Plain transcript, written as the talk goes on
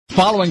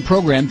following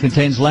program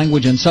contains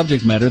language and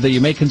subject matter that you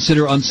may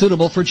consider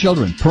unsuitable for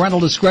children. Parental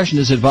discretion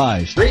is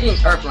advised.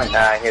 Greetings, Earthling.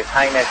 His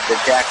Highness the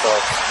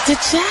Jackals. The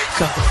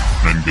Jackal.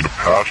 I'm going to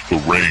pass the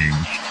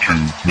reins to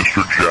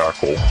Mr.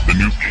 Jackal, the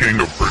new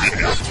king of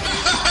radio.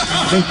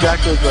 I think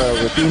Jackal's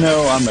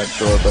Latino. I'm not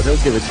sure, but he'll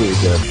give it to you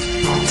good.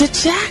 The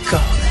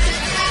Jackal.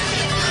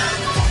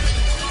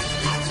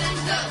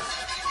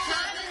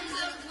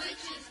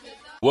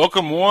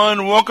 Welcome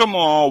one, welcome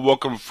all,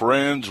 welcome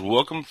friends,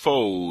 welcome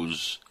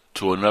foes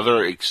to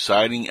another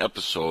exciting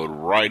episode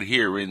right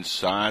here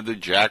inside the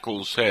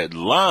Jackal's head.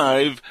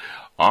 Live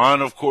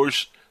on, of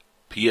course,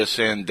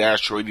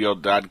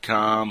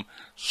 psn-radio.com,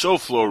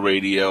 SoFlo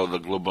Radio, the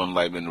Global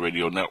Enlightenment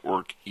Radio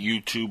Network,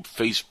 YouTube,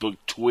 Facebook,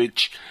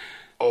 Twitch,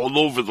 all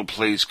over the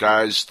place,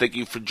 guys. Thank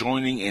you for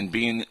joining and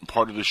being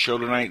part of the show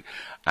tonight.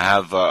 I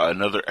have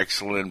another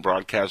excellent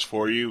broadcast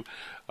for you.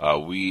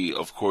 We,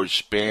 of course,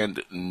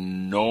 spanned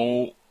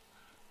no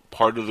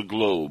part of the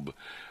globe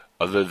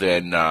other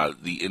than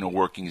the inner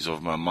workings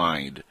of my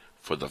mind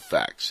for the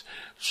facts.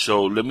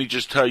 So let me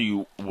just tell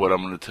you what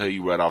I'm going to tell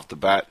you right off the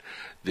bat.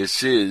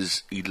 This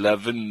is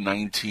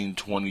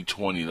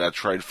 11/19/2020.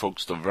 That's right,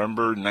 folks,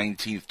 November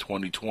 19th,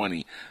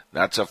 2020.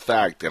 That's a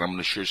fact, and I'm going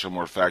to share some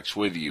more facts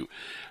with you.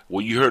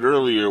 What you heard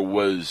earlier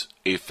was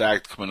a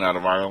fact coming out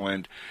of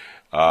Ireland.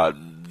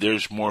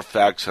 There's more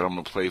facts that I'm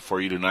going to play for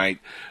you tonight.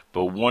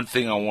 But one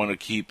thing I want to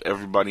keep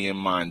everybody in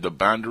mind, the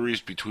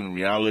boundaries between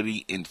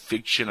reality and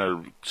fiction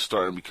are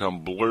starting to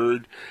become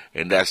blurred,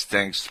 and that's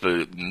thanks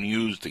to the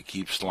news that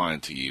keeps lying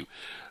to you.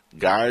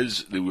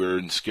 Guys, we're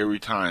in scary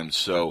times,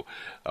 so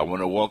I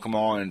want to welcome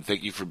all and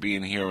thank you for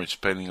being here and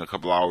spending a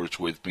couple hours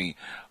with me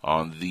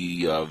on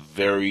the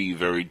very,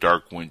 very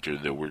dark winter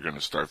that we're going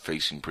to start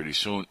facing pretty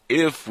soon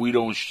if we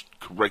don't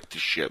correct the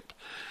ship.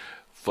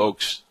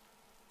 Folks,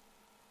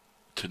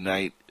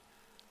 tonight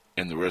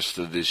and the rest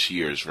of this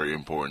year is very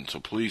important. So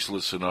please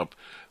listen up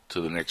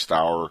to the next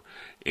hour,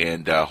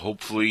 and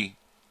hopefully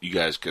you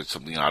guys get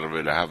something out of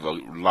it. I have a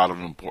lot of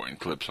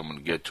important clips I'm going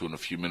to get to in a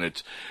few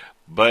minutes,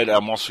 but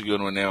I'm also going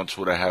to announce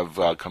what I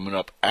have coming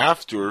up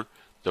after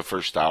the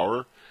first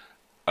hour.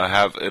 I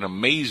have an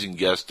amazing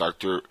guest,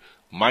 Dr.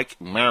 Myke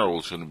Merrill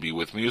is going to be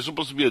with me. It's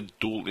supposed to be a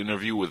dual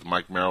interview with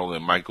Myke Merrill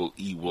and Michael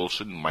E.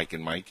 Wilson, Myke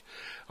and Myke.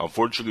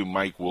 Unfortunately,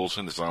 Myke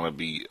Wilson is not going to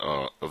be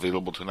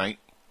available tonight.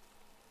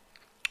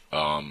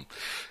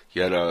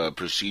 He had a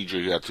procedure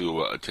he had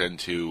to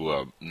attend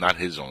to, not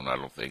his own, I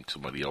don't think,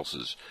 somebody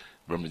else's.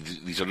 Remember,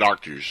 these are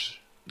doctors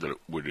that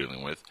we're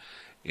dealing with,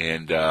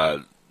 and he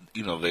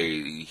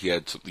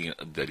had something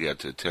that he had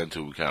to attend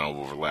to. We kind of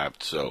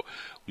overlapped, so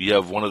we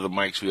have one of the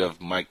Mykes. We have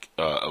Myke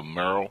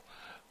Merrill,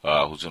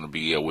 who's going to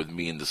be with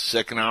me in the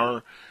second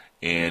hour,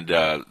 and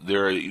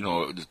they're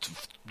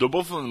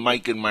both of them,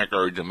 Myke and Myke,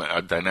 are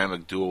a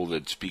dynamic duo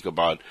that speak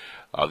about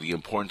the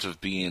importance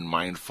of being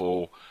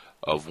mindful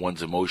of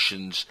one's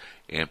emotions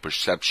and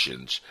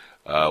perceptions.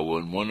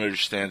 When one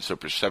understands their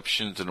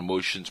perceptions and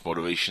emotions,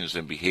 motivations,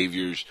 and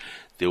behaviors,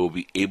 they will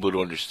be able to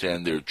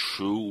understand their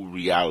true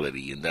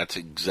reality. And that's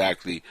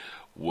exactly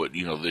what,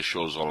 this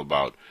show is all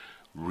about.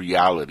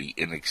 Reality,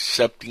 and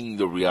accepting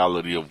the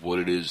reality of what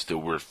it is that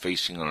we're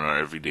facing on our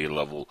everyday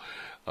level,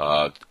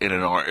 and in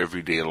our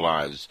everyday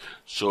lives.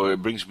 So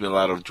it brings me a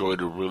lot of joy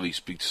to really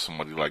speak to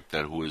somebody like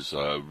that, who is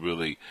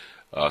really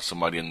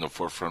somebody in the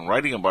forefront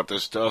writing about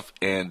this stuff,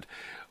 and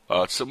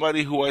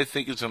somebody who I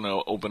think is going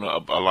to open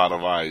up a lot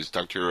of eyes.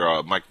 Dr.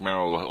 Myke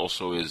Merrill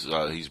also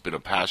he's been a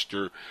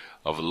pastor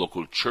of a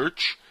local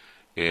church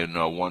in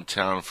one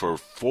town for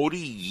 40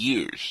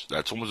 years.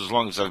 That's almost as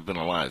long as I've been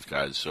alive,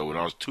 guys. So when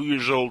I was 2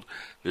 years old,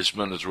 this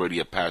man was already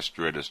a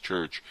pastor at his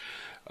church.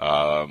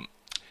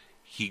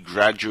 He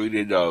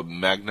graduated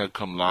magna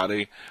cum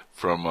laude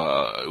from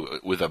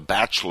with a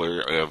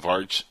Bachelor of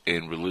Arts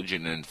in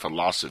Religion and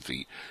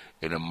Philosophy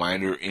and a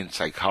minor in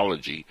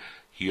Psychology.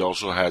 He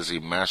also has a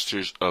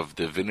Master's of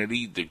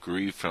Divinity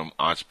degree from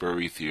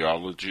Osbury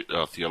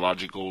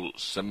Theological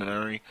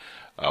Seminary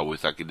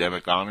with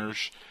academic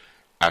honors.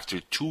 After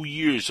 2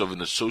 years of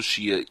an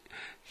associate,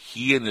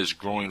 he and his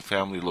growing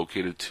family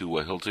located to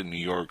Hilton, New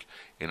York,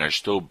 and are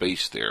still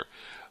based there.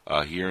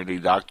 He earned a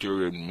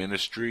Doctor in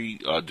Ministry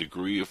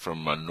degree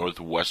from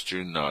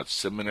Northwestern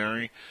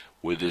Seminary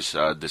with his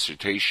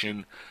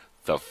dissertation,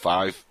 The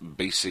 5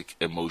 Basic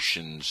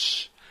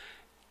Emotions,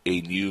 a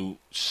New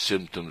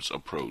Symptoms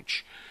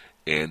Approach.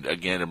 And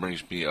again, it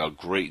brings me a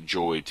great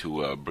joy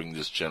to bring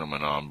this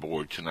gentleman on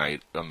board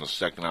tonight on the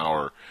second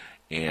hour,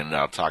 and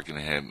talking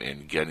to him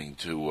and getting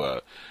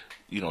to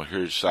hear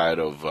his side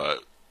of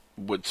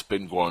what's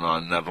been going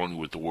on, not only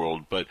with the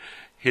world, but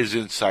his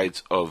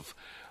insights of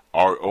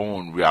our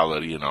own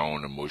reality and our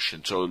own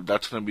emotion. So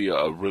that's going to be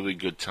a really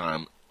good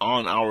time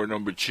on hour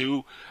number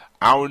 2.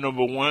 Hour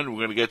number 1, we're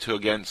going to get to,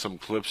 again, some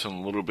clips in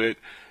a little bit,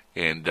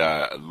 and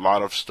a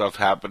lot of stuff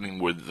happening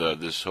with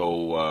this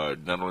whole,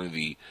 not only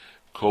the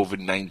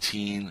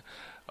COVID-19,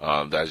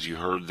 as you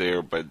heard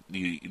there, but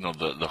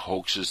the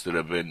hoaxes that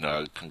have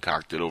been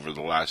concocted over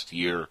the last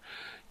year,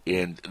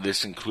 and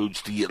this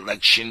includes the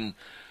election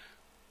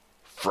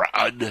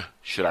fraud,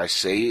 should I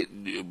say it?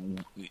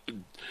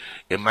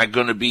 Am I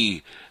going to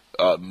be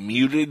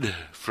muted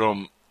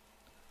from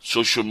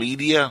social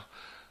media?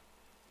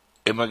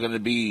 Am I going to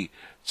be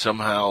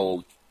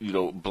somehow,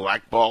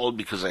 blackballed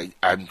because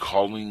I'm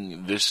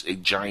calling this a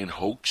giant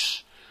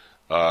hoax?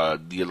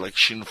 The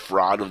election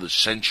fraud of the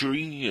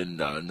century, and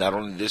not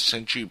only this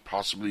century,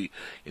 possibly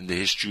in the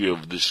history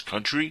of this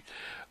country.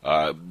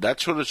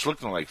 That's what it's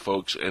looking like,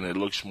 folks, and it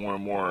looks more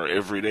and more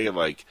every day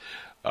like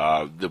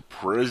the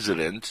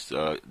president,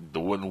 the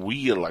one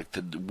we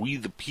elected, we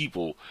the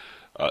people,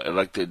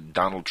 elected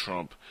Donald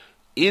Trump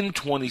in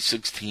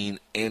 2016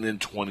 and in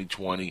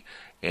 2020.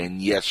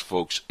 And yes,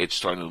 folks, it's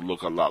starting to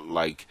look a lot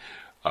like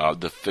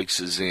the fix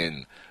is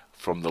in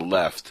from the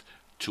left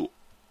to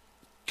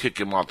kick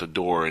him out the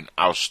door and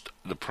oust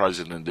the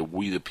president that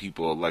we the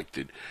people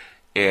elected.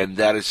 And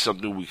that is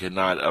something we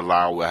cannot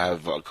allow. I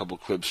have a couple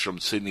clips from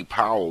Sidney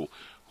Powell,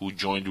 who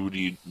joined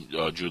Rudy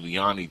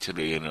Giuliani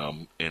today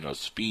in a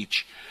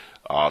speech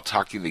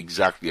talking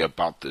exactly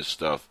about this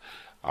stuff.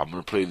 I'm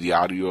going to play the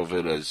audio of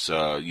it as,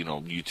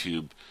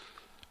 YouTube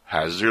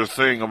has their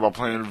thing about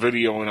playing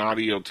video and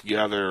audio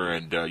together,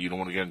 and you don't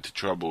want to get into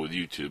trouble with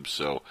YouTube.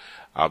 So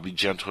I'll be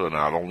gentle and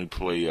I'll only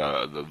play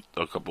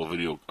a couple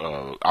of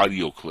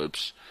audio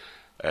clips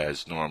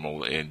as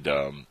normal. And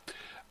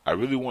I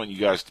really want you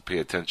guys to pay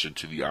attention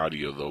to the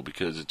audio, though,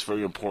 because it's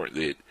very important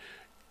that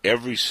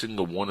every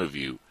single one of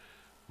you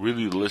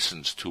really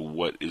listens to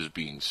what is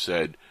being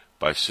said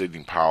by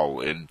Sidney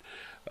Powell. And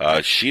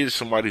she is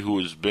somebody who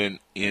has been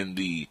in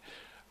the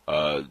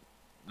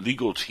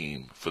legal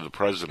team for the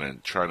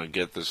president, trying to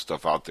get this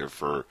stuff out there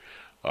for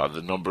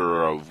the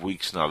number of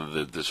weeks now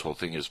that this whole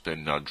thing has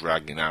been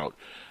dragging out.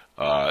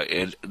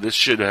 And this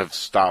should have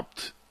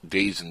stopped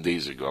days and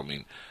days ago. I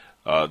mean,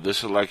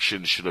 this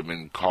election should have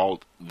been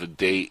called the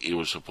day it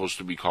was supposed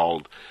to be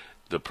called.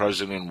 The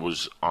president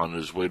was on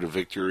his way to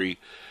victory.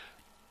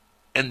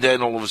 And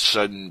then all of a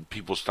sudden,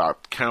 people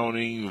stopped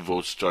counting,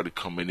 votes started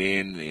coming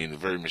in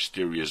very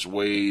mysterious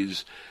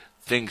ways.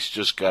 Things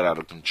just got out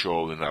of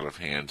control and out of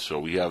hand. So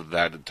we have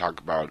that to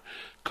talk about.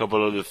 A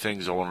couple other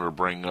things I wanted to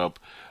bring up,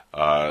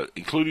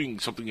 including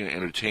something in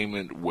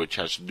entertainment, which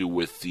has to do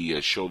with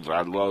the show that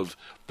I love,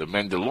 The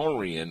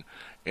Mandalorian,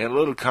 and a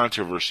little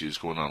controversy is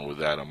going on with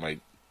that. I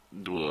might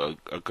do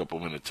a couple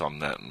minutes on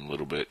that in a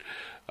little bit.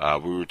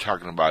 We were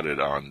talking about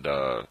it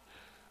on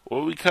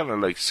we kind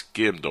of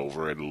skimmed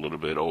over it a little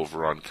bit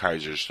over on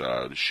Kaiser's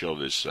show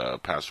this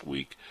past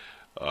week.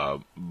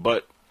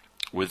 But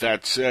with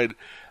that said,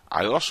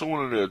 I also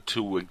wanted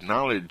to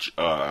acknowledge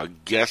a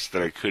guest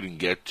that I couldn't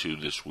get to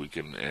this week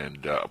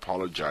and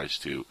apologize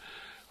to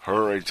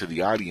her and to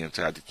the audience.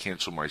 I had to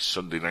cancel my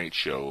Sunday night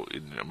show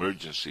in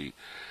emergency.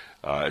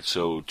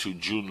 So to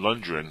June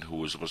Lundgren, who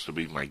was supposed to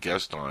be my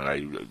guest on,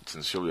 I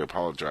sincerely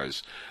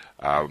apologize.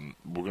 We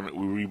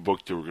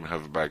rebooked her. We're gonna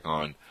have her back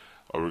on,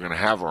 or we're gonna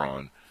have her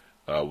on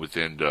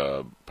within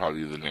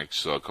probably the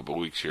next couple of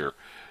weeks here.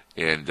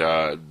 And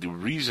the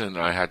reason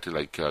I had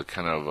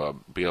to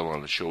bail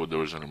on the show, there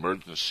was an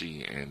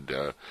emergency, and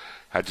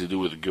had to do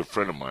with a good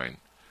friend of mine.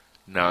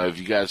 Now, if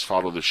you guys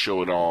follow the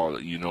show at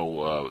all, you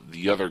know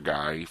the other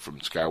guy from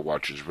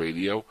Skywatchers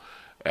Radio,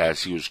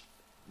 as he was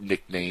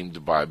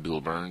nicknamed by Bill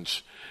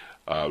Burns.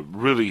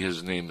 Really,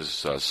 his name is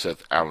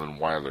Seth Allen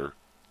Weiler.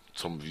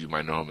 Some of you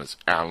might know him as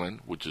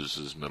Allen, which is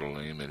his middle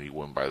name, and he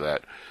went by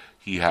that.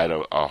 He had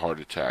a heart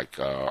attack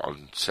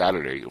on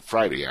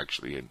Friday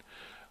actually, and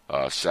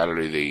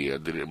Saturday they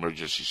did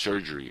emergency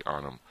surgery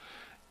on him,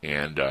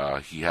 and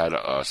he had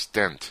a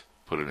stent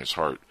put in his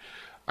heart.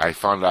 I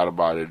found out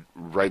about it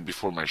right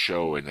before my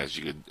show, and as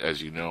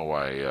you know,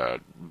 I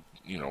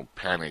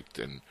panicked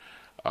and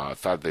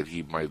thought that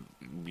he might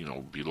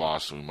be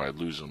lost and we might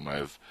lose him.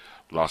 I've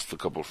lost a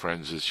couple of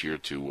friends this year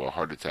to a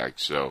heart attack,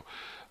 so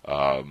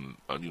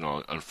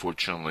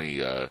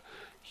unfortunately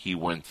he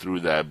went through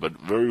that. But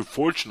very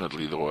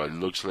fortunately, though, it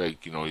looks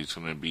like he's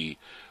going to be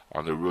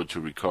on the road to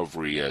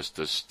recovery, as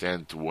the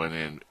stent went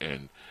in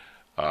and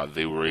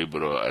they were able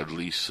to at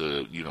least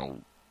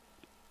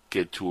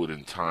get to it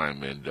in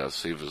time and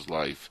save his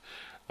life.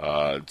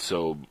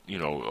 So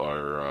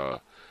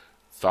our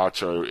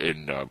thoughts are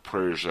and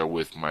prayers are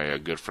with my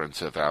good friend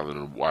Seth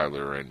Allen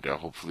Weiler, and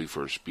hopefully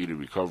for a speedy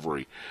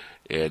recovery,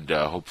 and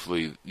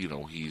hopefully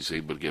he's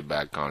able to get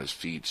back on his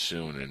feet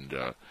soon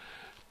and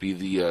be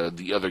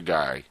the other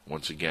guy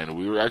once again.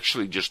 We were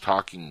actually just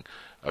talking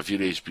a few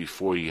days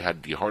before he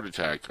had the heart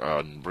attack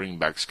on bringing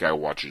back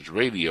Skywatchers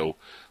Radio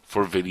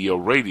for video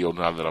radio.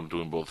 Now that I'm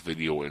doing both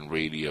video and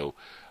radio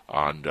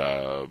on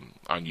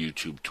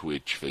YouTube,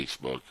 Twitch,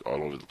 Facebook,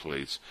 all over the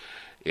place.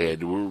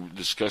 And we're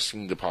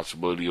discussing the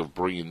possibility of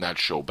bringing that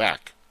show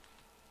back.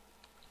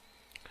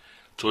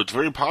 So it's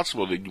very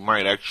possible that you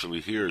might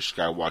actually hear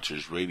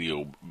Skywatchers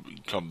Radio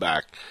come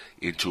back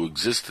into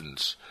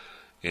existence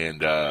and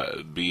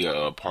be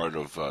a part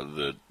of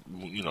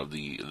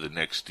the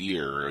next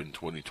year in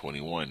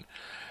 2021.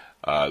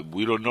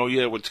 We don't know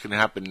yet what's going to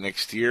happen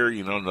next year.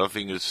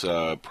 Nothing is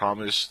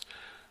promised.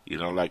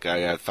 Like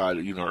I thought,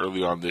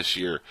 early on this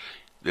year,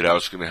 that I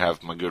was going to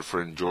have my good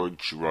friend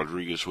George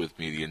Rodriguez with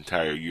me the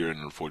entire year,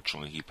 and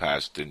unfortunately he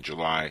passed in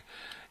July.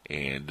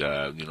 And,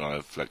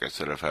 like I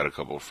said, I've had a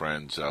couple of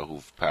friends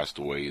who've passed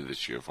away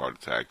this year of heart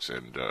attacks.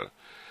 And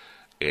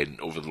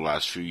over the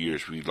last few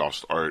years, we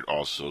lost Art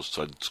also,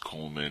 Suds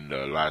Coleman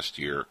last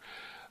year.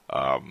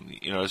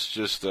 It's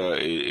just,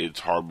 it's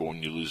horrible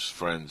when you lose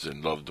friends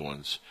and loved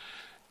ones.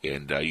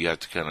 And you have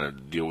to kind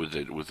of deal with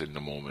it within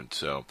the moment.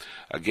 So,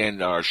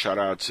 again, our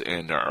shout-outs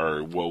and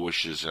our well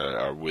wishes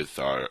are with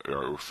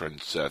our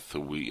friend Seth,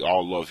 who we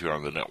all love here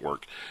on the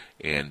network,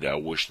 and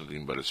wish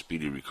nothing but a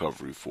speedy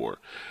recovery for.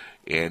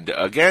 And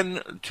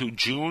again, to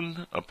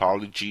June,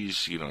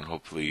 apologies, and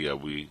hopefully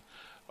we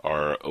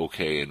are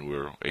okay and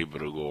we're able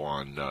to go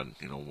on,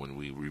 when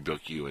we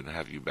rebook you and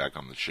have you back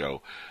on the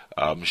show.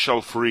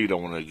 Michelle Freed, I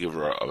want to give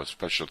her a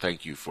special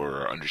thank you for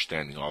her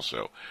understanding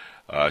also.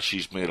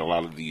 She's made a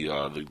lot of the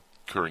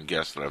current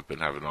guests that I've been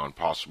having on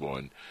possible,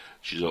 and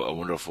she's a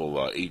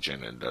wonderful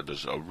agent and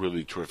does a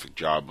really terrific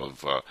job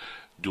of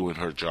doing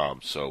her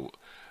job. So,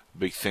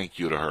 big thank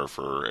you to her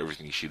for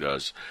everything she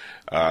does.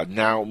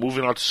 Now,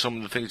 moving on to some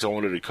of the things I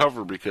wanted to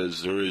cover,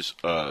 because there is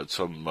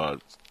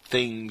some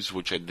things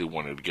which I did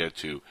want to get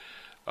to,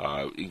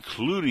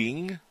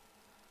 including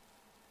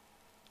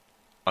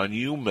a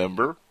new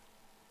member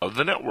of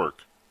the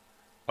network.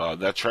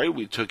 That's right,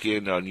 we took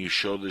in a new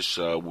show this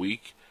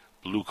week,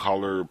 Blue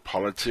Collar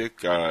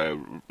Politic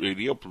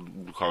Radio.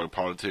 Blue Collar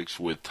Politics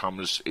with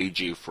Thomas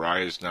A.J.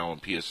 Fry is now on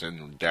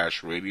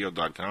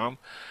PSN-radio.com,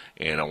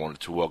 and I wanted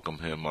to welcome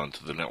him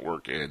onto the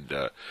network, and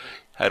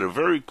had a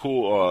very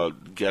cool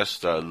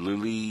guest,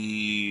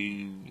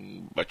 Lily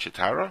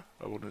Bachatara.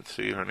 I wouldn't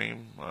say her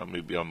name.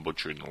 Maybe I'm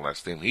butchering the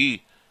last name.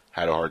 He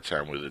had a hard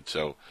time with it,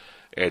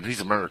 and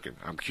he's American.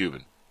 I'm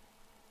Cuban.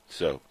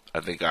 So I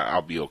think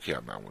I'll be okay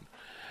on that one.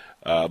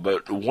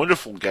 But a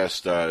wonderful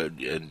guest, and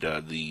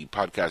the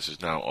podcast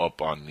is now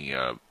up on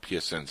the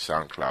PSN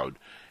SoundCloud.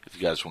 If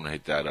you guys want to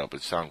hit that up,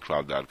 it's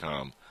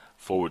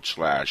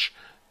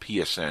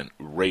soundcloud.com/PSN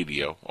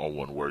Radio, all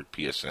one word,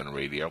 PSN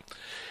Radio.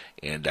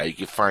 And you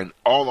can find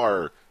all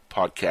our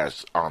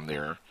podcasts on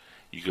there.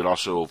 You could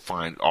also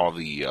find all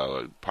the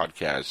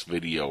podcast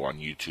video on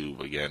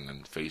YouTube, again,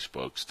 and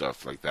Facebook,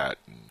 stuff like that.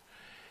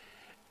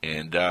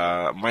 And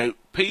my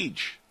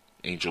page,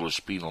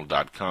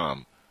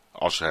 angelespinal.com,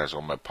 also has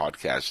all my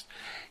podcasts.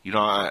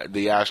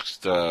 They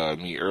asked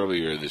me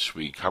earlier this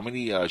week, how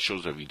many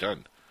shows have you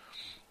done?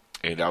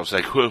 And I was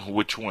like, well,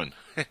 which one?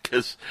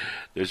 Because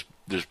there's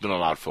been a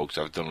lot, folks.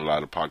 I've done a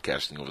lot of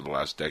podcasting over the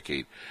last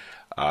decade.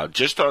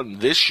 Just on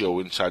this show,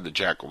 Inside the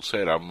Jackals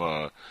Head, I'm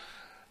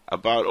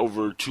about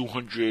over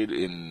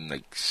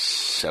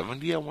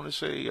 270, I want to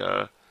say,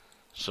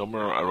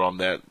 somewhere around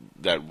that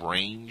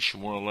range,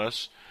 more or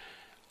less.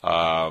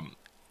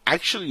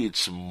 Actually,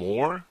 it's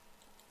more.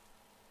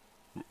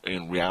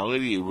 In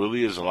reality, it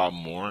really is a lot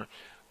more.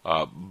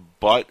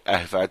 But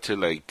I've had to,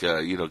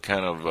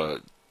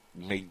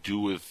 make do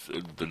with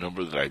the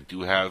number that I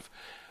do have,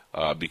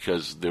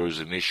 because there was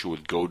an issue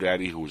with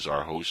GoDaddy, who was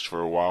our host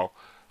for a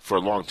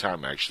long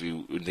time,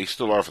 actually. They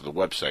still are for the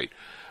website.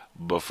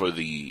 But for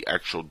the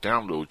actual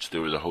downloads, they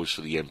were the host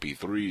for the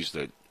MP3s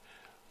that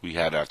we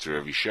had after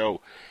every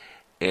show.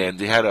 And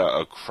they had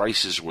a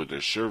crisis with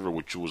their server,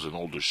 which was an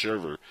older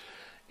server.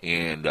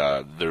 And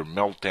their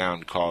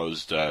meltdown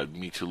caused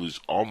me to lose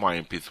all my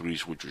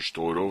MP3s, which were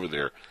stored over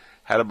there.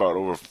 Had about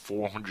over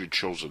 400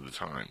 shows at the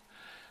time.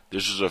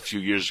 This was a few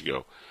years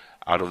ago.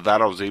 Out of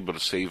that, I was able to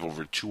save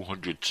over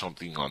 200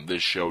 something on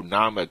this show.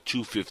 Now I'm at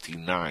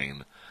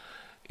 259.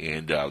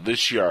 And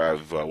this year,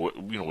 I've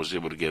was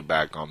able to get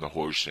back on the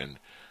horse and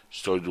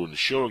started doing the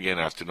show again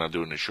after not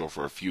doing the show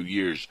for a few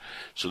years.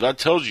 So that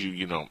tells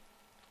you,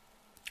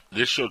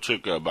 this show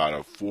took about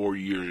a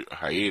 4-year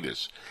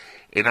hiatus,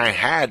 and I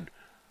had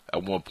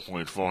at one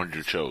point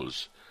 400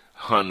 shows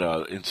on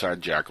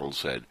Inside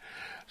Jackals Head.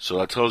 So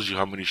that tells you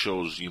how many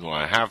shows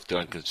I have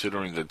done,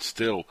 considering that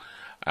still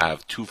I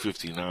have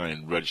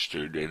 259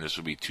 registered, and this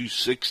will be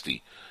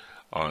 260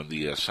 on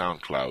the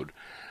SoundCloud.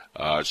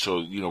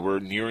 So we're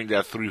nearing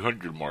that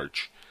 300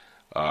 mark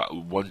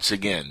once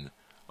again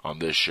on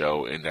this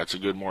show, and that's a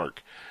good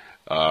mark.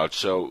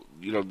 So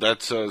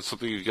that's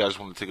something. If you guys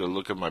want to take a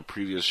look at my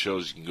previous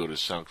shows, you can go to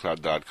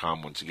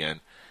SoundCloud.com once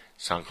again,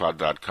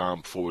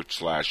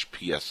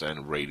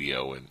 SoundCloud.com/PSN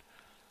Radio, and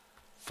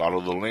follow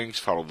the links,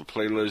 follow the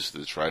playlist.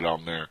 It's right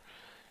on there,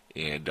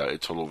 and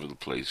it's all over the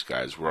place,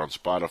 guys. We're on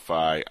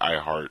Spotify,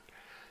 iHeart,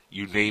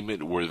 you name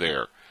it, we're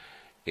there.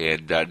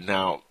 And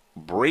now,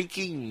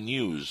 breaking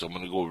news. I'm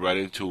going to go right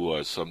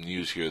into some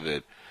news here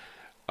that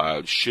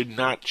should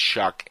not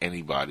shock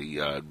anybody.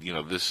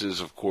 This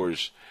is, of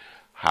course,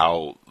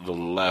 how the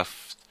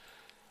left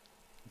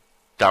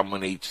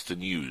dominates the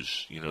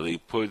news. They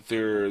put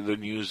the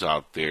news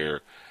out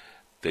there.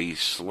 They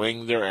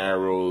sling their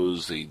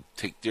arrows. They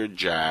take their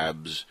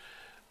jabs.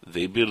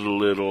 They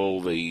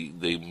belittle.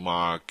 They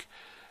mock.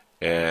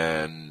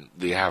 And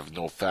they have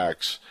no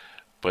facts.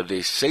 But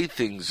they say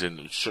things in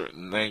a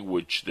certain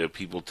language that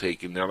people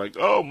take, and they're like,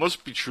 oh, it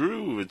must be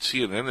true if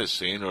CNN is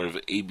saying, or if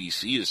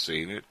ABC is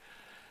saying it,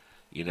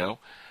 Now,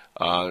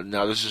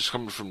 this is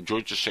coming from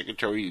Georgia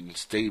Secretary of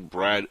State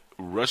Brad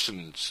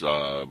Russin's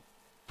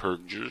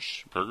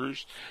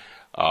Perger's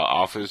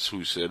office,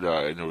 who said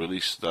in a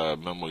released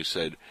memo, he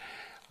said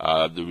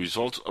the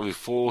results of a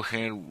full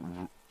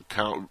hand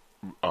count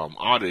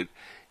audit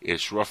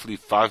is roughly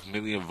 5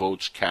 million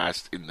votes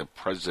cast in the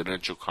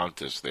presidential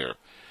contest there,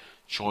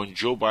 showing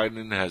Joe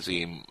Biden has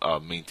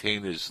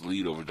maintained his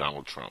lead over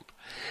Donald Trump.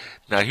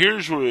 Now,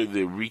 here's where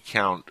the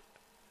recount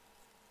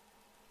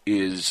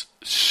is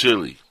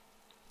silly,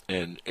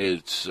 and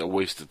it's a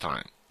waste of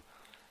time.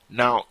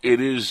 Now, it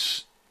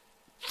is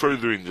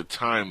furthering the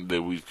time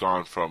that we've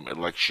gone from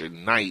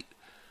election night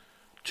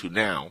to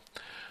now,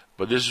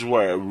 but this is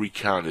why a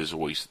recount is a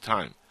waste of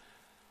time.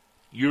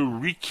 You're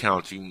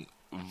recounting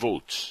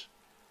votes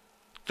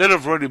that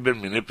have already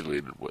been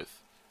manipulated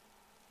with.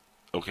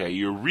 Okay,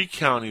 you're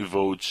recounting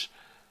votes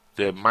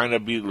that might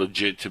not be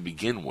legit to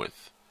begin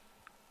with.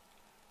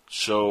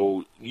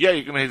 So, yeah,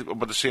 you're going to hit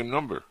about the same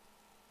number.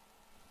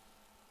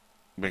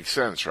 Makes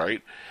sense,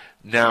 right?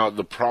 Now,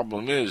 the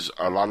problem is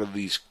a lot of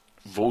these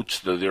votes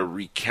that they're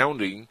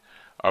recounting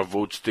are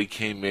votes that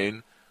came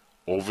in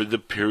over the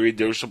period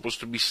they were supposed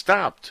to be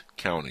stopped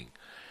counting.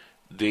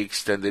 They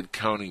extended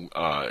counting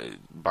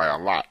by a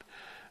lot.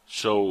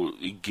 So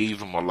it gave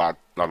them a lot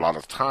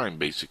of time,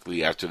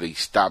 basically, after they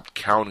stopped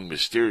counting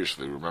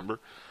mysteriously, remember?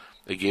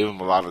 They gave them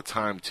a lot of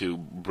time to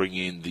bring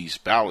in these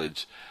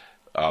ballots,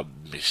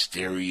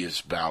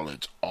 mysterious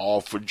ballots, all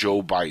for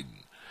Joe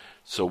Biden.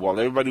 So while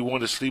everybody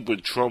wanted to sleep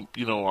with Trump,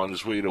 on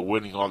his way to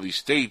winning all these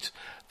states,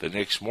 the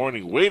next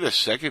morning, wait a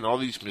second, all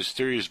these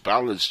mysterious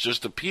ballots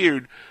just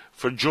appeared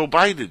for Joe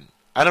Biden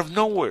out of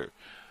nowhere.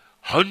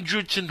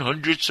 Hundreds and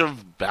hundreds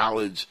of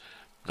ballots,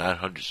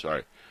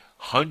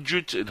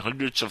 hundreds and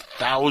hundreds of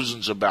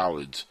thousands of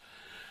ballots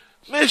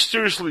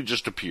mysteriously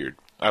just appeared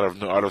out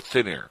of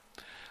thin air.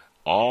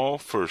 All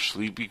for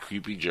Sleepy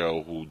Creepy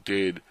Joe, who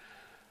did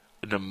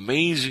an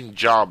amazing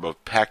job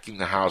of packing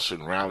the house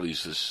in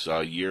rallies this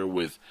year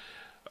with,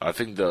 I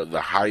think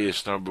the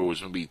highest number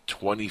was maybe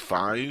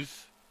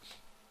 25.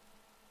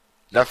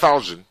 Not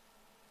 1,000.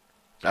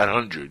 Not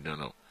 100.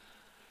 No.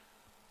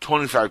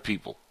 25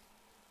 people.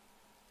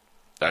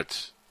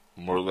 That's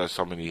more or less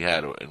how many he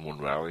had in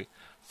one rally.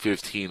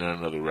 15 on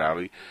another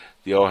rally.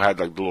 They all had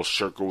like a little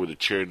circle with a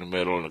chair in the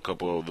middle and a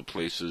couple of other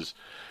places.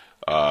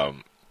 It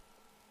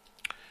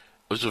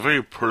was a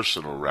very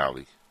personal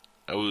rally.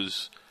 It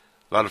was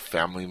a lot of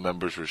family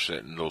members were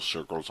sitting in those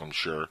circles, I'm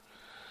sure.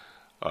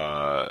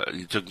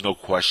 He took no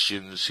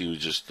questions. He was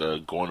just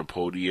going to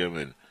podium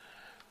and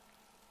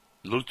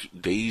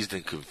looked dazed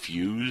and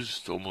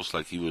confused, almost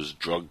like he was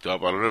drugged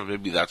up. I don't know,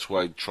 maybe that's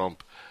why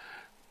Trump,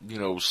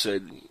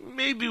 said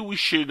maybe we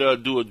should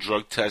do a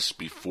drug test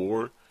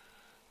before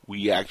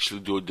we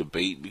actually do a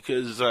debate,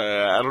 because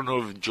I don't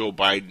know if Joe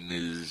Biden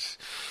is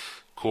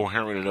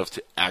coherent enough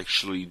to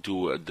actually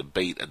do a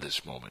debate at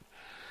this moment.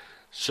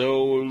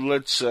 So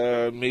let's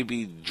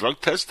maybe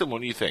drug test him.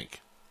 What do you think?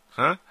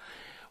 Huh?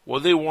 Well,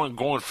 they weren't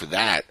going for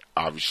that,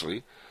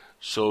 obviously.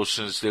 So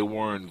since they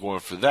weren't going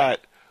for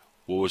that,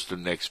 what was the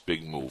next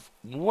big move?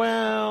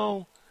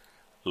 Well,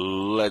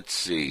 let's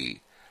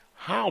see.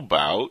 How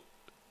about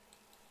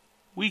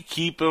we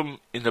keep him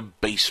in the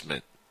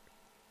basement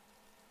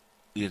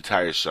the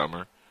entire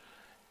summer,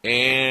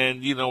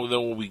 and then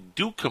when we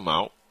do come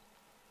out,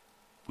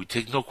 we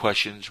take no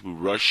questions, we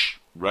rush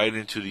right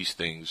into these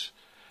things,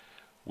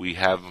 we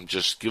have him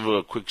just give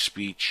a quick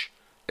speech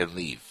and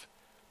leave,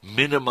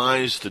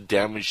 minimize the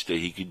damage that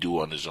he could do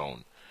on his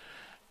own.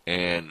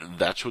 And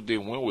that's what they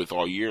went with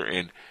all year.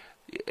 And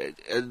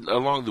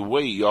along the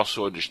way, you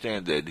also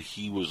understand that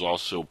he was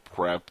also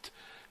prepped,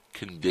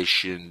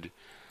 conditioned,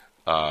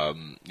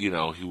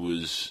 he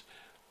was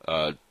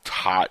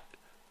taught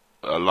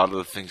a lot of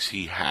the things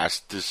he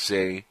has to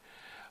say,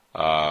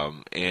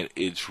 and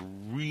it's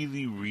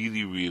really,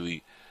 really,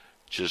 really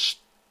just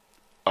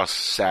a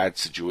sad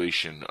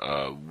situation,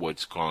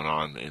 what's gone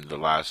on in the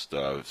last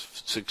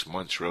 6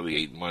 months, really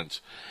 8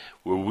 months,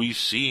 where we've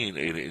seen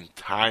an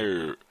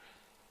entire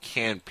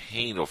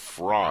campaign of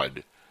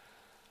fraud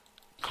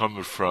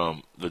coming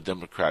from the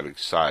Democratic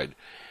side.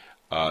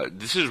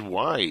 This is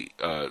why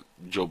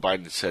Joe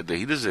Biden said that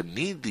he doesn't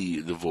need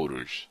the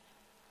voters.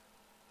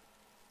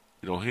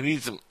 He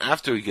needs them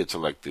after he gets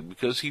elected,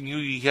 because he knew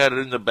he had it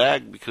in the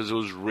bag, because it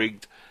was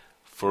rigged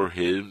for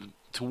him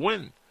to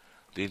win.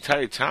 The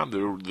entire time,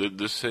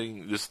 this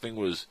thing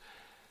was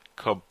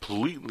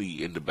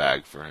completely in the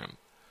bag for him.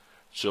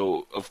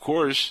 So, of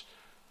course,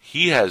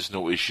 he has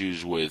no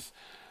issues with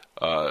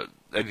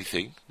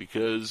anything,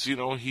 because,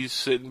 he's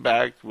sitting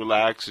back,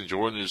 relaxed,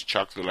 enjoying his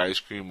chocolate ice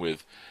cream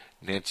with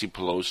Nancy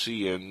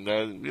Pelosi, and,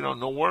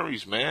 no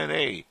worries, man.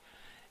 Hey,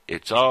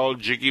 it's all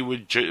jiggy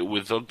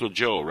with Uncle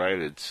Joe, right?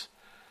 It's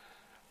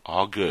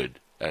all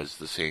good, as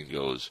the saying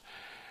goes.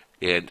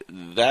 And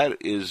that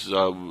is,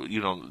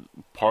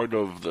 part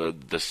of the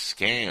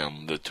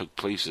scam that took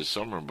place this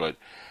summer. But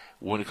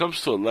when it comes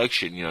to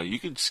election, you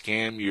can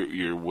scam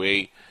your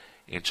way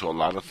into a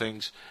lot of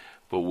things.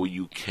 But what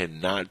you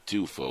cannot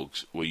do,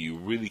 folks, what you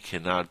really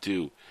cannot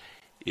do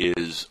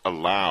is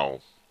allow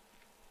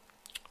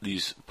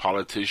these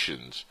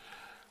politicians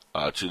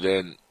to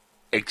then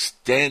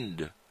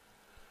extend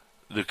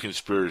the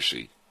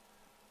conspiracy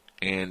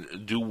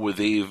and do what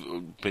they've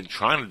been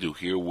trying to do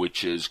here,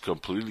 which is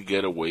completely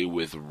get away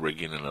with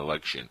rigging an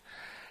election.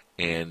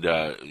 And,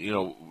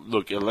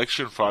 look,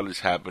 election fraud has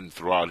happened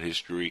throughout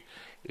history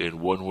in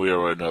one way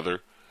or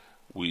another.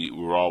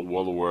 We're all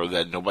well aware of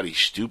that. Nobody's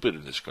stupid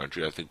in this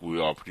country. I think we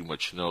all pretty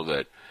much know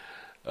that,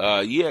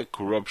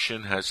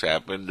 corruption has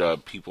happened.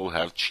 People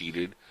have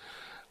cheated.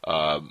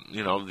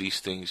 These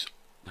things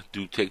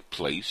do take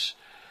place.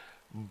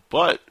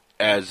 But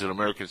as an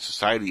American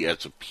society,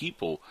 as a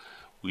people,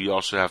 we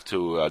also have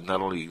to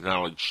not only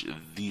acknowledge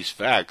these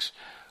facts,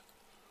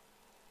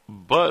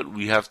 but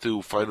we have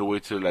to find a way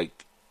to,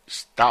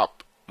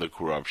 stop the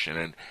corruption.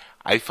 And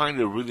I find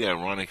it really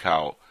ironic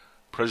how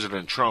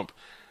President Trump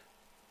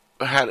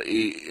had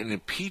an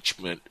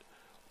impeachment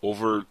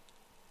over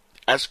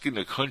asking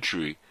the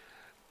country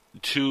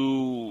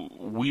to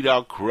weed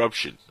out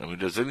corruption. I mean,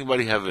 does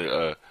anybody have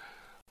a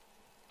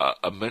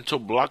mental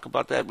block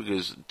about that?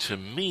 Because to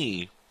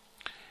me,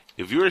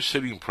 if you're a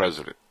sitting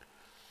president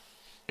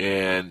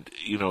and,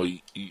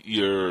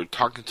 you're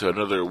talking to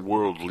another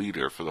world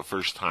leader for the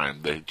first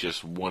time that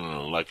just won an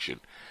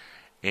election,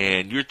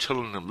 and you're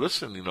telling them,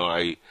 listen,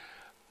 I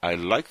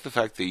like the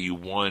fact that you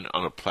won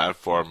on a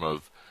platform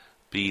of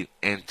being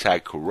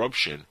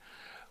anti-corruption,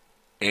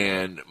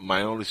 and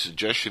my only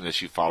suggestion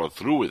is you follow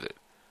through with it,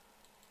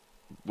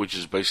 which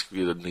is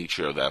basically the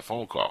nature of that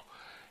phone call.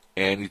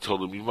 And he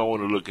told them, you might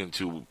want to look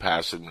into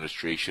past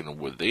administration and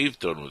what they've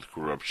done with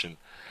corruption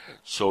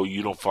so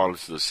you don't fall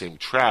into the same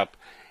trap,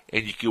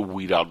 and you can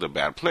weed out the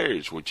bad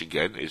players, which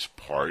again is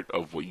part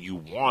of what you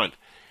want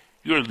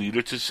your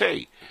leader to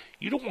say.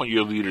 You don't want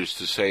your leaders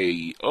to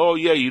say, oh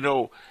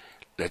yeah,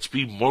 let's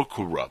be more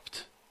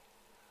corrupt.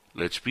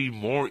 Let's be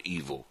more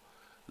evil.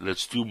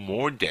 Let's do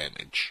more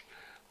damage.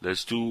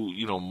 Let's do,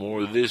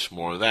 more of this,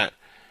 more of that.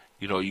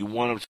 You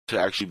want them to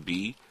actually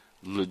be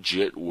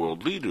legit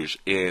world leaders,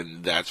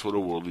 and that's what a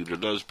world leader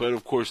does. But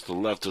of course, the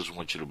left doesn't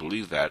want you to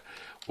believe that.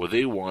 What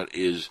they want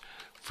is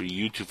for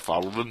you to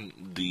follow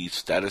the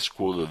status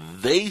quo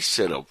that they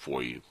set up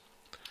for you.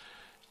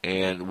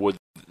 And what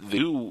they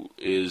do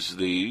is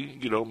they,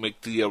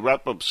 make the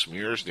wrap-up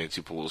smears.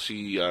 Nancy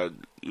Pelosi,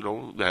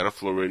 had a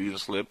Floridian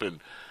slip, and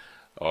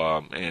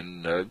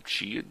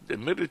she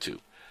admitted to.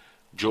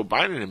 Joe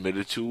Biden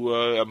admitted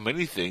to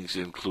many things,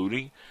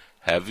 including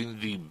having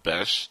the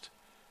best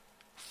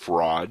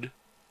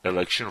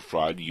election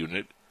fraud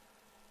unit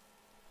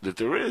that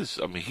there is.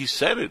 I mean, he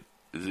said it.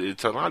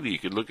 It's on audio. You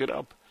can look it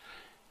up.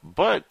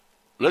 But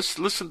let's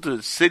listen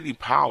to Sidney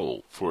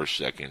Powell for a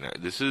second.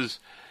 This is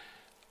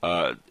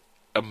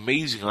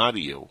amazing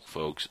audio,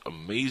 folks.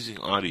 Amazing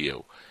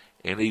audio.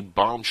 And a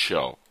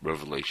bombshell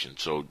revelation.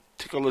 So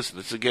take a listen.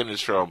 This, again,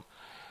 is from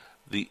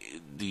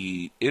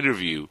the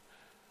interview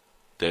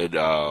that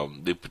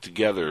they put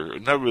together.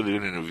 Not really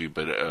an interview,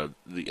 but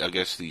I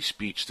guess the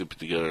speech they put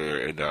together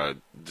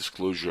and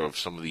disclosure of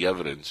some of the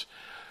evidence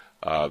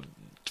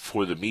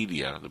for the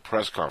media, the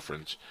press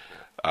conference,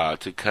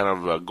 to kind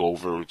of go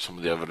over some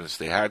of the evidence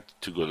they had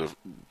to go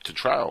to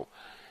trial.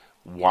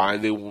 Why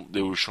they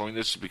were showing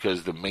this is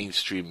because the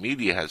mainstream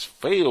media has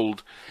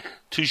failed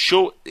to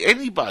show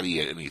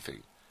anybody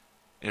anything.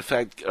 In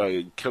fact,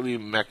 Kelly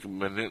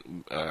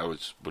McManini, I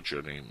was butcher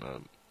her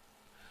name.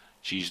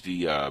 She's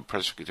the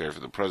press secretary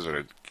for the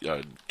president,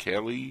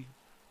 Kelly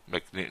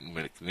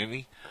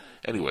McNinney.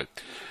 Anyway,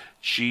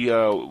 she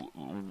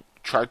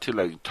tried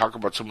to talk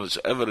about some of this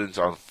evidence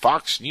on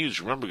Fox News.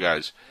 Remember,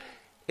 guys,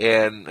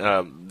 and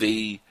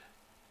they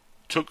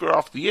took her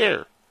off the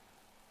air.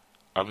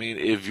 I mean,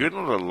 if you're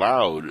not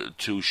allowed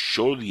to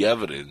show the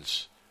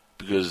evidence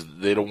because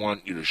they don't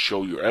want you to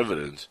show your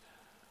evidence,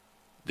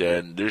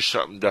 then there's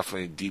something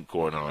definitely deep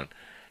going on.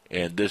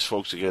 And this,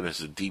 folks, again, is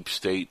the deep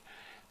state.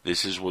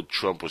 This is what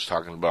Trump was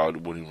talking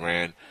about when he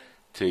ran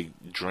to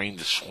drain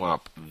the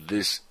swamp.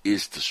 This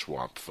is the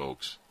swamp,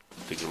 folks.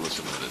 Take a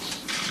listen to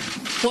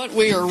this. What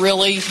we are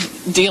really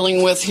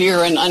dealing with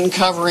here and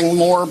uncovering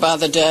more by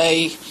the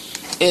day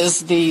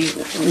is the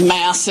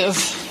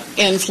massive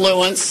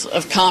influence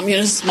of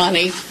communist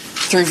money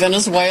through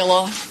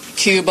Venezuela,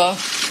 Cuba,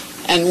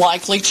 and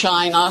likely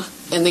China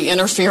in the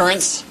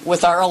interference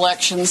with our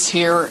elections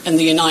here in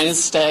the United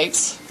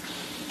States.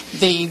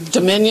 The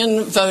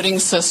Dominion voting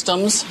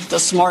systems, the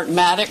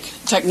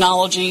Smartmatic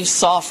technology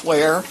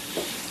software,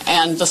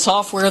 and the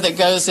software that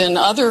goes in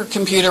other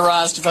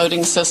computerized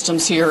voting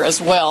systems here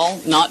as well,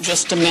 not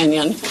just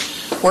Dominion,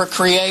 were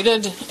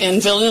created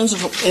in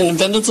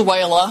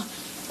Venezuela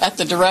at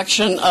the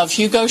direction of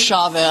Hugo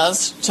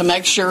Chavez to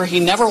make sure he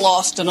never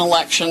lost an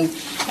election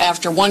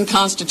after one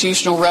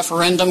constitutional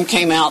referendum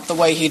came out the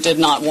way he did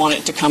not want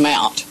it to come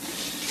out.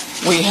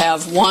 We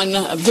have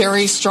one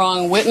very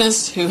strong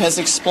witness who has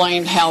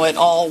explained how it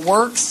all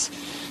works.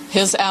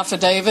 His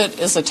affidavit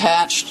is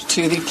attached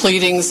to the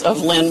pleadings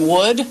of Lynn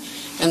Wood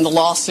in the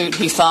lawsuit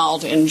he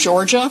filed in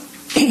Georgia.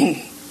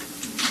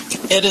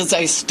 It is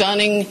a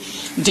stunning,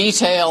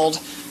 detailed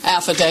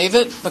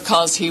affidavit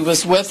because he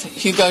was with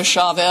Hugo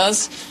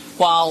Chavez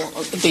while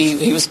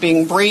he was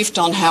being briefed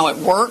on how it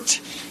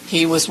worked.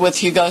 He was with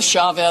Hugo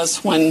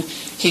Chavez when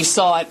he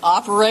saw it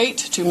operate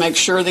to make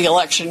sure the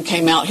election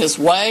came out his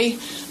way.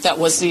 That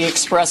was the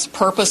express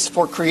purpose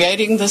for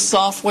creating this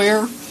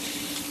software.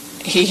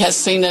 He has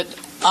seen it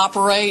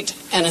operate,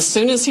 and as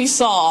soon as he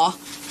saw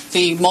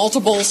the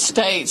multiple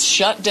states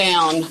shut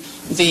down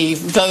the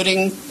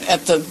voting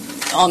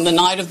on the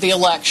night of the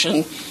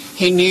election,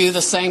 he knew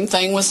the same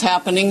thing was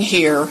happening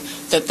here,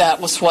 that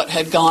was what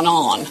had gone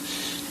on.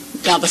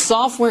 Now, the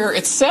software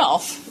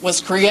itself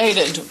was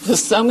created with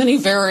so many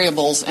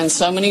variables and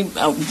so many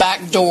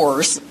back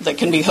doors that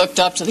can be hooked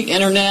up to the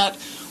internet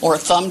or a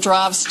thumb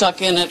drive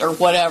stuck in it or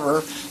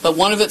whatever. But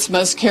one of its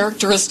most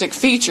characteristic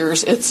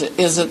features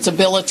is its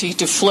ability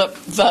to flip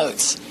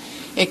votes.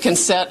 It can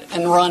set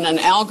and run an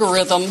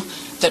algorithm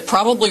that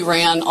probably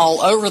ran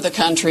all over the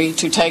country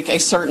to take a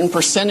certain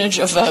percentage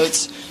of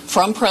votes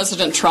from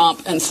President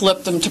Trump and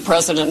flip them to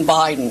President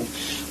Biden,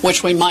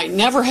 which we might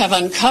never have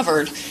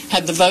uncovered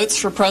had the votes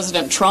for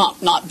President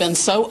Trump not been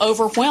so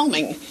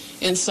overwhelming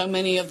in so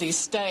many of these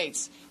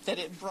states that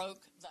it broke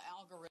the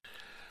algorithm.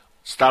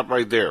 Stop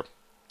right there.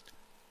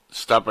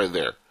 Stop right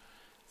there.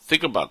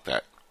 Think about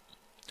that.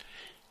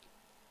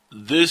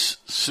 This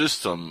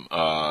system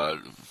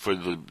for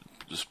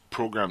this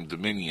program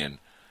Dominion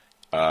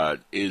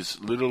is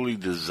literally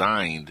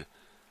designed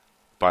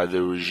by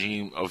the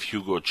regime of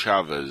Hugo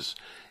Chavez,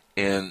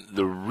 and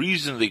the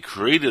reason they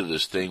created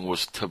this thing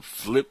was to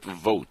flip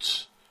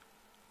votes.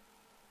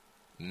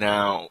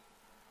 Now,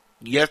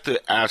 you have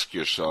to ask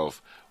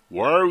yourself,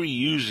 why are we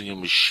using a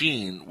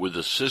machine with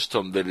a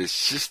system that has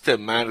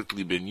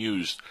systematically been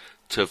used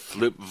to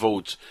flip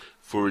votes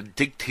for a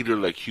dictator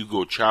like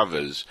Hugo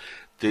Chavez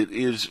that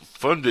is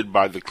funded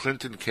by the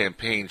Clinton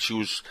campaign? She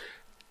was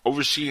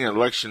overseeing an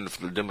election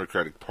for the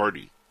Democratic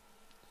Party.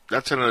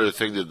 That's another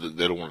thing that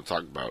they don't want to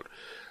talk about.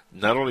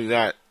 Not only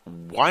that,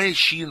 why is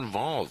she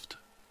involved?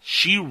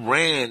 She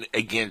ran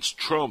against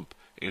Trump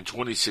in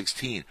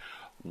 2016.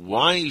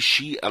 Why is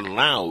she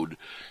allowed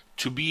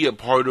to be a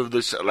part of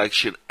this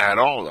election at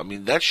all? I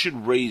mean, that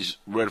should raise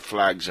red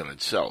flags in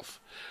itself.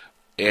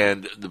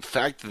 And the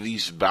fact that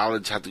these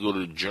ballots have to go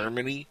to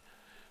Germany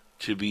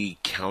to be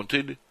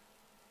counted,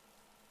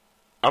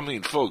 I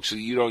mean, folks,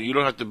 you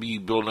don't have to be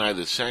Bill Nye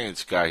the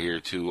Science Guy here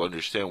to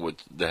understand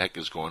what the heck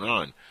is going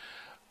on.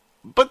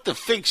 But the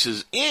fix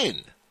is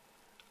in.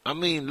 I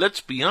mean,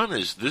 let's be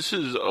honest. This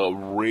is a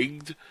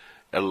rigged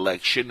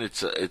election.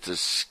 It's a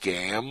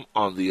scam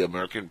on the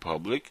American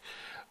public.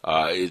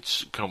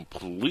 It's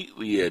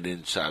completely an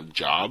inside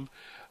job.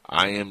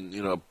 I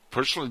am,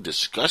 personally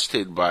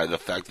disgusted by the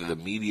fact that the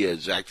media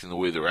is acting the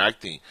way they're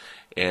acting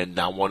and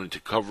not wanting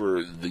to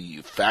cover the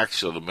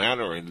facts of the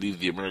matter and leave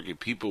the American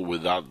people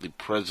without the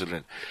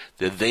president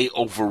that they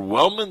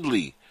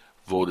overwhelmingly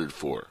voted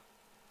for.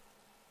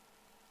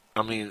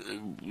 I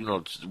mean,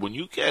 when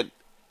you get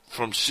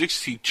from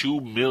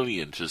 62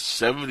 million to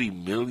 70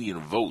 million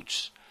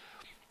votes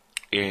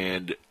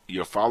and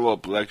your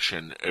follow-up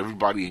election,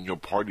 everybody in your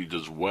party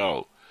does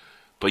well,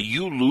 but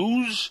you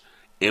lose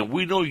and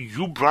we know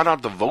you brought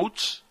out the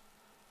votes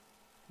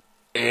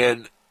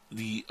and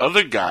the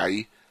other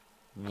guy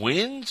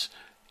wins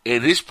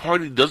and his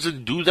party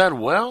doesn't do that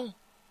well?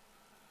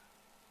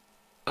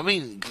 I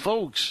mean,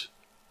 folks,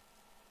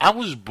 I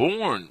was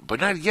born,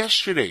 but not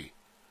yesterday.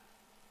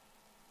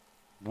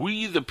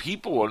 We, the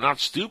people, are not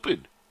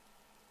stupid.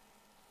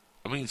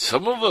 I mean,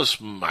 some of us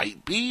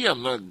might be.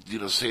 I'm not,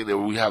 saying that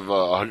we have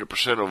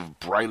 100% of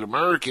bright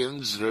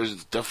Americans.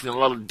 There's definitely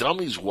a lot of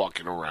dummies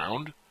walking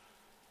around.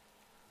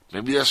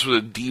 Maybe that's what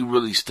a D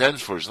really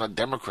stands for. It's not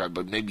Democrat,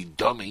 but maybe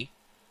dummy.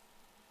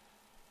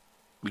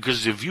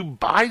 Because if you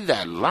buy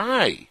that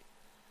lie,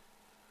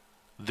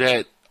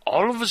 that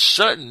all of a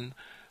sudden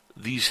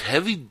these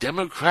heavy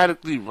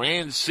democratically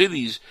ran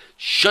cities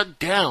shut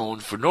down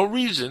for no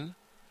reason,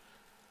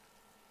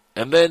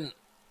 and then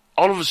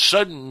all of a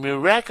sudden,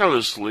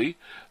 miraculously,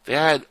 they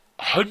had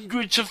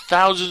hundreds of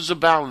thousands of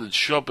ballots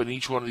show up in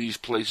each one of these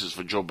places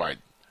for Joe Biden.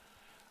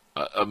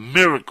 A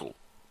miracle.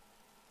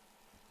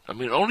 I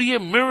mean, only a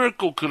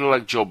miracle could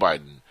elect Joe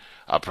Biden.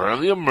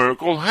 Apparently a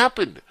miracle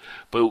happened.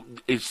 But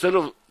instead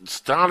of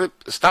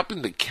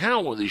stopping the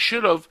count when they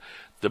should have,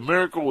 the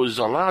miracle was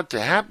allowed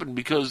to happen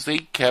because they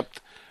kept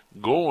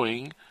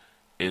going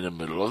in the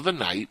middle of the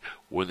night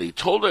when they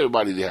told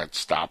everybody they had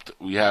stopped.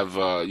 We have,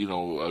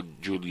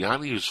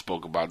 Giuliani who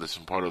spoke about this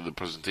in part of the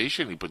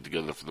presentation he put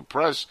together for the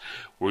press,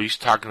 where he's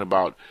talking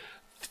about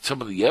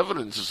some of the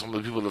evidence and some of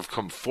the people that have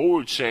come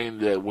forward saying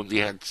that when they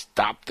had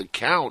stopped the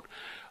count,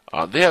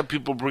 they had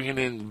people bringing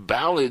in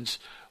ballots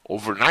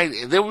overnight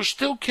and they were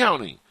still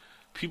counting.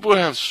 People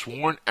have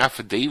sworn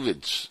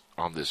affidavits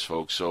on this,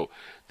 folks. So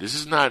this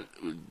is not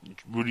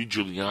Rudy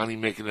Giuliani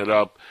making it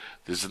up.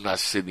 This is not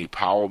Sidney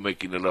Powell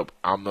making it up.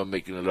 I'm not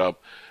making it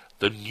up.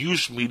 The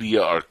news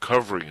media are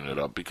covering it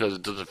up because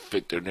it doesn't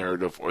fit their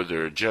narrative or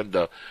their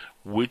agenda,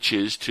 which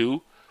is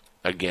to,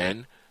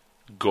 again,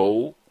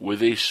 go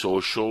with a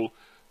social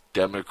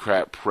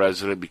Democrat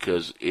president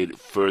because it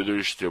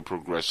furthers their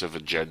progressive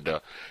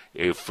agenda.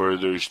 It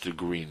furthers the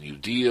Green New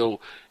Deal.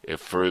 It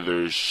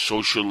furthers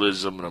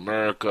socialism in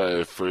America.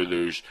 It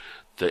furthers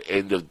the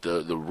end of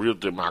the real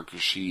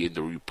democracy and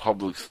the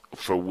republic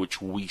for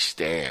which we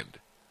stand.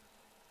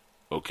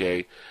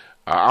 Okay?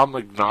 I'm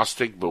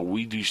agnostic, but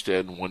we do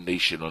stand one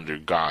nation under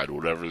God.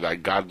 Whatever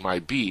that God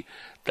might be,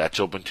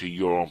 that's open to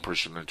your own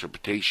personal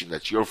interpretation.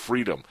 That's your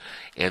freedom.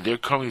 And they're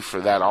coming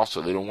for that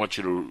also. They don't want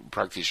you to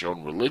practice your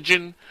own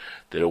religion.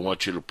 They don't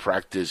want you to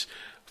practice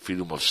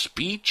freedom of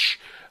speech.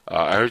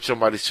 I heard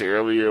somebody say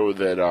earlier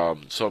that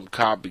some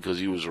cop, because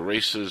he was a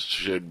racist,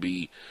 should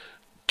be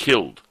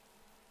killed.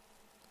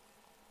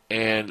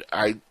 And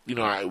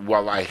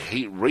while I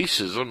hate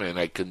racism and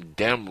I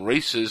condemn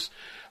racists,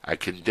 I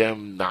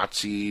condemn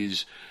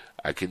Nazis,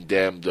 I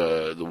condemn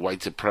the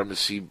white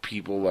supremacy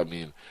people. I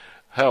mean,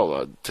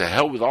 hell, to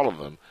hell with all of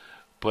them.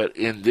 But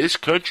in this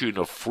country, in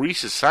a free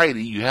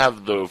society, you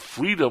have the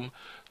freedom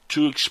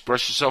to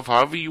express yourself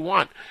however you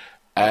want.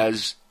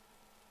 As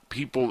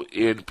people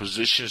in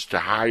positions to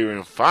hire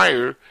and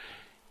fire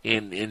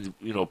in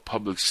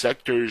public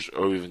sectors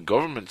or even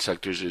government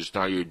sectors, it's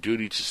now your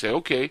duty to say,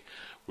 okay,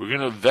 we're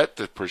going to vet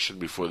the person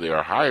before they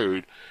are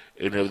hired,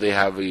 and if they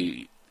have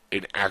an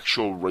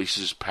actual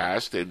racist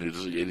past and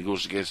it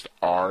goes against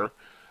our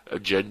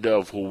agenda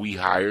of who we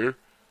hire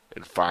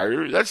and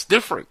fire, that's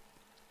different.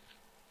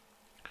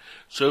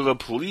 So if a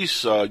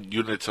police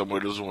unit somewhere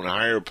doesn't want to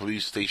hire, a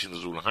police station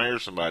doesn't want to hire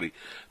somebody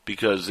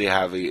because they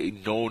have a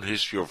known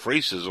history of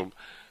racism,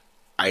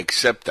 I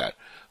accept that.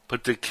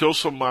 But to kill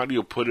somebody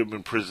or put them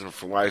in prison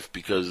for life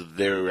because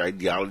their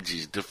ideology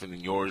is different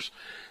than yours,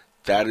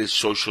 that is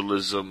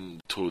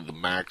socialism to the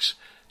max.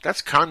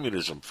 That's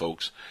communism,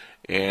 folks.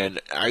 And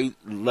I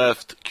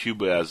left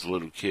Cuba as a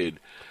little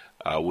kid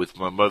with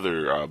my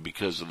mother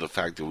because of the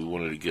fact that we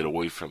wanted to get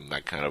away from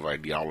that kind of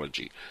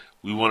ideology.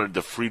 We wanted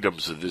the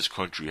freedoms that this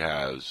country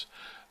has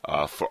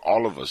for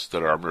all of us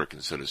that are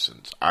American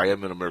citizens. I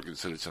am an American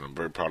citizen. I'm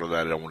very proud of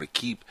that. And I want to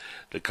keep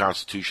the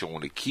Constitution. I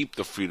want to keep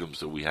the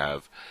freedoms that we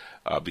have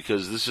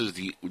because this is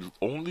the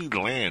only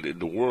land in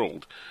the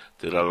world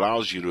that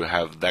allows you to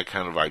have that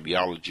kind of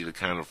ideology, the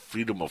kind of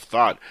freedom of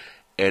thought,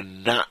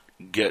 and not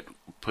get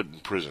put in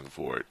prison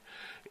for it.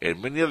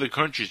 In many other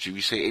countries, if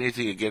you say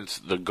anything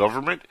against the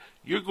government,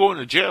 you're going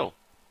to jail.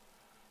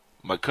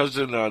 My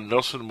cousin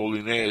Nelson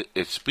Molina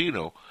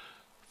Espino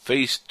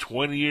faced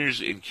 20 years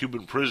in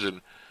Cuban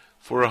prison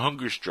for a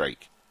hunger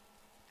strike.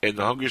 And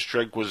the hunger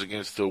strike was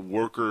against the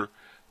worker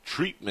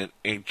treatment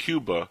in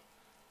Cuba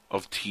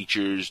of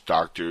teachers,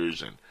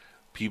 doctors, and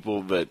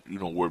people that,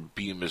 were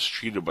being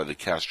mistreated by the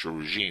Castro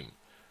regime.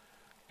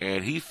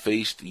 And he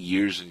faced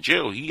years in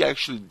jail. He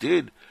actually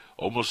did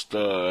almost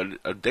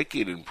a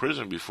decade in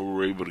prison before we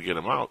were able to get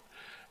him out.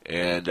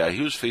 And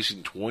he was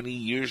facing 20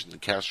 years in the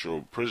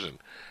Castro prison.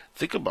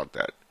 Think about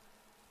that.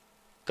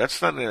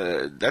 That's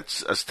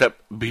a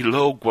step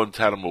below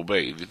Guantanamo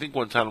Bay. If you think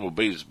Guantanamo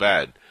Bay is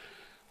bad,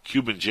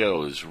 Cuban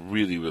jail is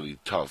really, really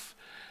tough.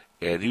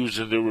 And he was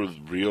in there with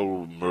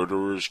real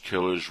murderers,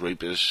 killers,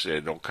 rapists,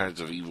 and all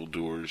kinds of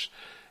evildoers.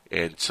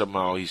 And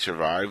somehow he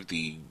survived.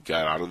 He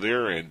got out of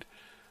there, and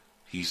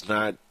he's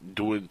not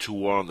doing too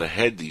well on the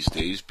head these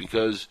days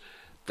because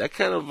that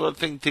kind of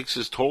thing takes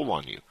its toll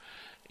on you.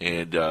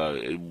 And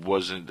it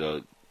wasn't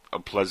a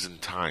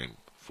pleasant time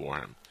for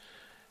him.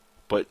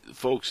 But,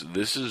 folks,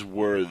 this is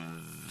where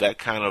that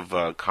kind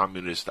of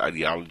communist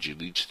ideology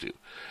leads to.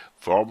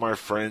 For all my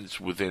friends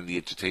within the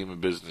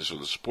entertainment business or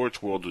the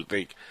sports world who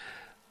think,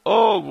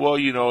 oh, well,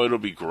 it'll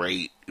be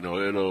great.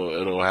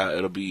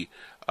 It'll be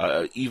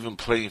even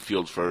playing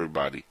field for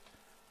everybody.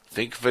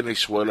 Think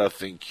Venezuela,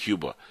 think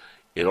Cuba.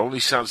 It only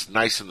sounds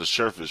nice on the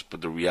surface,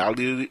 but the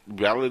reality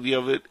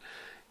of it,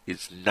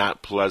 it's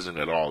not pleasant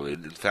at all.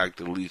 In fact,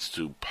 it leads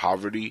to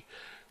poverty.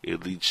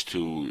 It leads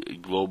to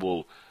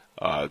global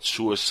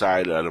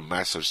suicide at a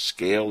massive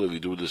scale. If you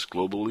do this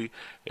globally,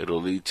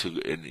 it'll lead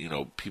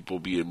to people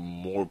being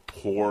more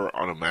poor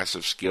on a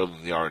massive scale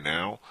than they are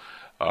now.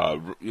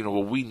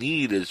 What we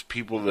need is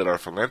people that are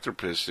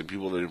philanthropists and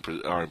people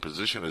that are in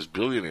position as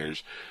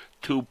billionaires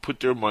to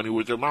put their money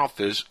where their mouth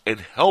is and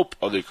help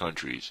other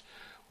countries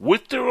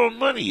with their own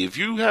money. If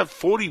you have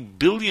 $40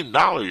 billion,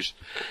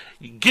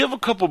 give a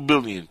couple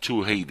billion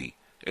to Haiti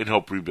and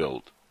help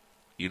rebuild.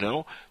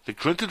 The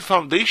Clinton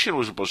Foundation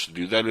was supposed to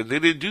do that, and they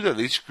didn't do that.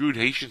 They screwed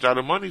Haitians out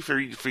of money for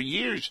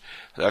years.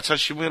 That's how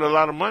she made a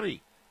lot of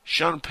money.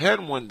 Sean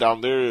Penn went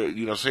down there,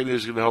 saying he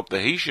was going to help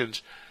the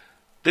Haitians.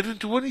 They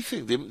didn't do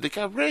anything. They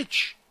got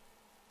rich.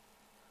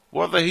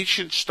 While the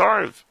Haitians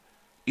starve,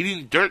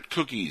 eating dirt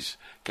cookies.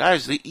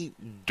 Guys, they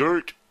eat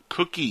dirt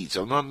cookies.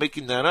 I'm not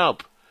making that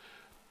up.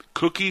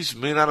 Cookies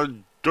made out of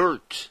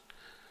dirt.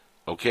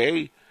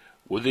 Okay?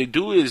 What they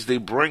do is they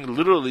bring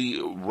literally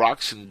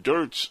rocks and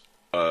dirt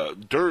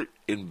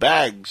in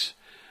bags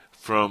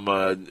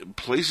from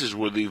places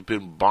where they've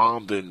been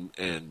bombed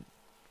and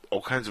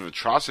all kinds of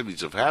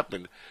atrocities have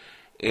happened,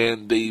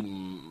 and they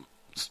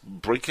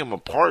break them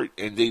apart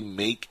and they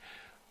make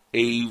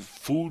a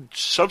food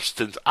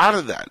substance out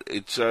of that.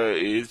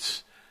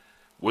 It's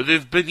where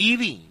they've been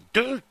eating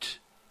dirt.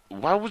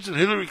 Why wasn't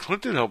Hillary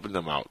Clinton helping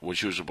them out when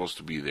she was supposed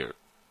to be there?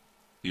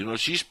 You know,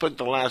 she spent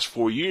the last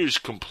 4 years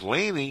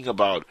complaining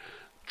about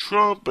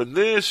Trump and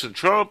this and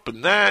Trump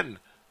and that. And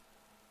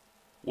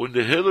when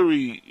the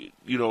Hillary,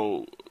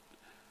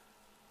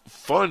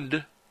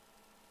 fund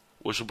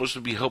was supposed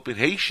to be helping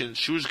Haitians,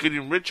 she was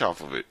getting rich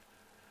off of it.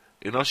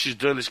 And all she's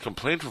done is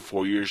complain for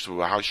 4 years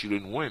about how she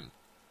didn't win.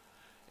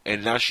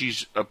 And now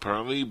she's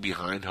apparently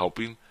behind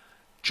helping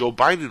Joe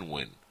Biden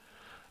win.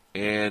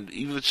 And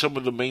even some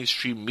of the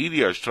mainstream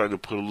media is trying to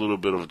put a little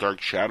bit of a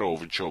dark shadow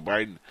over Joe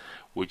Biden,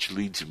 which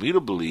leads me to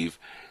believe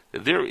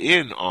that they're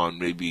in on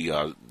maybe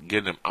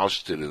getting him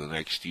ousted in the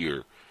next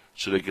year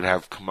so they can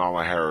have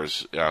Kamala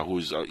Harris, who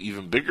is an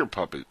even bigger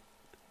puppet,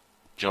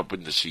 jump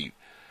in the seat.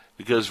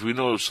 Because we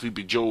know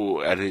Sleepy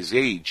Joe, at his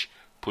age,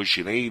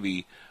 pushing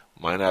 80,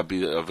 might not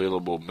be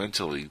available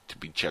mentally to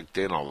be checked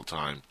in all the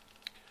time.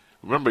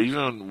 Remember,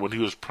 even when he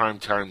was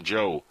primetime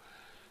Joe,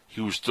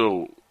 he was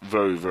still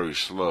very, very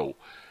slow.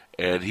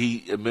 And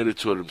he admitted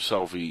to it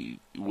himself. He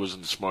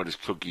wasn't the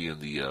smartest cookie in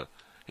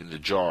the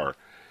jar.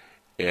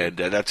 And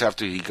that's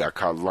after he got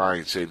caught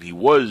lying, saying he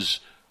was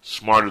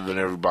smarter than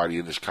everybody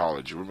in his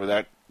college. Remember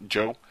that,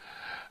 Joe?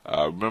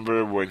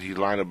 Remember when he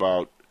lied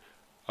about,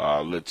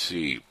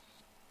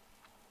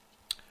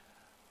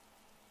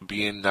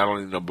 being not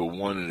only number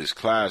one in his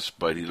class,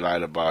 but he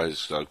lied about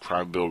his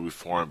crime bill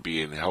reform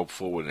being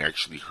helpful and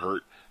actually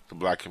hurt the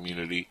black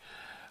community.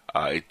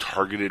 It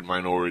targeted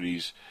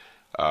minorities.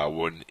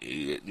 When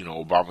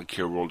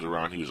Obamacare rolled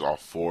around, he was all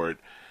for it.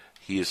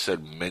 He has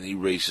said many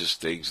racist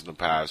things in the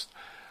past.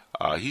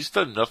 He's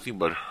done nothing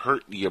but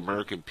hurt the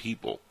American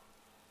people,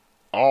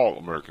 all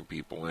American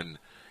people. And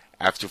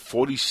after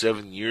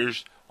 47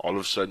 years, all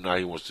of a sudden now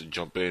he wants to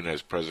jump in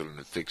as president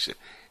and fix it.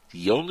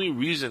 The only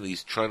reason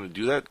he's trying to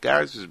do that,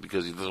 guys, is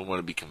because he doesn't want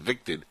to be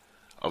convicted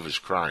of his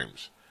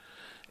crimes.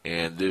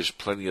 And there's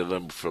plenty of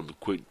them, from the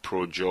quid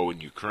pro Joe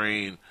in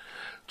Ukraine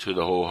to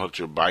the whole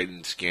Hunter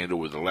Biden scandal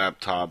with the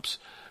laptops,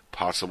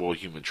 possible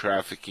human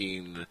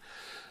trafficking.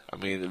 I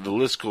mean, the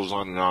list goes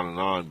on and on and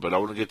on. But I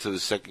want to get to the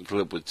second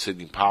clip with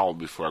Sidney Powell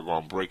before I go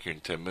on break here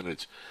in 10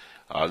 minutes.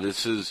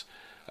 This is,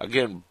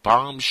 again,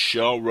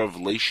 bombshell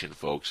revelation,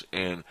 folks.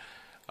 And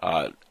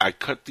I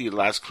cut the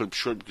last clip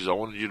short because I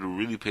wanted you to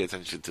really pay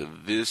attention to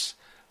this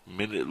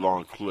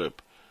minute-long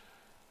clip.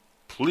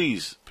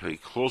 Please pay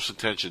close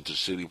attention to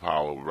Sidney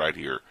Powell right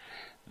here.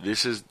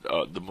 This is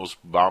the most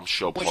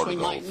bombshell part of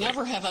the whole thing. Which we might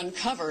never have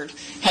uncovered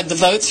had the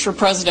votes for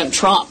President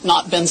Trump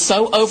not been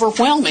so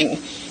overwhelming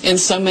in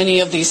so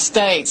many of these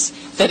states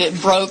that it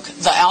broke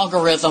the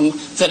algorithm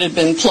that had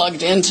been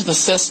plugged into the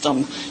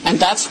system. And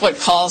that's what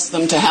caused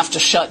them to have to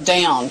shut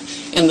down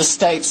in the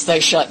states they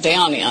shut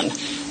down in.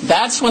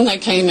 That's when they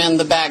came in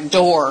the back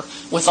door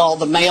with all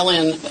the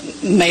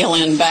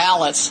mail-in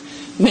ballots,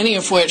 many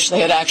of which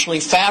they had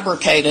actually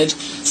fabricated.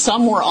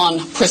 Some were on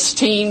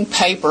pristine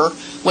paper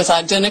with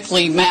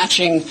identically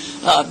matching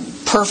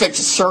perfect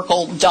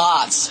circle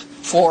dots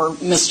for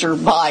Mr.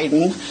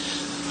 Biden.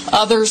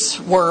 Others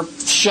were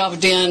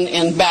shoved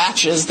in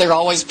batches. They're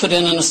always put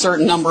in a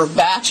certain number of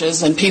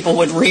batches, and people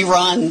would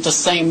rerun the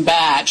same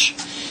batch.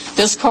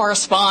 This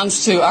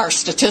corresponds to our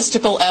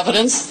statistical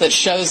evidence that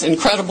shows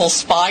incredible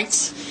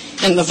spikes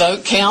in the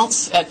vote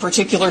counts at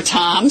particular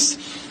times,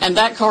 and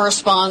that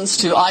corresponds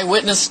to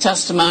eyewitness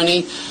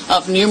testimony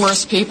of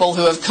numerous people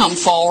who have come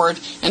forward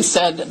and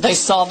said they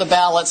saw the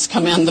ballots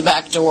come in the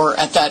back door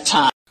at that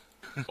time.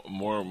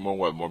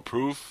 More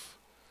proof?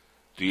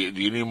 Do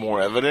you need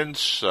more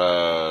evidence?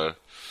 I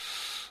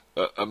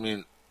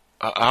mean,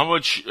 how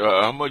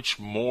much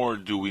more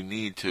do we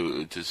need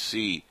to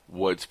see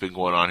what's been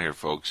going on here,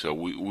 folks?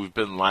 We've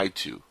been lied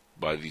to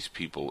by these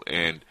people,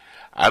 and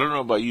I don't know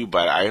about you,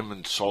 but I am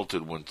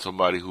insulted when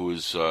somebody who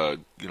is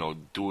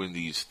doing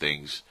these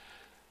things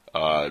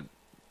lie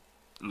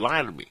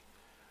to me.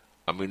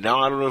 I mean, now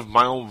I don't know if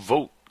my own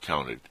vote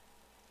counted,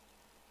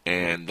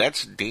 and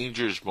that's a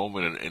dangerous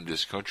moment in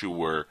this country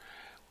where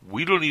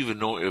we don't even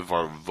know if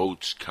our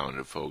votes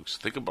counted, folks.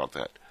 Think about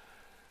that.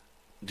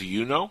 Do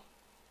you know?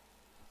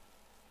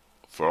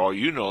 For all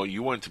you know,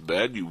 you went to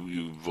bed,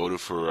 you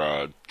voted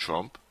for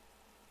Trump,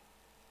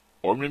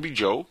 or maybe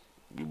Joe.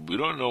 We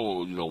don't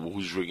know,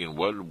 who's rigging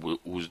what,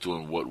 who's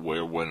doing what,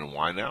 where, when, and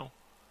why now.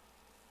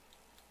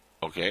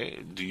 Okay,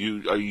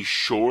 are you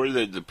sure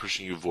that the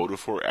person you voted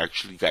for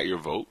actually got your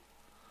vote?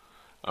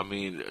 I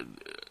mean,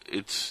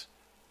 it's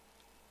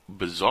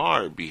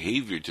bizarre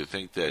behavior to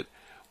think that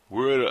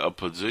we're at a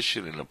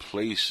position and a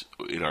place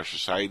in our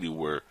society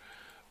where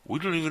we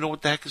don't even know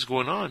what the heck is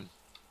going on.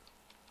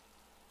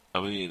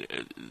 I mean,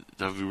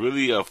 have we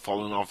really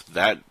fallen off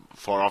that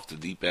far off the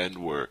deep end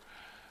where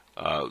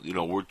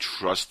we're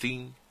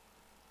trusting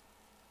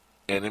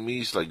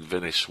enemies like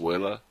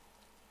Venezuela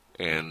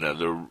and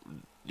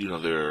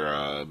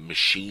their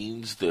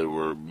machines that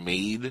were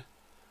made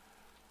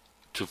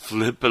to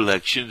flip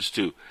elections,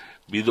 to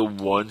be the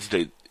ones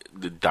that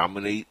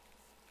dominate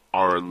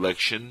our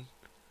election,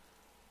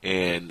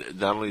 and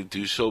not only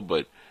do so,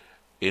 but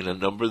in a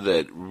number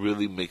that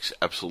really makes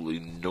absolutely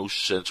no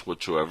sense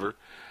whatsoever.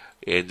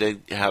 and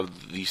then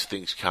have these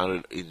things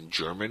counted in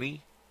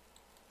Germany.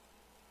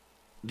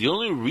 The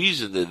only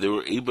reason that they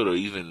were able to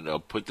even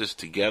put this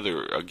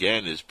together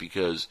again is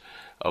because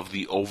of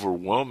the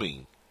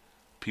overwhelming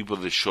people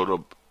that showed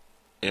up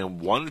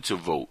and wanted to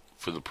vote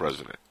for the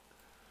president.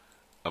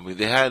 I mean,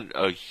 they had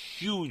a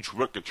huge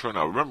record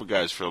turnout. Remember,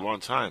 guys, for a long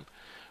time,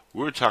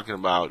 we were talking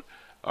about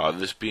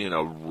this being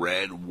a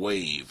red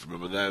wave.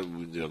 Remember that?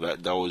 You know,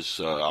 that was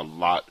a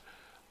lot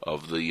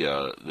of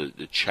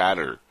the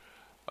chatter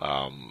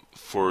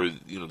for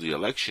the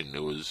election.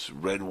 It was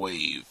red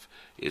wave.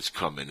 It's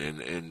coming,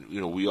 and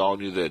we all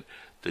knew that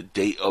the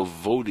day of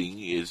voting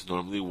is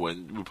normally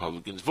when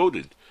Republicans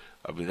voted.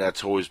 I mean,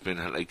 that's always been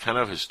like kind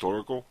of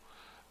historical,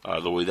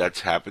 the way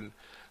that's happened.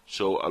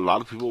 So a lot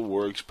of people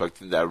were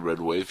expecting that red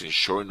wave, and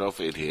sure enough,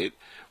 it hit.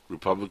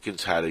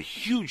 Republicans had a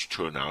huge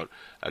turnout.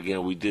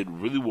 Again, we did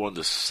really well in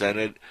the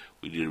Senate.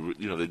 We did,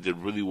 they did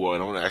really well.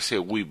 And I say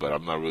we, but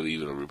I'm not really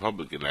even a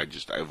Republican. I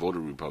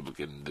voted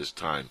Republican this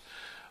time,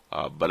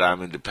 but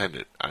I'm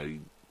independent.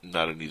 I'm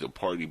not in either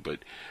party, but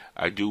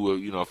I do,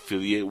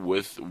 affiliate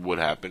with what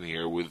happened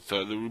here with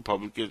the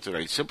Republicans, and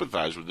I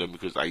sympathize with them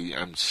because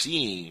I'm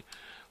seeing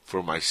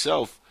for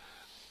myself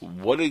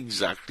what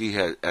exactly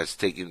has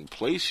taken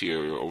place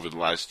here over the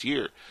last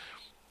year.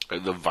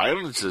 The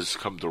violence has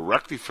come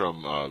directly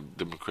from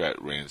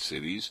Democrat-ran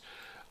cities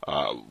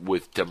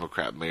with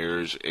Democrat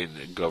mayors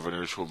and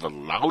governors who have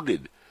allowed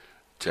it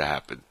to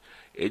happen.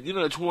 And,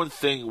 it's one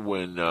thing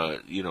when,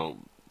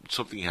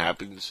 something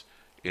happens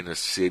in a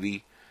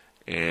city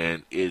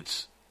and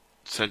it's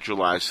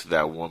centralized to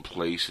that one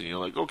place, and you're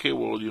like, okay,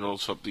 well,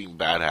 something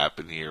bad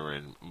happened here,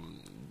 and,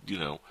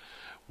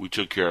 we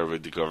took care of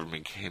it. The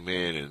government came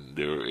in, and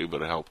they were able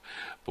to help.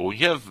 But when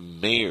you have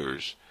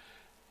mayors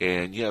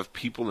and you have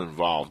people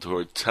involved who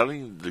are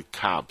telling the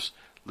cops,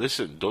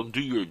 listen, don't do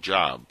your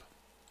job,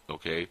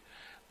 okay?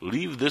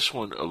 Leave this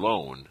one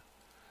alone.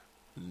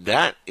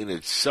 That in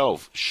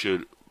itself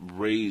should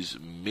raise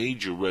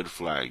major red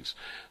flags.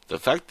 The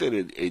fact that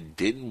it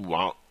didn't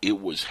while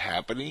it was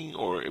happening,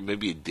 or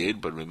maybe it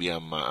did, but maybe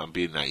I'm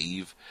being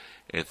naive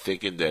and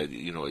thinking that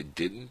it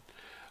didn't.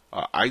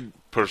 I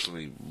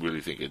personally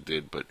really think it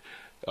did, but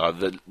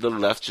the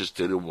left just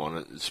didn't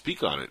want to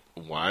speak on it.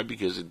 Why?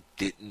 Because it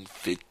didn't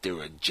fit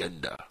their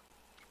agenda.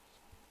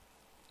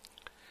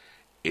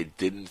 It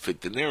didn't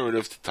fit the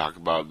narrative to talk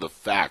about the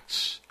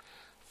facts.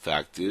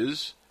 Fact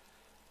is,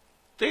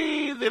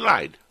 they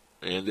lied,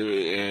 and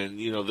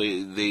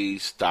they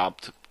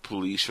stopped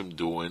police from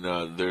doing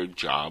their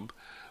job,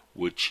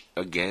 which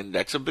again,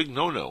 that's a big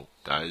no-no,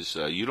 guys.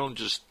 You don't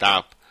just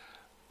stop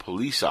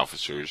police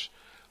officers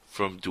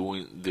from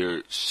doing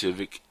their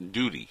civic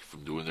duty,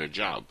 from doing their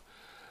job.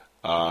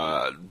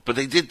 But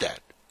they did that.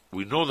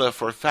 We know that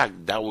for a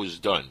fact. That was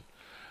done.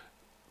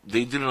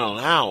 They didn't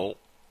allow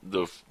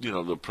the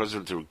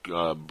president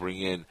to bring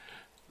in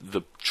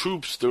the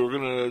troops that were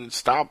going to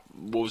stop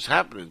what was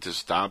happening, to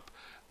stop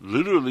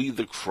literally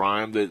the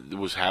crime that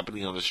was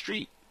happening on the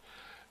street.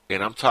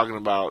 And I'm talking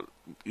about,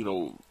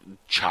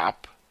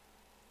 CHOP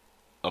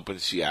up in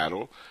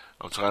Seattle.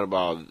 I'm talking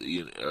about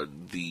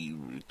the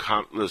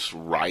countless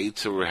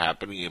riots that were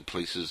happening in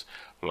places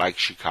like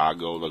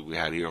Chicago, like we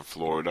had here in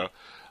Florida,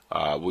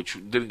 which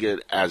didn't get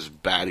as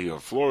bad here in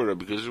Florida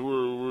because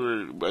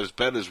we're as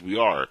bad as we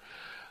are.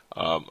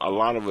 A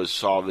lot of us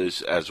saw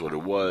this as what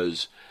it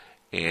was,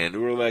 and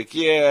we were like,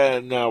 yeah,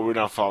 no, we're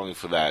not falling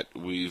for that.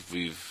 We've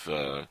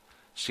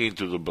seen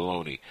through the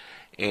baloney.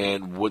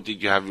 And what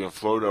did you have in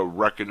Florida? A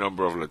record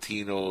number of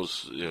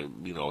Latinos,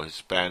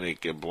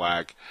 Hispanic and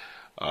black,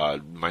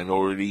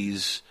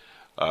 minorities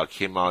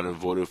came out and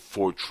voted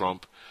for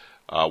Trump.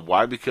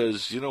 Why?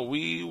 Because,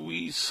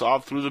 we saw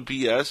through the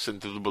BS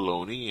and through the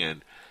baloney,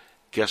 and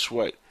guess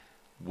what?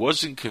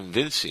 Wasn't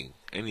convincing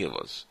any of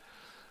us.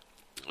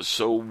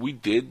 So we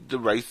did the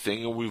right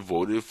thing, and we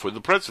voted for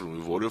the president.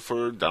 We voted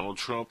for Donald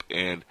Trump,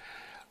 and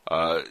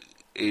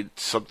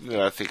it's something that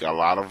I think a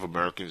lot of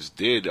Americans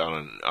did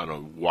on a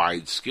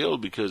wide scale,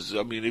 because,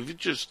 if you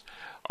just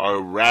are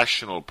a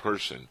rational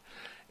person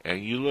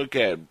and you look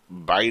at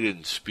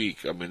Biden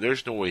speak,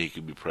 there's no way he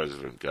could be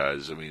president,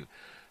 guys.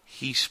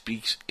 He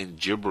speaks in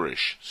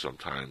gibberish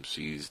sometimes.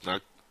 He's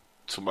not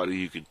somebody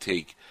you could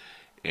take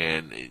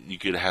and you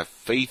could have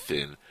faith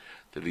in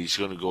that he's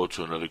going to go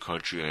to another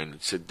country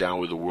and sit down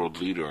with a world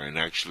leader and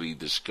actually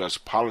discuss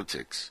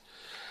politics.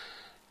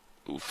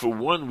 For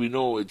one, we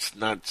know it's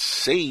not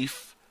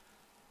safe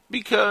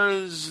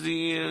because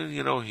he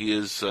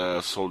is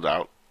sold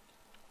out.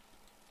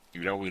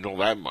 We know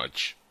that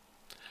much.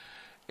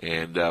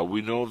 And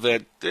we know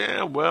that,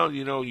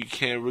 you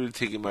can't really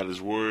take him at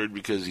his word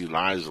because he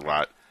lies a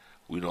lot.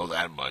 We know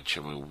that much.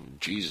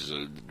 Jesus,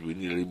 do we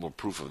need any more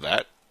proof of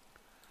that?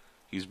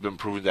 He's been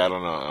proving that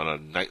on a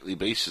nightly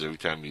basis every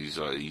time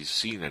he's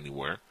seen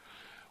anywhere,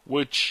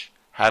 which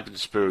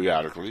happens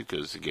periodically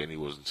because, again, he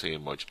wasn't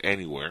saying much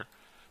anywhere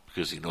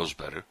because he knows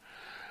better.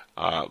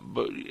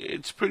 But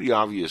it's pretty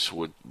obvious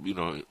what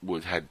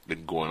had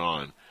been going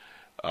on.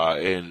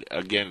 And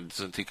again, it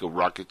doesn't take a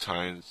rocket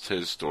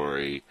scientist or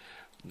a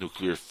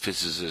nuclear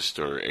physicist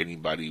or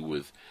anybody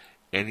with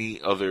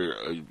any other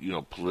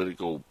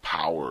political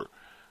power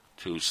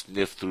to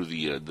sniff through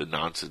the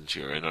nonsense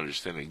here and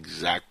understand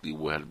exactly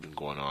what had been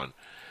going on.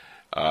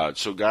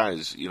 So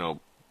guys,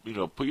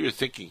 put your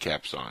thinking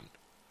caps on.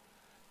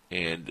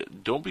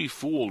 And don't be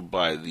fooled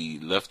by the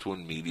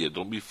left-wing media.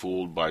 Don't be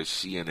fooled by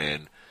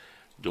CNN.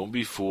 Don't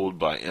be fooled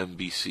by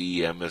NBC,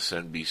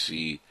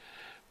 MSNBC,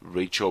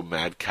 Rachel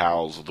Mad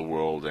Cows of the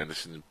world,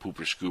 Anderson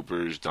Pooper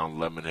Scoopers, Don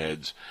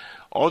Lemonheads.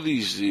 All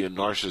these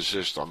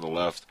narcissists on the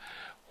left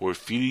who are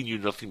feeding you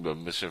nothing but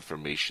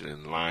misinformation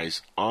and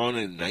lies on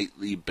a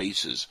nightly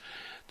basis.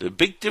 The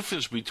big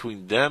difference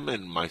between them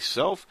and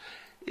myself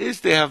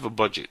is they have a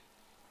budget.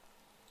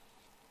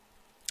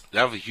 They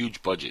have a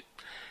huge budget.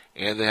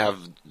 And they have,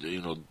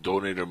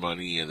 donor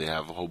money, and they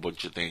have a whole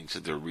bunch of things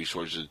at their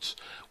resources,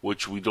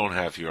 which we don't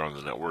have here on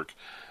the network.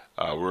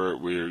 We're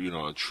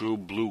a true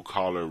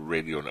blue-collar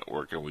radio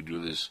network, and we do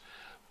this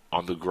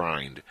on the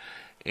grind.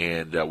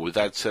 And with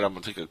that said, I'm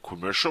going to take a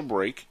commercial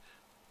break,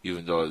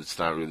 even though it's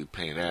not really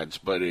paying ads,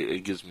 but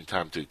it gives me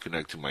time to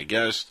connect to my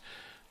guest,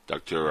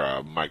 Dr.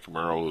 Myke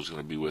Merrill, who's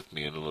going to be with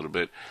me in a little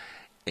bit.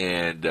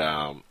 And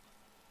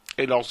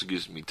it also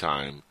gives me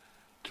time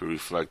to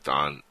reflect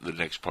on the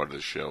next part of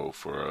the show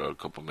for a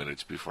couple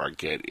minutes before I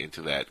get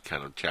into that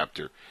kind of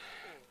chapter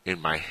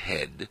in my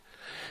head.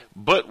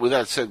 But with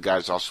that said,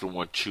 guys, I also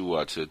want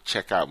you to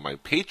check out my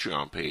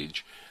Patreon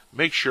page.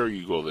 Make sure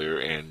you go there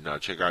and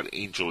check out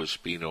Angel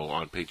Espino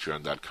on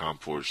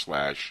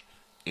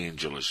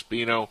patreon.com/Angel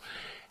Espino.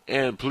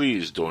 And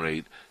please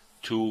donate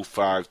 2,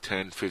 5,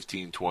 10,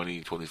 15,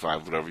 20,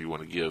 25, whatever you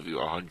want to give.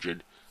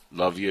 100.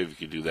 Love you if you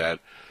can do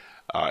that.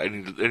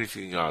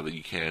 Anything that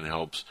you can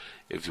helps.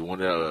 If you want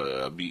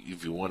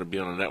to be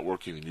on a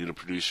network and you need a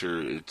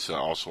producer, it's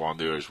also on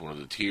there as one of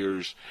the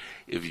tiers.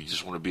 If you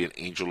just want to be an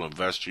angel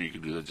investor, you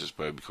can do that just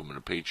by becoming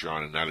a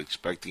Patreon and not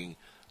expecting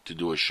to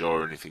do a show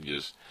or anything.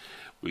 Just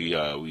we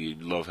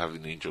love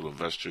having angel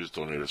investors.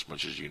 Donate as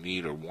much as you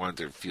need or want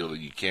or feel that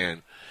you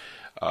can.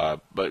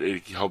 But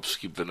it helps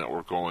keep the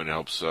network going. It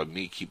helps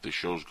me keep the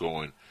shows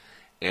going,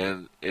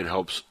 and it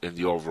helps in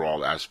the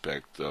overall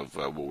aspect of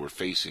what we're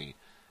facing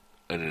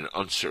in an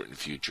uncertain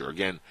future.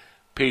 Again,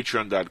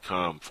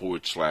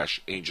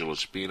 patreon.com/Angel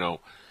Espino.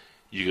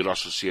 You can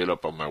also see it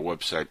up on my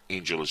website,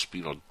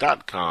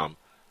 angelespino.com.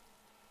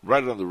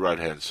 Right on the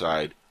right-hand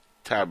side,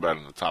 tab right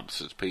on the top that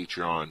says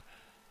Patreon.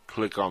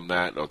 Click on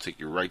that. It'll take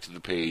you right to the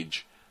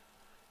page.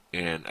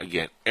 And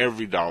again,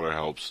 every dollar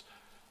helps.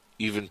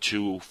 Even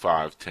 2,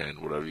 5,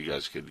 10, whatever you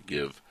guys could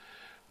give.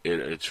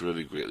 It's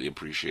really greatly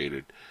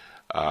appreciated.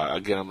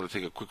 Again, I'm going to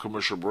take a quick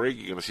commercial break.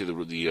 You're going to see the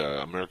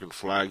American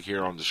flag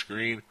here on the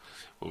screen.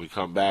 When we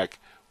come back,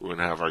 we're going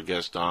to have our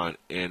guest on,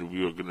 and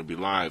we are going to be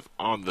live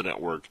on the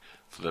network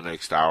for the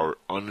next hour,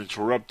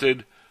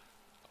 uninterrupted,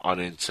 on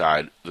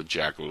Inside the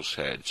Jackal's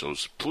Head. So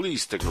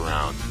please stick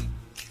around.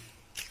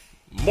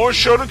 More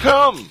show to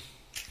come.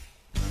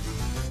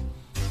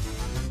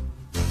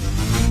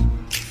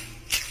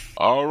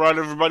 All right,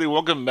 everybody,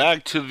 welcome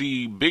back to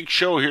the big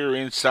show here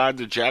Inside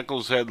the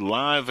Jackal's Head,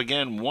 live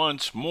again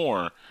once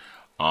more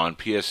on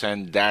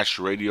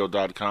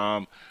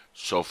psn-radio.com,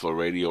 SoFlo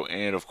Radio,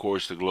 and, of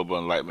course, the Global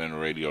Enlightenment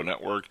Radio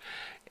Network.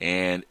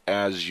 And,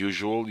 as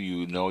usual,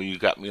 you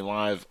got me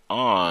live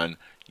on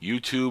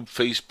YouTube,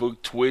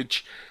 Facebook,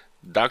 Twitch.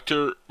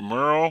 Dr.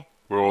 Merrill,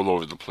 we're all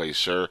over the place,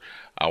 sir.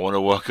 I want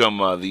to welcome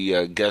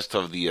the guest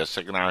of the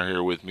second hour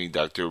here with me,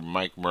 Dr.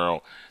 Myke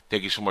Merrill.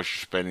 Thank you so much for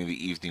spending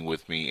the evening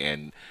with me.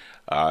 And,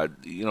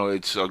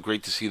 it's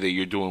great to see that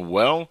you're doing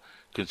well,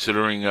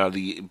 considering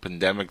the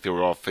pandemic that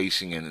we're all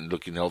facing, and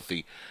looking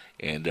healthy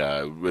and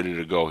ready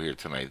to go here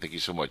tonight. Thank you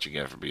so much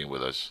again for being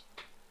with us.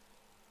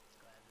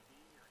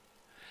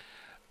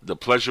 The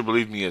pleasure,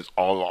 believe me, is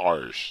all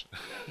ours.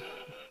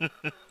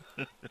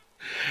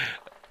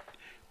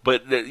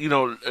 But,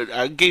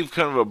 I gave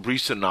kind of a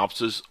brief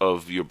synopsis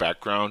of your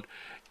background,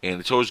 and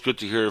it's always good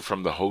to hear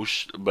from the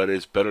host, but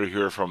it's better to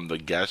hear from the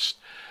guest,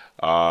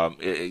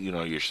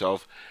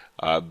 yourself.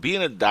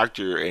 Being a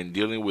doctor and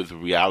dealing with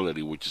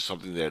reality, which is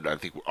something that I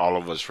think all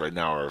of us right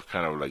now are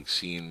kind of like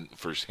seeing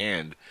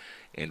firsthand,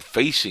 and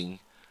facing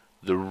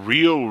the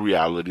real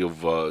reality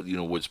of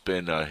what's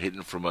been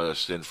hidden from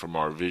us and from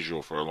our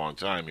visual for a long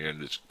time here in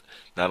this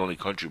not only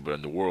country but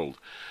in the world.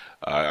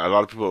 A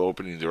lot of people are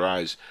opening their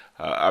eyes.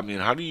 How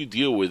do you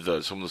deal with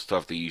some of the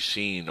stuff that you've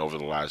seen over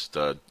the last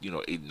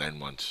 8-9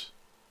 months?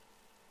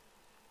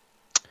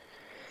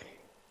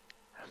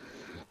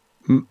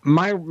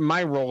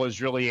 My role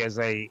is really as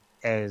an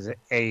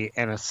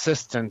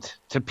assistant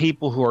to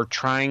people who are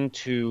trying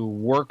to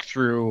work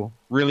through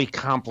really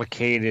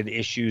complicated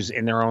issues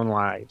in their own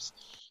lives,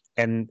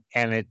 and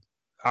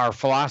our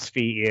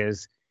philosophy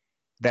is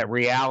that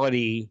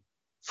reality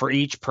for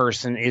each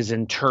person is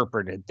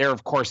interpreted. There,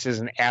 of course, is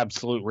an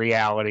absolute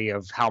reality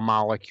of how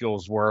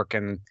molecules work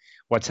and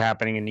what's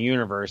happening in the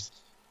universe,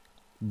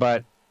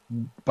 but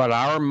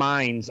our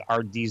minds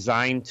are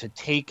designed to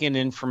take in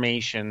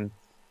information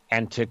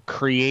and to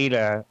create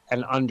an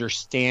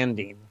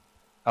understanding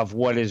of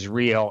what is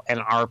real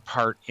and our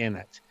part in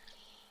it.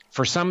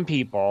 for some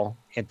people,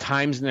 at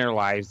times in their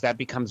lives, that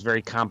becomes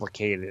very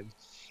complicated.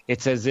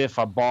 It's as if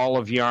a ball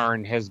of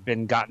yarn has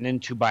been gotten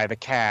into by the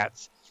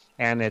cats,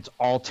 and it's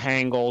all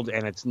tangled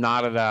and it's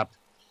knotted up,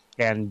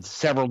 and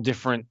several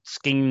different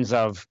skeins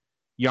of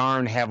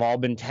yarn have all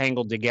been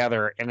tangled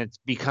together, and it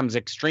becomes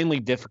extremely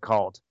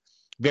difficult,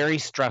 very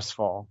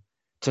stressful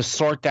to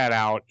sort that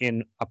out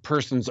in a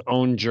person's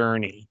own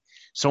journey.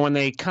 So when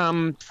they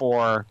come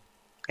for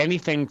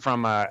anything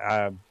from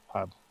a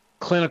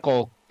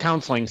clinical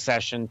counseling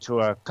session to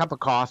a cup of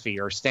coffee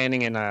or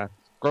standing in a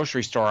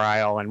grocery store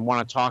aisle and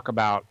want to talk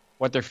about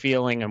what they're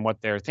feeling and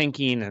what they're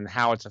thinking and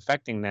how it's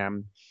affecting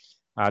them,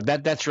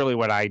 that's really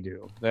what I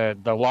do.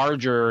 The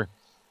larger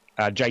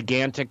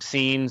gigantic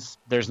scenes,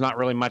 there's not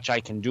really much I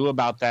can do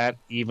about that,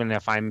 even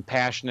if I'm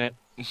passionate.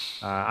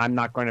 I'm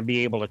not going to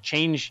be able to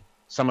change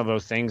some of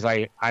those things.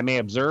 I may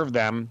observe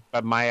them,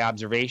 but my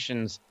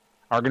observations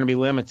are going to be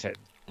limited.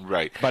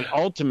 Right. But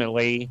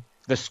ultimately,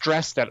 the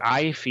stress that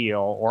I feel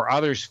or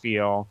others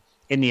feel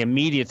in the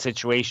immediate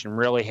situation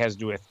really has to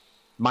do with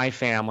my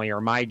family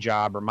or my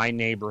job or my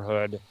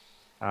neighborhood,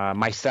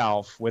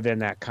 myself within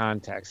that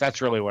context.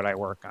 That's really what I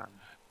work on.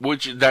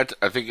 Which that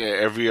I think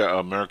every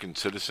American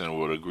citizen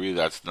would agree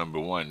that's number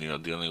one.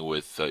 Dealing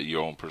with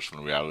your own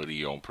personal reality,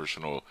 your own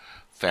personal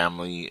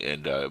family,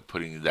 and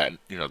putting that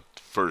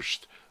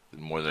first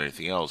more than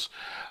anything else.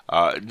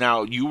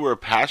 Now you were a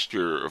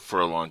pastor for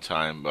a long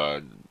time.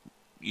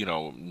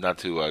 Not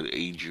to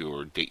age you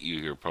or date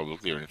you here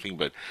publicly or anything,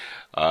 but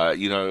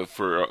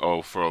for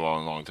a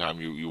long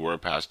time you were a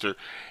pastor,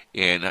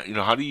 and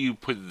how do you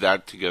put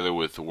that together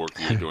with the work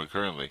that you're doing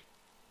currently?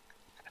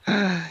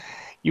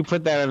 You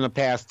put that in the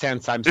past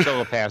tense. I'm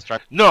still a pastor.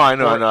 No, I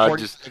know. I've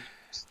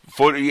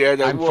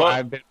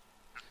been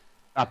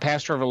a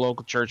pastor of a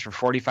local church for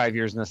 45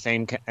 years in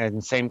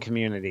the same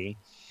community.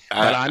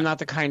 But I'm not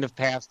the kind of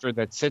pastor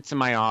that sits in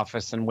my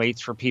office and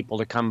waits for people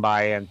to come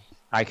by and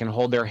I can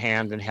hold their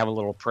hand and have a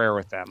little prayer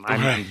with them.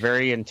 I'm a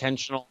very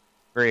intentional,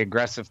 very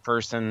aggressive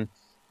person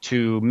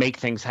to make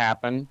things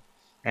happen.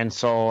 And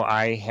so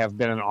I have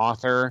been an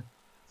author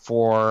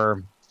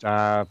for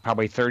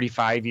probably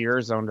 35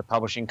 years, owned a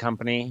publishing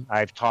company.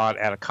 I've taught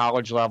at a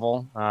college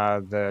level,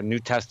 the New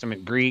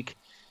Testament Greek,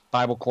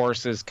 Bible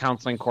courses,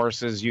 counseling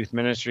courses, youth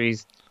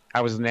ministries.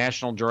 I was the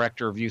national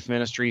director of youth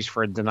ministries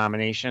for a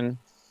denomination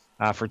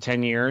for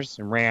 10 years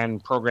and ran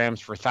programs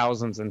for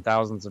thousands and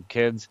thousands of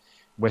kids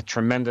with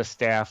tremendous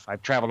staff.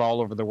 I've traveled all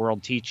over the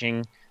world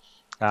teaching.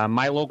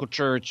 My local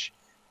church,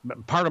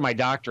 part of my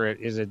doctorate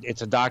is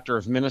it's a doctor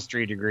of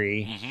ministry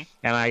degree,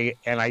 and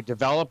I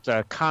developed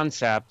a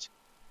concept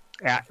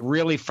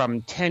really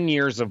from 10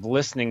 years of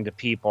listening to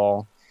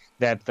people,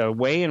 that the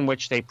way in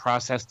which they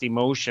processed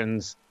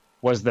emotions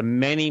was the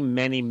many,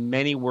 many,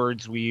 many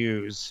words we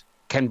use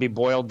can be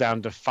boiled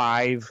down to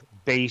 5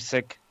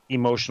 basic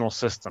emotional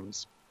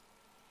systems.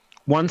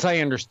 Once I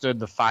understood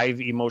the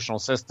 5 emotional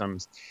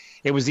systems,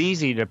 it was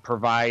easy to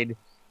provide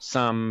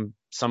some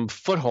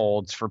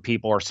footholds for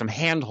people or some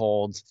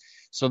handholds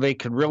so they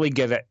could really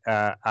get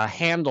a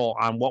handle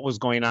on what was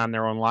going on in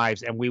their own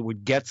lives, and we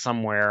would get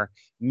somewhere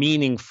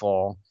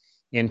meaningful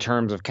in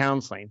terms of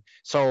counseling.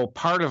 So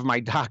part of my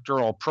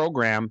doctoral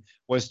program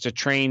was to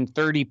train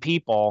 30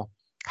 people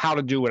how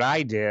to do what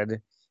I did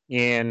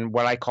in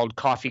what I called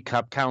coffee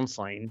cup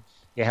counseling.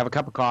 You have a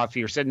cup of coffee,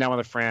 you're sitting down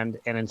with a friend,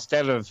 and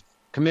instead of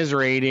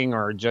commiserating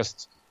or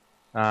just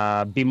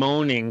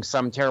bemoaning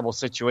some terrible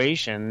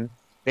situation,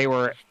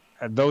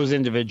 those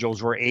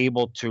individuals were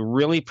able to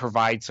really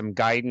provide some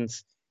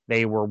guidance.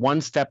 They were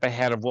one step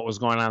ahead of what was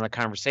going on in the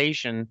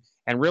conversation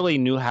and really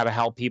knew how to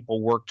help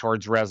people work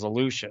towards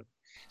resolution.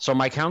 So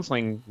my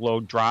counseling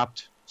load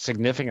dropped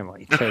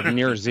significantly to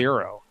near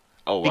zero.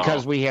 Oh, wow.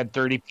 Because we had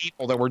 30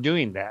 people that were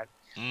doing that.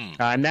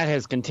 And that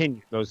has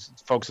continued. Those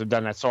folks have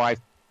done that. So I've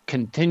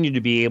continued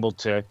to be able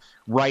to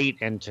write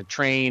and to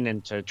train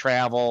and to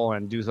travel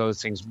and do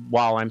those things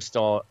while I'm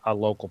still a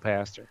local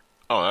pastor.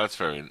 Oh, that's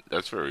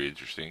very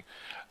interesting.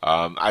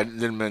 I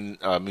didn't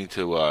mean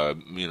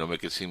to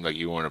make it seem like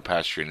you weren't a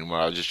pastor anymore.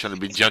 I was just trying to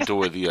be gentle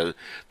with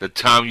the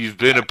time you've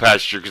been a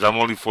pastor, because I'm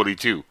only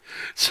 42,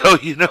 so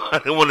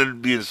I don't want to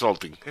be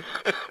insulting.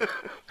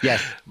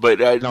 Yes, but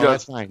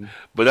that's fine.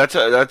 But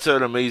that's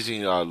an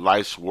amazing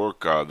life's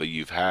work that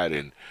you've had,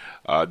 and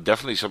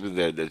definitely something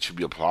that should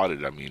be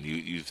applauded. I mean,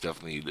 you've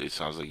definitely, it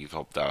sounds like you've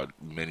helped out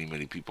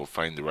many people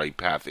find the right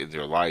path in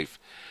their life,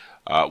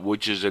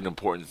 which is an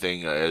important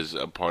thing as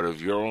a part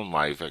of your own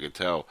life. I could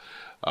tell.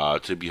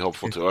 To be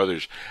helpful to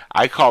others.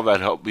 I call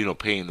that help,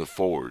 paying it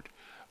forward,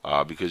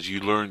 because you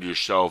learned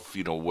yourself,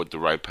 what the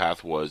right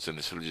path was, and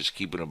instead of just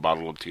keeping a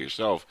bottle up to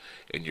yourself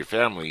and your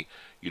family,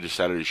 you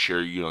decided to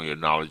share, your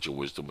knowledge and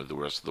wisdom with the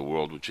rest of the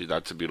world,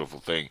 that's a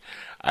beautiful thing.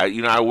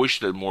 I wish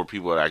that more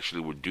people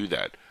actually would do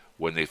that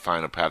when they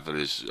find a path that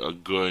is a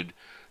good,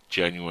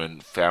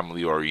 genuine,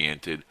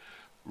 family-oriented,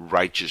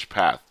 righteous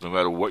path, no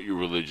matter what your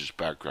religious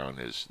background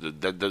is.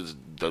 That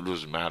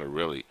doesn't matter,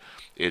 really.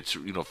 It's,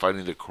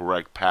 finding the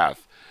correct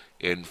path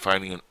and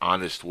finding an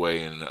honest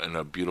way and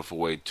a beautiful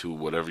way to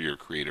whatever your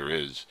creator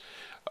is.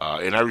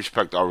 And I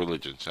respect all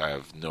religions. I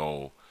have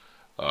no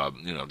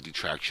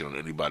detraction on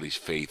anybody's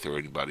faith or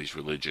anybody's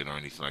religion or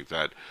anything like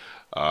that.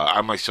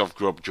 I myself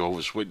grew up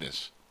Jehovah's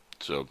Witness,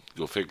 so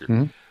go figure.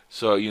 Mm-hmm.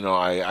 So,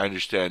 I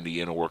understand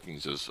the inner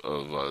workings of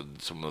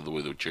some of the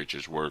way the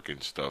churches work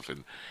and stuff,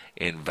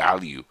 and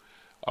value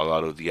a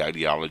lot of the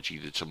ideology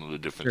that some of the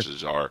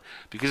differences are.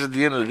 Because at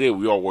the end of the day,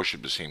 we all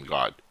worship the same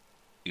God.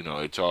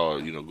 It's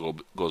all,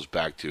 goes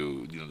back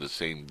to, the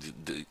same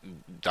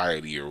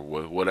deity or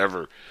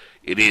whatever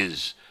it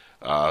is,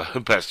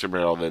 Pastor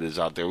Merrill, that is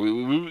out there.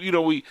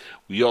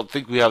 We all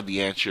think we have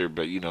the answer,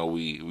 but,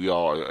 we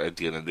all, at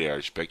the end of the day,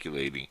 are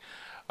speculating.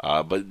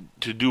 But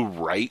to do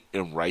right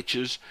and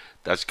righteous,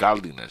 that's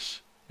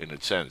godliness in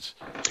its sense.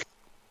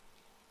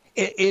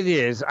 It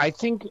is. I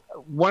think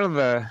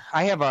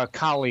I have a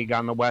colleague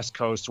on the West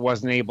Coast who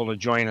wasn't able to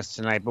join us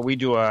tonight, but we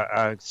do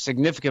a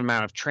significant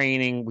amount of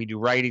training. We do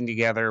writing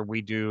together.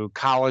 We do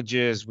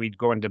colleges. We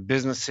go into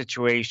business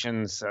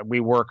situations.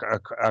 We work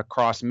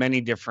across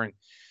many different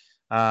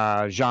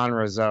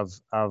genres of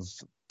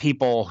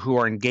people who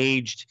are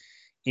engaged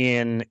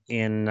in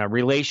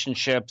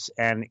relationships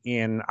and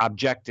in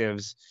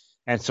objectives.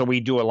 And so we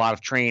do a lot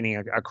of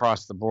training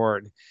across the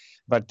board.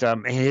 But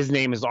his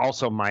name is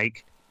also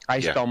Myke. I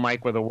spell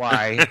Myke with a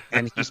Y,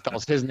 and he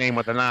spells his name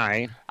with an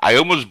I. I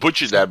almost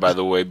butchered that, by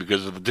the way,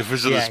 because of the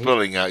difference of the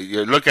spelling.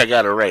 Look, I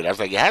got it right. I was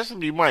like, it has to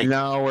be Myke.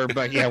 No, we're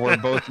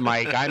both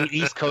Myke. I'm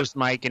East Coast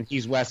Myke, and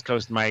he's West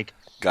Coast Myke.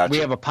 Gotcha. We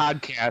have a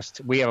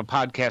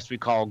podcast we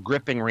call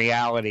Gripping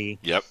Reality.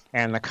 Yep.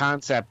 And the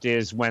concept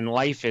is when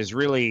life is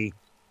really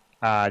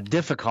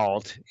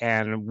difficult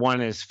and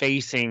one is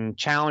facing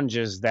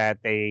challenges that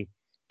they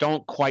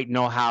don't quite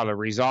know how to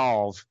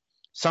resolve,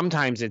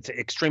 sometimes it's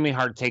extremely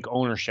hard to take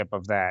ownership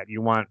of that.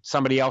 You want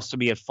somebody else to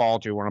be at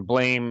fault. You want to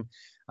blame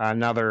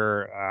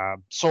another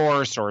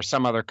source or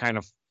some other kind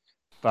of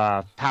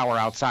power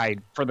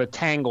outside for the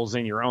tangles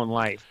in your own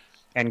life.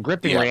 And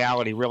gripping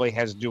reality really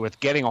has to do with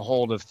getting a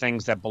hold of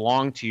things that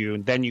belong to you,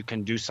 and then you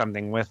can do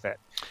something with it.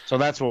 So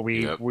that's what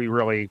we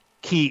really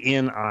key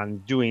in on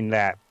doing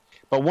that.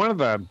 But one of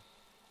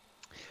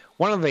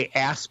the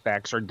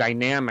aspects or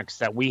dynamics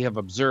that we have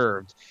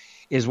observed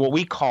is what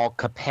we call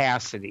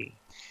capacity.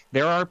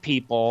 There are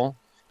people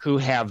who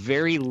have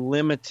very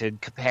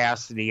limited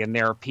capacity, and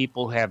there are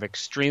people who have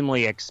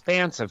extremely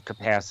expansive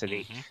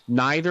capacity. Mm-hmm.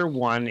 Neither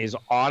one is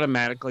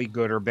automatically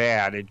good or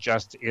bad. It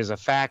just is a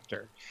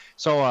factor.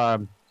 So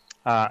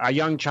a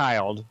young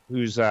child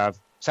who's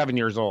 7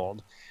 years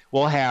old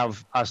will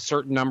have a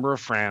certain number of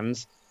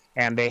friends,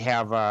 and they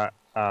have a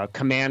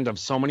command of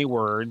so many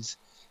words,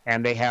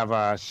 and they have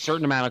a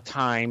certain amount of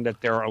time that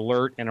they're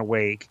alert and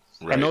awake.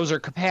 Right. And those are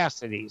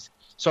capacities.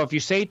 So if you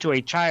say to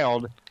a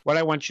child, what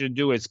I want you to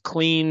do is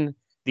clean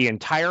the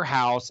entire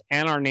house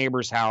and our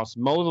neighbor's house,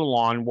 mow the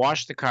lawn,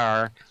 wash the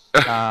car,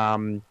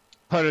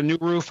 put a new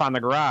roof on the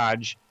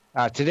garage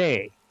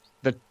today.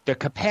 The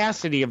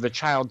capacity of the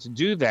child to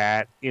do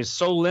that is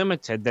so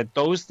limited that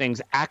those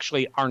things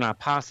actually are not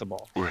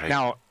possible. Right.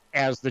 Now,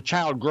 as the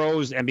child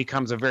grows and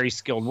becomes a very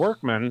skilled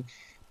workman,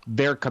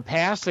 their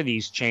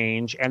capacities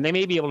change, and they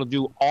may be able to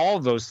do all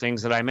of those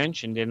things that I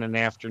mentioned in an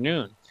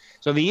afternoon.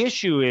 So the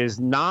issue is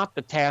not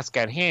the task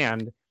at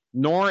hand,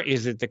 nor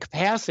is it the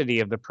capacity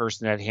of the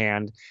person at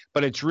hand,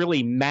 but it's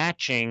really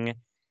matching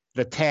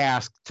the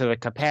task to the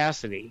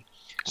capacity.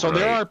 So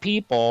there are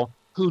people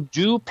who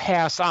do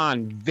pass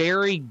on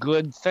very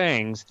good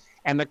things,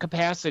 and the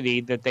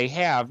capacity that they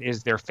have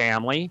is their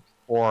family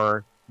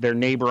or their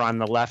neighbor on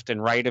the left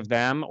and right of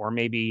them, or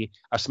maybe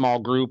a small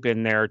group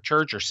in their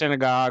church or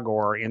synagogue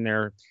or in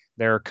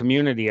their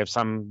community of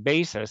some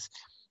basis.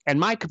 And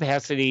my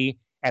capacity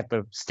at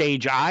the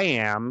stage I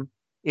am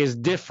is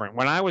different.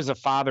 When I was a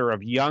father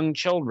of young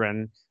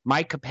children,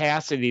 my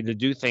capacity to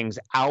do things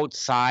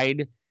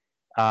outside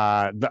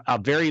a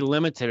very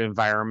limited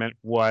environment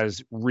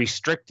was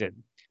restricted.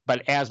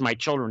 But as my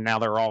children, now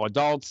they're all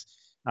adults,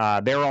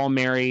 they're all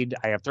married.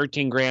 I have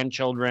 13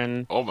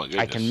 grandchildren. Oh, my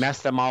goodness. I can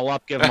mess them all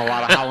up, give them a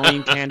lot of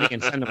Halloween candy,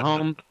 and send them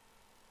home.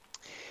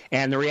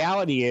 And the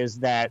reality is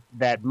that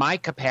my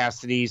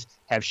capacities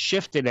have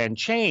shifted and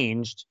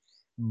changed,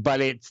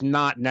 but it's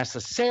not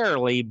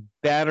necessarily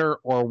better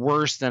or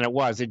worse than it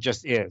was. It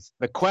just is.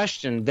 The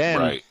question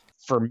then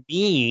for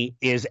me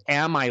is,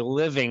 am I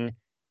living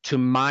to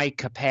my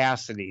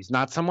capacities,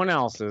 not someone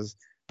else's,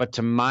 but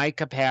to my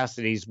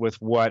capacities with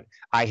what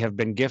I have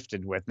been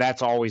gifted with?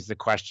 That's always the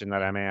question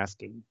that I'm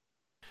asking.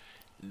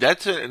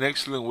 That's an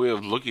excellent way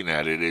of looking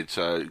at it. It's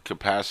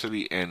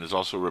capacity, and it's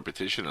also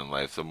repetition in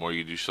life. The more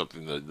you do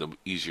something, the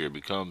easier it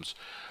becomes,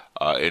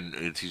 and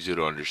it's easier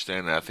to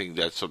understand. And I think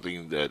that's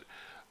something that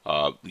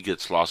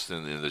gets lost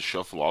in the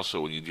shuffle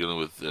also when you're dealing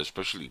with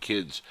especially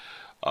kids.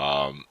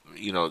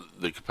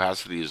 The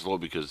capacity is low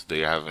because they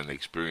haven't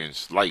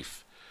experienced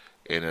life.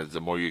 And as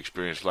the more you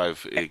experience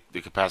life,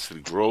 the capacity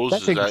grows.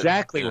 That's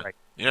exactly right.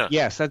 Yeah.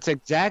 Yes, that's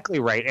exactly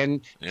right.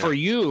 And for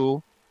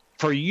you,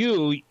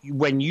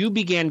 when you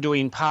began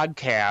doing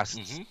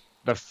podcasts,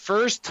 the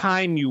first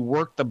time you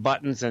worked the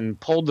buttons and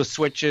pulled the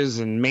switches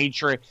and made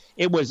sure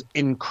it was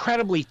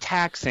incredibly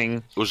taxing.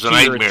 It was a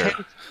nightmare.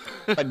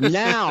 But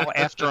now,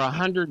 after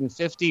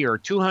 150 or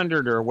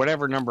 200 or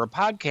whatever number of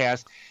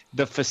podcasts,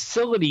 the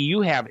facility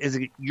you have is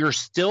you're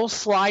still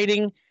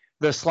sliding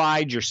the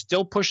slides, you're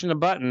still pushing the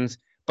buttons,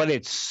 but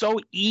it's so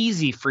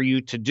easy for you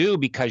to do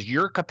because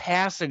your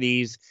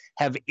capacities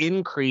have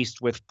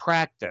increased with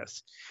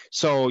practice.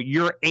 So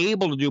you're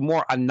able to do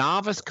more. A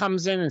novice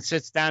comes in and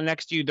sits down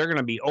next to you, they're going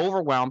to be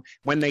overwhelmed.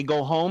 When they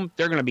go home,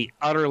 they're going to be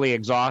utterly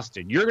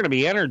exhausted. You're going to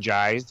be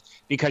energized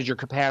because your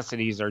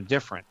capacities are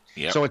different.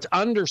 Yep. So it's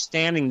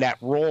understanding that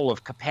role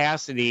of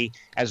capacity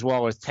as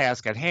well as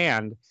task at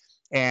hand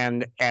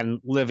and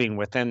living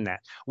within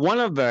that. One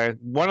of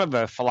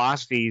the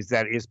philosophies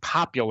that is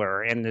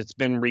popular and it's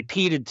been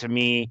repeated to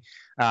me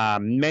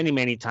many,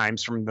 many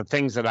times from the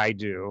things that I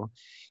do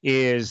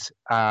is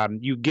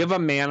you give a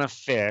man a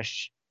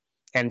fish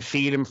and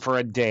feed him for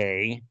a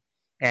day,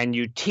 and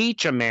you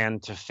teach a man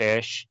to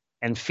fish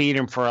and feed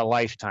him for a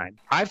lifetime.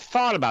 I've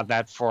thought about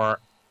that for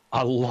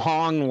a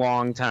long,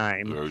 long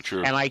time. Very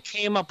true. And I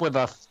came up with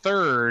a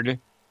third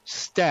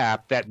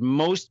step that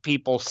most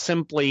people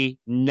simply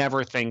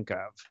never think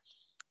of.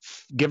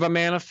 Give a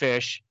man a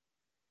fish,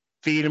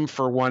 feed him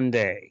for one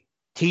day.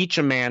 Teach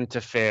a man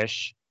to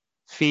fish,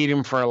 feed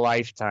him for a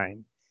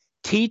lifetime.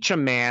 Teach a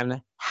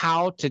man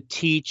how to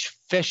teach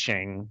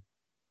fishing,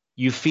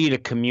 you feed a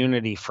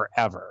community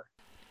forever.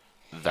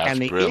 That's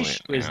and the brilliant.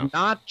 issue is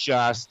not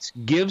just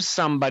give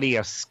somebody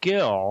a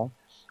skill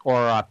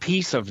or a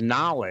piece of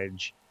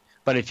knowledge,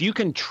 but if you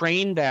can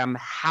train them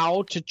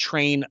how to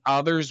train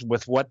others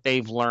with what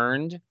they've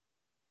learned,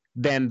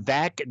 then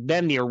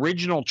the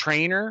original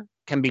trainer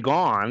can be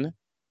gone,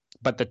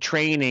 but the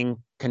training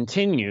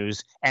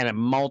continues and it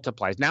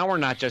multiplies. Now we're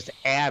not just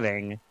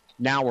adding,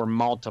 now we're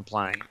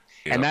multiplying.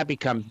 Yeah. And that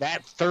becomes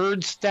that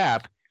third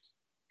step.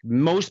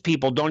 Most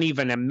people don't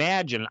even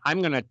imagine,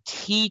 I'm going to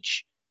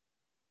teach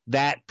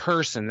that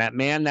person, that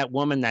man, that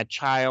woman, that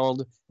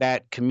child,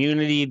 that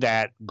community,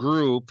 that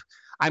group,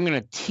 I'm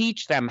going to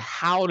teach them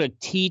how to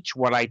teach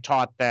what I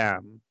taught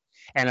them.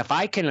 And if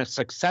I can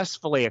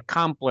successfully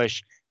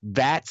accomplish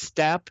that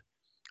step,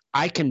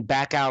 I can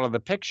back out of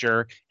the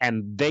picture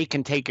and they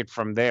can take it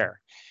from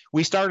there.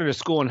 We started a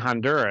school in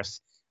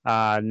Honduras.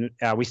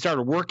 We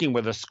started working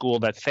with a school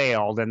that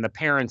failed, and the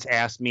parents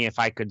asked me if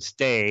I could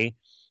stay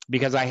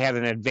because I had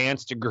an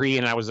advanced degree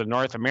and I was a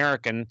North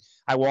American.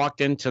 I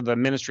walked into the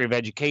Ministry of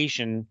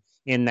Education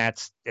in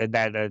that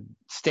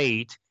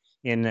state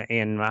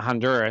in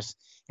Honduras,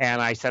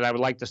 and I said I would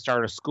like to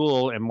start a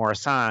school in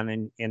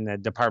Morazan in the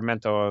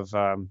Departamento of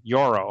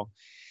Yoro.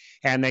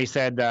 And they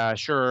said,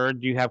 sure,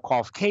 do you have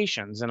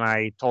qualifications? And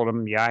I told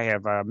them, yeah, I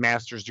have a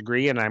master's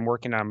degree and I'm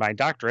working on my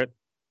doctorate.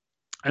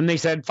 And they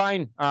said,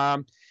 fine,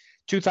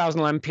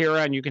 2,000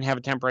 lempira and you can have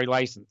a temporary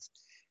license.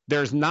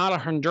 There's not a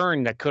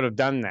Honduran that could have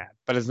done that.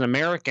 But as an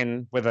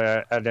American with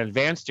an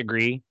advanced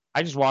degree,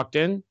 I just walked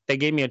in. They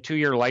gave me a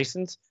 2-year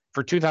license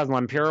for 2,000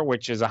 lempira,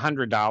 which is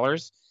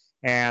 $100.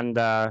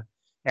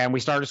 And we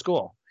started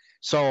school.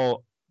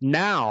 So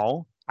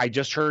now I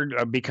just heard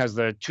because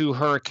the two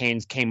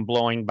hurricanes came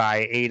blowing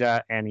by,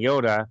 Eta and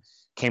Iota,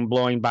 came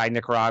blowing by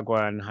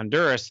Nicaragua and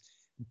Honduras,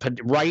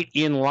 right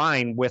in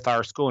line with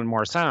our school in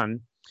Morazan.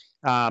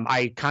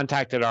 I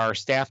contacted our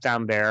staff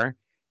down there,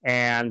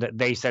 and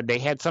they said they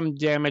had some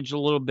damage a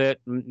little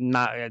bit.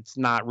 It's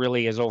not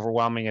really as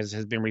overwhelming as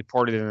has been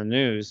reported in the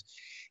news.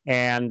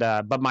 And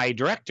but my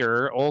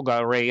director,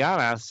 Olga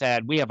Rayana,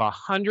 said we have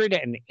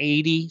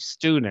 180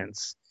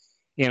 students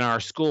in our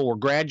school. We're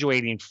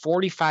graduating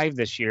 45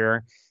 this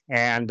year,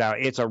 and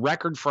it's a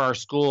record for our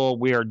school.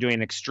 We are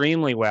doing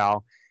extremely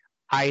well.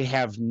 I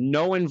have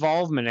no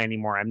involvement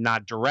anymore. I'm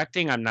not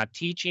directing. I'm not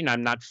teaching.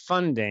 I'm not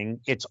funding.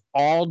 It's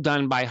all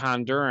done by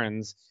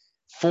Hondurans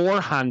for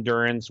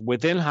Hondurans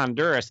within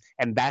Honduras,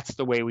 and that's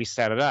the way we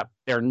set it up.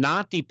 They're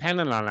not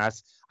dependent on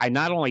us. I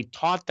not only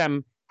taught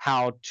them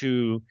how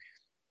to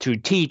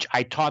teach,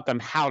 I taught them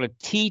how to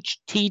teach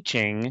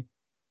teaching,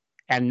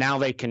 and now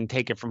they can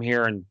take it from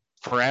here and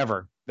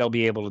forever they'll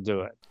be able to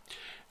do it.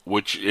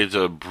 Which is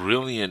a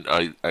brilliant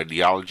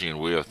ideology and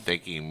way of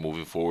thinking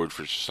moving forward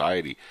for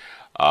society.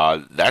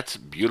 That's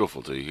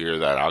beautiful to hear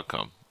that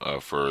outcome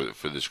for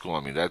the school.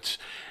 I mean, that's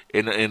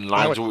in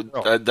lines with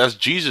that's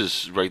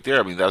Jesus right there.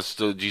 I mean, that's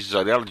the Jesus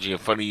ideology. And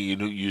funny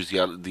you use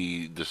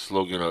the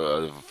slogan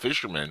of a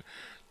fisherman.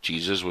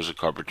 Jesus was a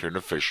carpenter and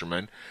a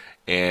fisherman,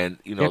 and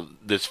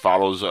this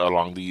follows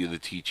along the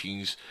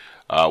teachings.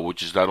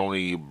 Which is not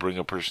only bring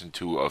a person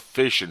to a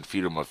fish and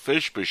feed him a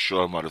fish, but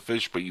show him how to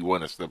fish, but you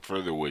went a step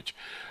further, which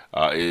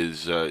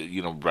is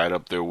right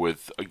up there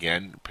with,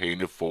 again,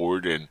 paying it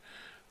forward and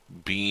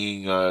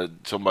being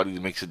somebody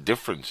that makes a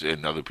difference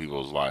in other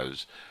people's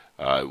lives.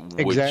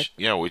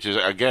 Exactly. Which is,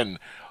 again,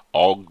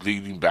 all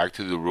leading back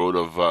to the road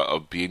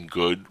of being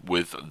good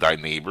with thy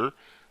neighbor.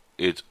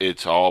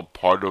 It's all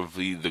part of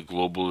the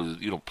global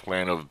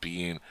plan of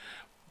being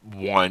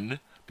one.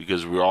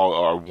 Because we all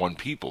are one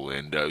people,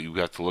 and you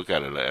have to look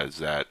at it as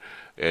that.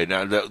 And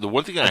the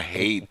one thing I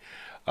hate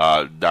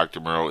Dr.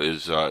 Merrill,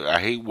 is I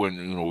hate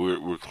when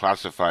we're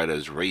classified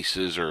as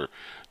races or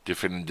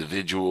different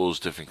individuals,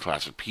 different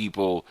class of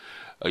people.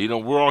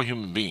 We're all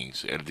human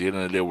beings. At the end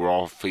of the day, we're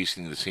all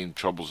facing the same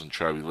troubles and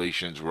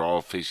tribulations. We're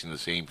all facing the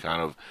same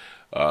kind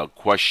of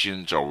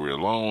questions. Are we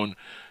alone?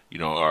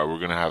 Are we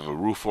going to have a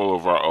roof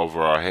over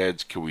our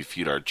heads? Can we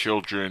feed our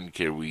children?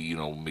 Can we,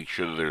 make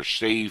sure that they're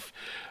safe?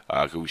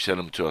 Can we send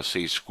them to a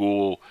safe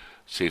school,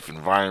 safe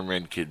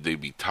environment? Could they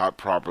be taught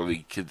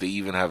properly? Could they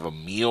even have a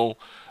meal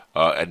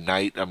at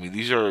night? I mean,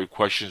 these are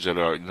questions that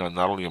are,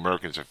 not only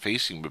Americans are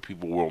facing, but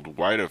people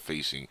worldwide are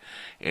facing,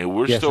 and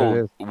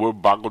we're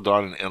boggled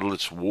down in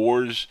endless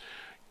wars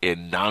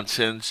and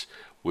nonsense,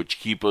 which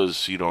keep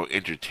us,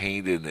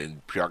 entertained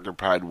and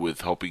preoccupied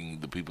with helping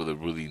the people that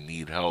really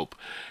need help.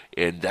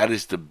 And that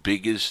is the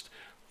biggest,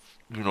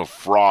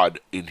 fraud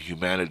in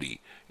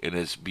humanity. And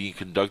it's being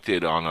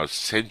conducted on a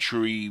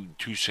century,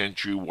 2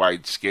 century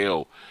wide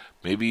scale,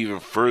 maybe even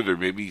further,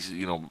 maybe,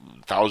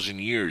 1,000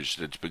 years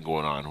that's been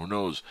going on, who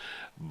knows,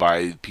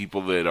 by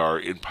people that are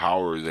in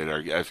power,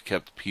 have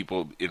kept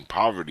people in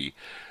poverty,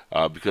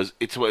 because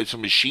it's a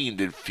machine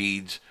that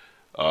feeds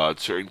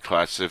certain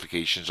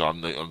classifications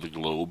on the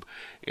globe,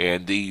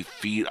 and they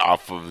feed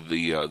off of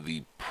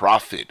the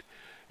profit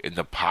and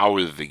the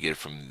power that they get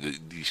from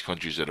these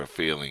countries that are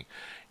failing.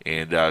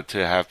 And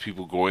to have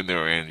people go in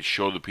there and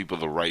show the people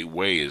the right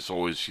way is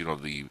always,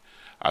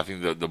 I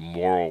think the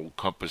moral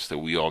compass that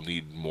we all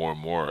need more and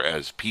more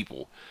as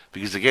people.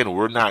 Because again,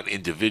 we're not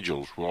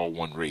individuals. We're all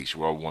one race.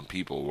 We're all one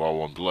people. We're all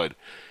one blood.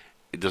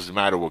 It doesn't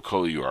matter what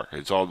color you are.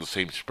 It's all the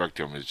same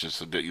spectrum. It's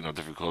just a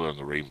different color on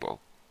the rainbow.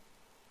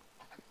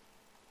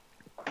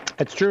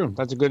 That's true.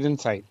 That's a good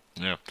insight.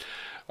 Yeah.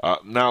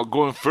 Now,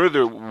 going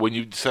further, when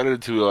you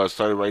decided to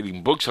start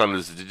writing books on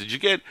this, did you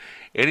get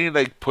any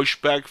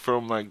pushback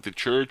from the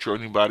church or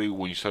anybody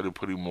when you started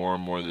putting more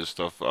and more of this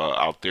stuff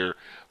out there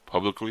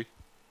publicly?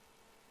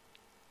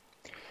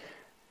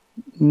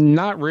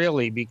 Not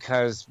really,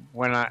 because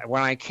when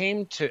I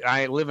came to,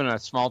 I live in a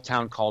small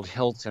town called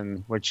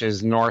Hilton, which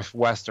is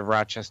northwest of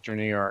Rochester,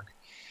 New York.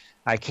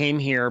 I came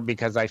here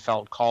because I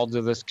felt called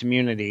to this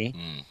community,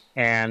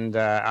 and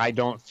I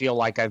don't feel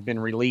like I've been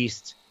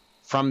released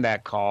from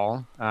that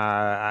call.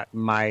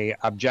 My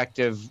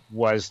objective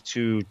was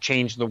to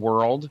change the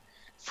world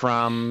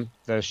from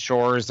the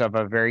shores of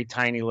a very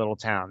tiny little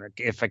town.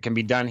 If it can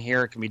be done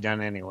here, it can be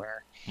done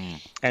anywhere.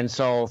 And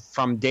so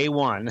from day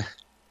one,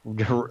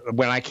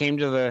 when I came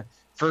to the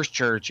first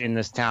church in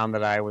this town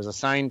that I was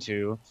assigned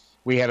to,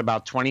 we had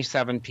about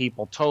 27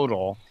 people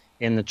total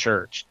in the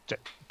church.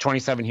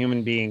 27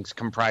 human beings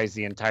comprised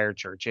the entire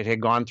church. It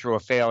had gone through a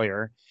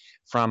failure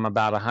from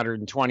about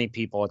 120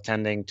 people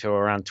attending to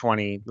around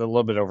 20, a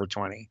little bit over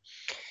 20.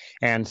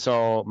 And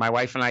so my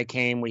wife and I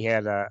came. We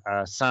had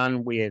a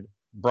son. We had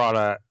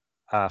brought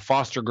a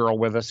foster girl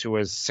with us who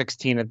was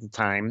 16 at the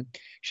time.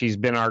 She's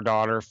been our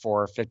daughter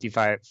for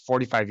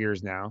 45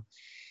 years now.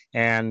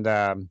 And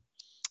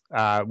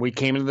we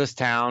came into this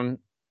town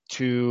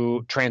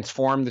to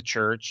transform the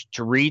church,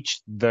 to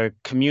reach the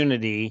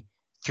community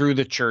through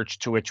the church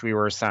to which we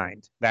were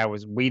assigned.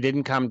 We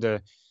didn't come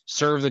to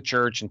serve the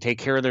church and take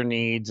care of their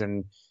needs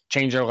and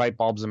change their light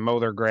bulbs and mow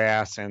their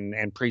grass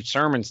and preach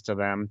sermons to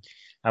them.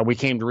 We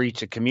came to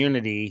reach the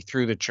community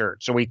through the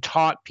church. So we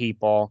taught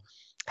people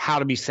how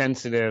to be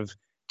sensitive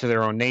to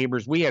their own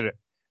neighbors.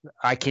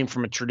 I came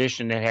from a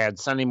tradition that had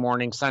Sunday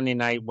morning, Sunday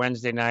night,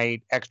 Wednesday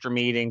night, extra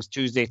meetings,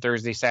 Tuesday,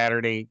 Thursday,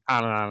 Saturday,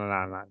 on and on and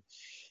on and on.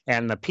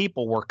 And the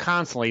people were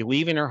constantly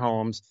leaving their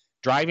homes,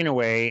 driving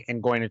away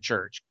and going to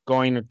church,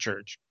 going to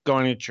church,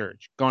 going to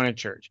church, going to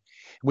church.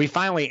 We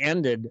finally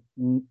ended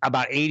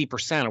about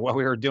 80% of what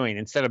we were doing.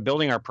 Instead of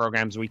building our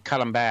programs, we cut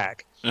them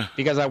back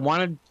because I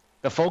wanted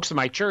the folks in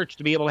my church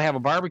to be able to have a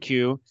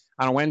barbecue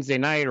on a Wednesday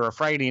night or a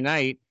Friday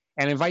night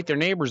and invite their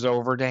neighbors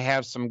over to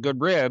have some good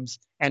ribs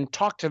and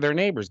talk to their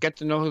neighbors, get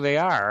to know who they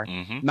are,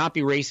 not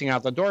be racing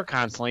out the door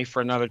constantly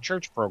for another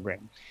church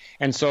program.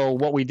 And so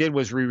what we did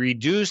was we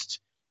reduced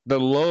the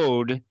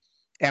load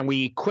and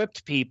we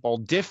equipped people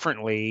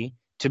differently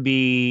to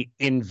be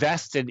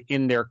invested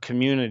in their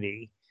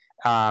community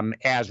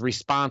as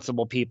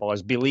responsible people,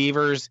 as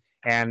believers,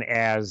 and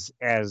as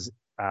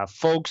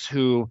folks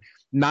who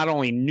not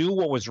only knew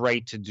what was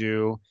right to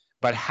do,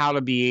 but how to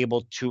be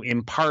able to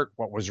impart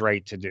what was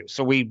right to do.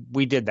 So we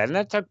did that, and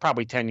that took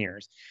probably 10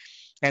 years.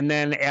 And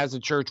then as a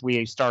church,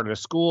 we started a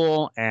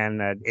school,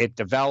 and it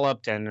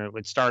developed, and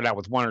it started out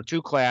with 1 or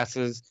 2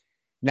 classes.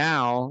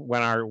 Now,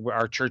 when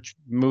our church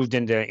moved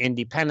into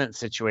independent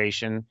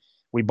situation,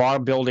 we bought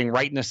a building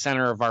right in the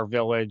center of our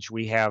village.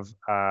 We have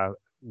a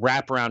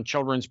wraparound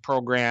children's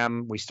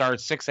program. We start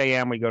at 6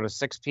 a.m. We go to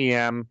 6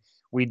 p.m.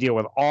 We deal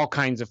with all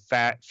kinds of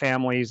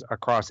families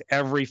across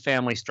every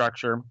family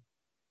structure,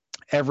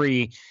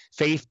 every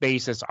faith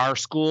basis. Our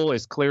school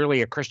is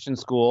clearly a Christian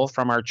school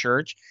from our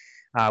church.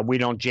 We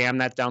don't jam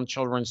that down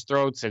children's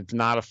throats. It's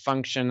not a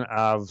function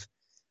of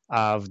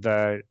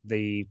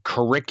the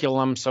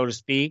curriculum, so to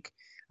speak.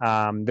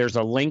 There's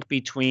a link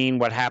between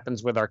what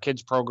happens with our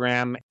kids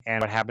program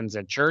and what happens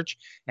at church,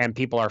 and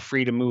people are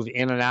free to move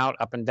in and out,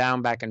 up and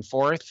down, back and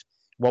forth.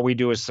 What we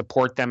do is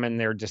support them in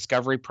their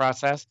discovery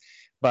process,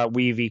 but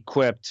we've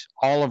equipped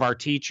all of our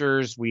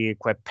teachers, we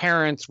equip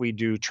parents, we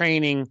do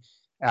training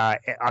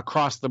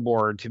across the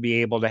board to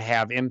be able to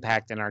have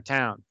impact in our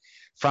town.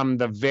 From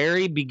the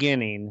very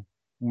beginning,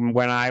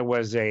 when I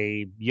was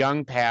a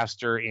young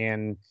pastor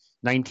in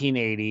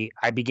 1980,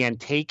 I began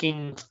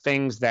taking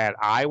things that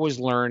I was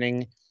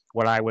learning,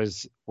 when I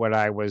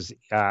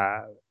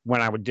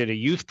did a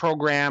youth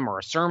program or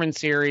a sermon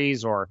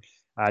series or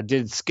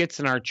did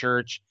skits in our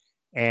church,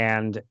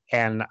 and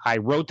I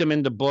wrote them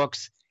into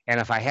books. And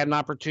if I had an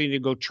opportunity to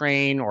go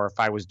train, or if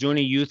I was doing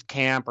a youth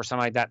camp or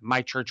something like that,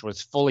 my church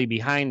was fully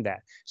behind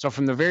that. So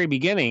from the very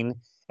beginning,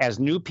 as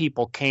new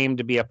people came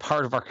to be a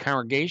part of our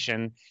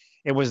congregation,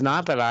 it was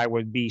not that I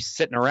would be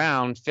sitting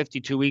around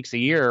 52 weeks a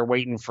year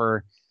waiting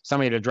for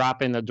somebody to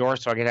drop in the door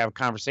so I could have a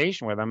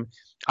conversation with them.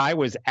 I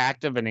was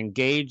active and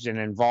engaged and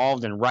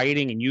involved in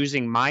writing and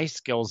using my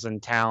skills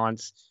and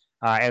talents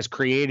as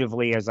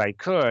creatively as I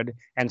could.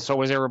 And so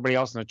was everybody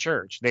else in the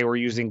church. They were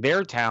using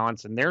their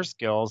talents and their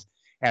skills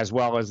as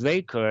well as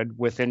they could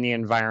within the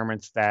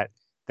environments that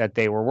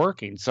they were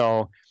working.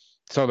 So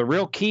the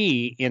real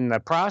key in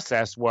the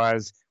process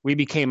was we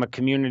became a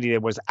community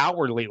that was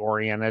outwardly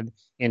oriented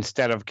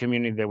instead of a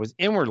community that was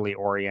inwardly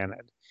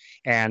oriented.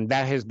 And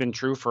that has been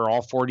true for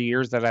all 40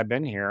 years that I've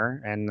been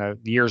here. And the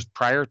years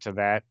prior to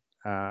that,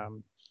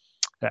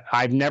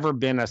 I've never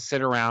been a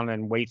sit around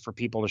and wait for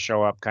people to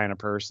show up kind of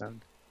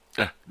person.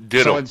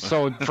 Ditto.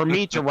 So for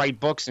me to write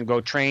books and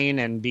go train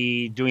and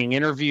be doing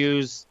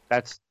interviews,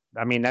 that's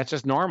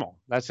just normal.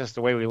 That's just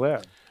the way we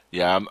live.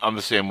 Yeah, I'm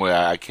the same way.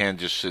 I can't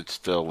just sit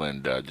still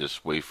and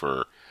just wait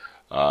for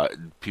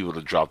people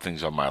to drop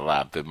things on my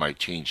lap that might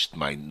change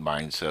my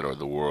mindset or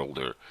the world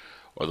or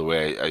the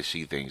way I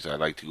see things. I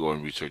like to go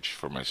and research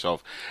for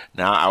myself.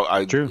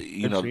 Now, True.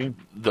 you know,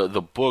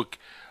 the book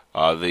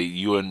that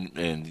you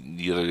and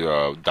the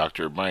other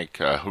Dr.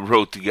 Myke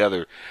wrote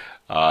together.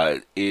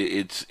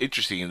 It's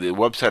interesting. The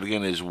website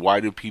again is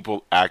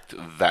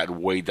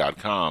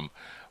whydopeopleactthatway.com,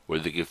 where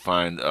they can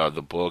find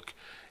the book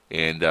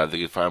and they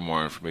can find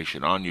more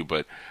information on you.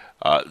 But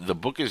the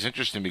book is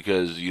interesting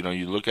because you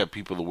look at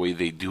people the way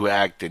they do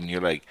act, and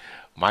you're like,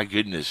 my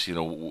goodness,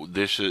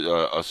 there's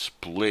a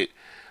split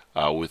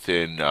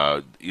within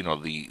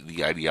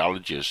the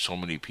ideology of so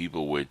many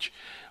people. Which,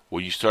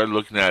 when you start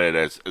looking at it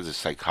as a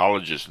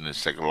psychologist in a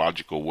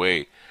psychological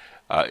way,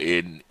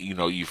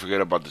 you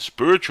forget about the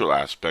spiritual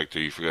aspect, or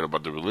you forget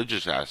about the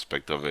religious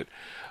aspect of it.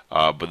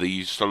 But then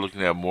you start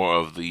looking at more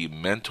of the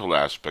mental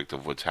aspect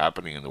of what's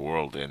happening in the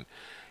world. And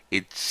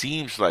it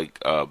seems like,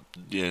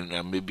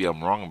 and maybe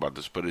I'm wrong about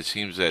this, but it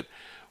seems that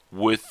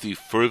with the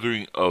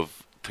furthering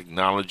of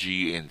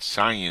technology and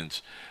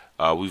science,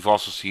 we've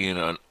also seen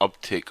an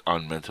uptick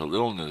on mental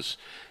illness.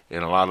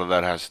 And a lot of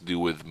that has to do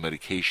with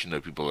medication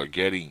that people are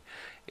getting.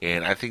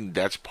 And I think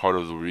that's part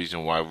of the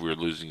reason why we're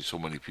losing so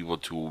many people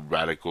to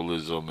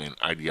radicalism and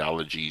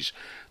ideologies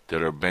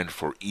that are meant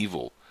for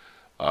evil.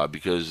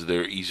 Because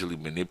they're easily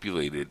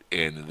manipulated,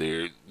 and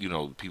they're,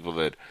 people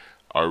that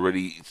are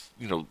already,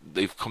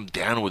 they've come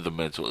down with the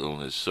mental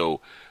illness.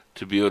 So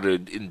to be able to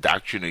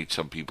indoctrinate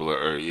some people,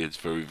 it's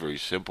very, very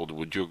simple.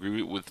 Would you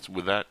agree with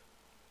that?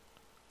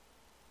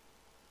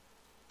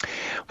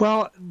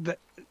 Well,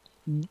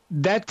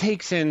 that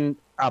takes in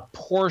a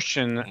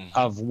portion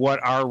of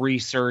what our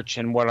research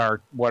and what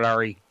our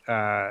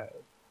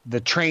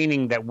the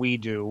training that we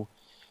do.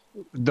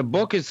 The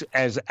book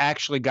has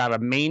actually got a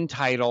main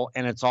title,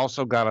 and it's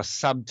also got a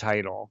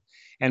subtitle,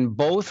 and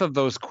both of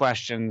those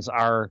questions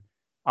are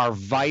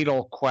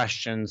vital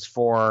questions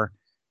for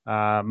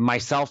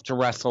myself to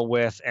wrestle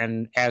with,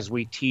 and as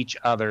we teach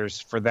others,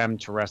 for them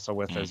to wrestle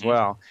with as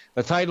well.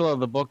 The title of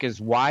the book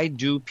is "Why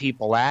Do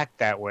People Act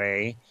That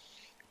Way?"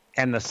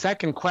 And the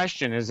second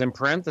question is in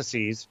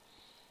parentheses,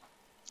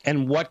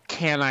 "And what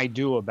can I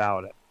do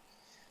about it?"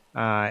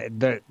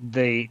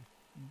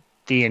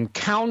 The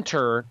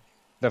encounter,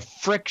 the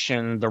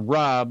friction, the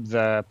rub,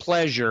 the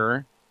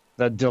pleasure,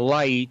 the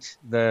delight,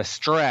 the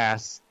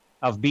stress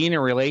of being in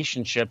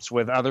relationships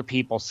with other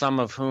people, some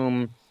of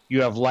whom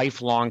you have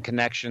lifelong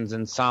connections,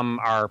 and some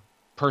are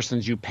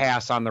persons you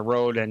pass on the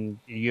road and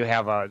you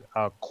have a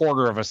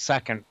quarter of a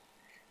second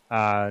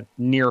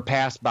near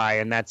pass by,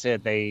 and that's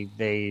it.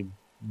 They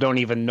don't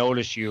even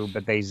notice you,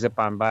 but they zip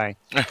on by.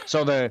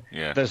 So the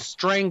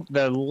strength,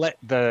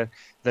 the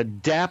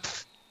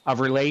depth of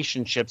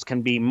relationships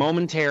can be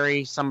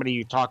momentary, somebody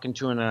you're talking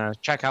to in a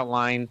checkout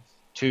line,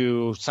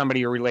 to somebody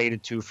you're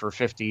related to for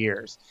 50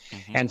 years.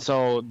 And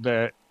so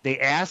the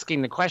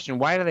asking the question,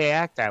 why do they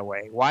act that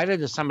way? Why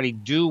did somebody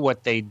do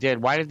what they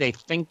did? Why did they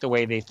think the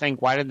way they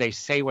think? Why did they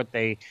say what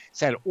they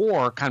said?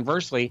 Or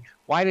conversely,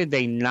 why did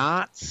they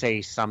not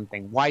say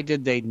something? Why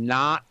did they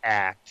not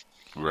act?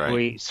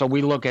 Right. So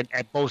we look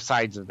at both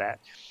sides of that.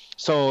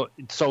 So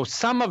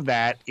some of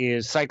that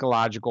is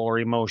psychological or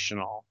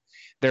emotional.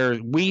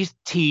 We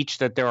teach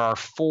that there are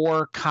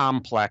 4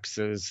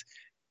 complexes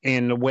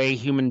in the way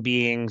human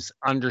beings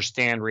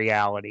understand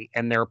reality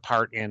and their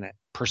part in it.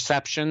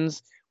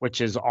 Perceptions, which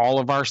is all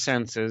of our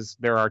senses,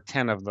 there are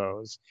 10 of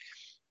those.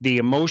 The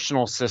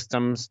emotional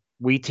systems,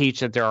 we teach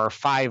that there are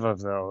 5 of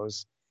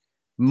those.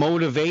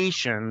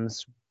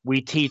 Motivations,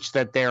 we teach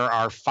that there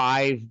are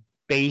 5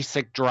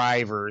 basic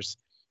drivers.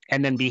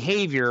 And then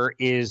behavior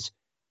is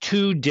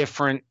 2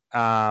 different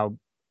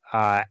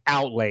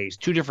outlays,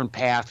 2 different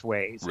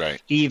pathways,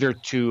 Right. either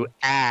to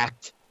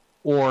act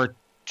or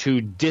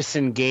to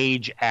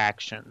disengage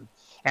action.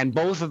 And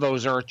both of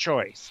those are a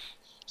choice.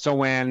 So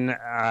when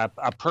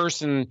a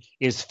person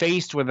is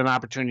faced with an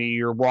opportunity,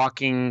 you're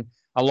walking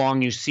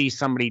along, you see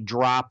somebody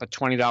drop a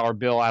 $20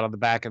 bill out of the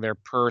back of their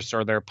purse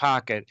or their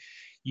pocket,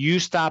 you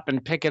stop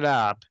and pick it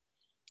up.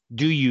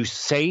 Do you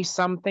say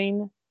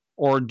something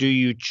or do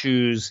you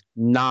choose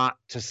not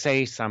to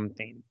say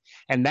something?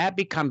 And that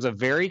becomes a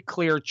very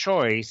clear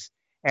choice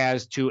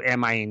as to,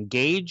 am I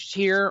engaged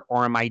here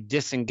or am I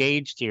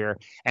disengaged here?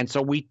 And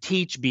so we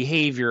teach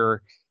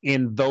behavior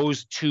in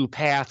those 2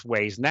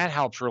 pathways, and that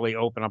helps really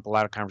open up a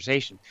lot of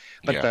conversation.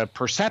 But the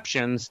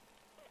perceptions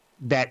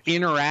that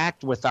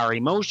interact with our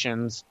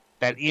emotions,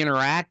 that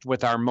interact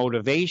with our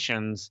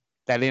motivations,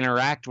 that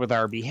interact with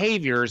our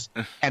behaviors,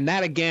 and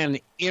that again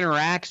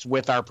interacts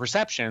with our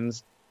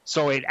perceptions.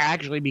 So it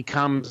actually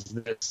becomes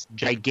this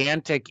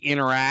gigantic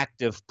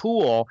interactive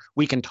pool.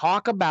 We can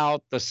talk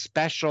about the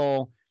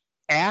special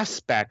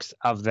aspects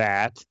of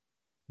that,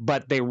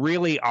 but they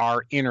really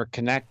are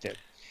interconnected.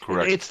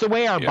 Correct. It's the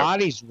way our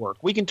bodies work.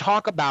 We can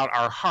talk about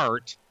our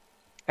heart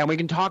and we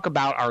can talk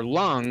about our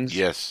lungs.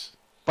 Yes.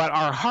 But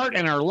our heart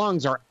and our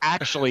lungs are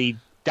actually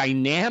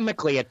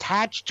dynamically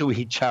attached to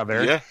each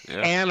other,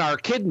 and our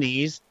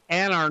kidneys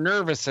and our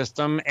nervous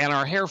system and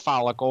our hair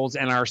follicles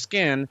and our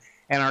skin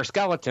and our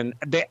skeleton,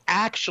 they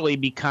actually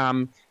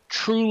become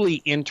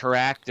truly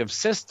interactive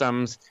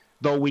systems.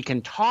 Though we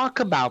can talk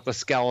about the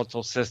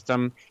skeletal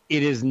system,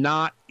 it is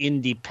not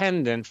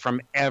independent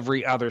from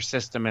every other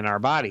system in our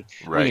body.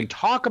 Right. We can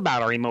talk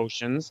about our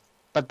emotions,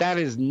 but that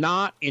is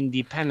not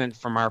independent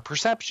from our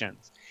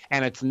perceptions.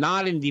 And it's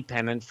not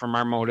independent from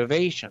our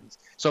motivations.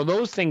 So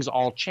those things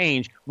all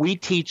change. We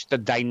teach the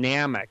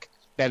dynamic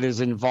that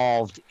is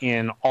involved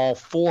in all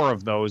 4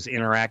 of those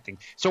interacting.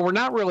 So we're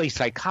not really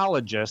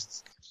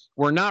psychologists.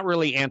 We're not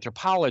really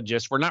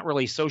anthropologists. We're not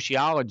really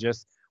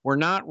sociologists. We're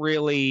not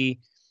really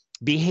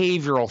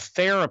behavioral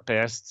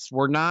therapists.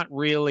 We're not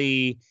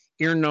really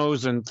ear,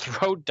 nose, and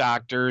throat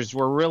doctors.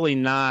 We're really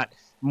not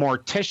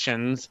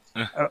morticians.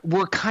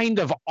 We're kind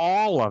of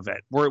all of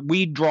it.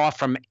 We draw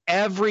from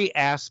every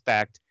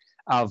aspect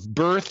of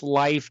birth,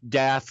 life,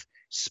 death,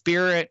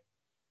 spirit,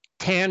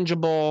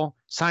 tangible,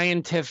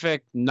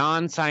 scientific,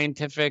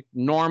 non-scientific,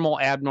 normal,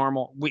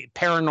 abnormal,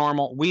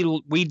 paranormal.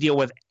 We deal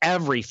with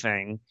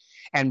everything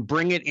and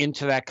bring it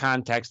into that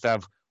context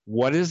of,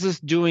 what is this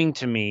doing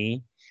to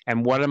me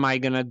and what am I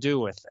going to do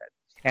with it?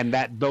 And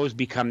those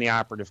become the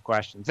operative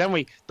questions.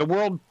 Then the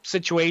world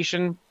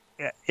situation,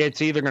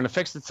 it's either going to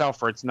fix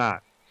itself or it's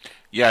not.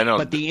 Yeah, I know.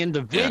 But the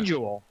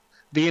individual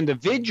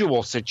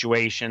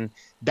situation,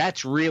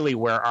 that's really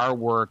where our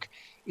work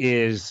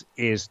is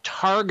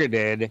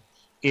targeted,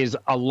 is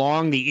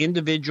along the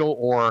individual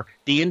or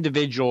the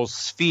individual's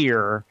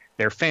sphere,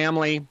 their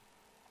family,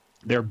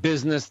 their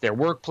business, their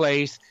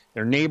workplace,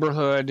 their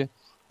neighborhood,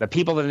 the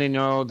people that they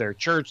know, their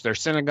church, their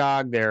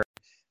synagogue, their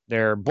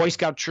Boy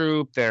Scout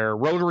troop, their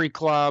Rotary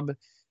Club.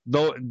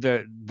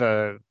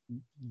 The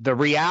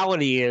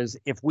reality is,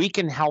 if we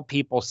can help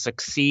people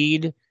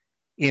succeed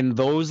in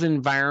those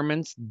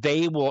environments,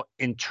 they will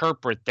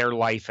interpret their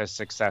life as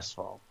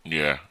successful.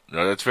 Yeah,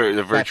 no, that's very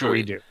true. What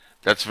we do.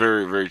 That's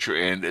very, very true.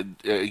 And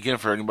again,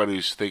 for anybody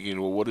who's thinking,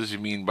 well, what does he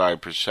mean by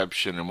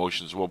perception,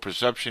 emotions? Well,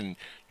 perception,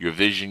 your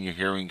vision, your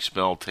hearing,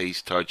 smell,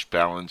 taste, touch,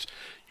 balance,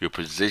 your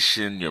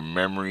position, your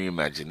memory,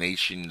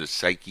 imagination, the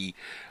psyche.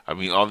 I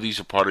mean, all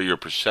these are part of your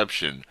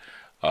perception.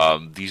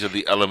 These are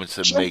the elements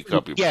that make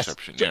up your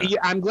perception. Yeah.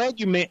 I'm glad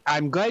you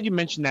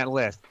mentioned that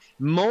list.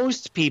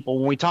 Most people,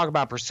 when we talk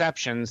about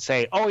perception,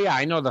 say, "Oh yeah,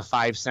 I know the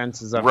 5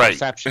 senses of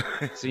perception."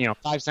 So,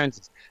 5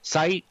 senses: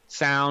 sight,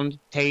 sound,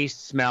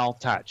 taste, smell,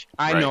 touch.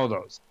 I know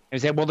those.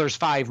 And say, "Well, there's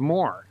 5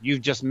 more.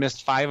 You've just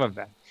missed 5 of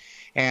them."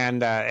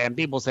 And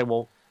people say,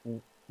 "Well,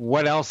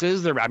 what else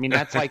is there?" I mean,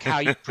 that's like how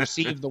you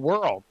perceive the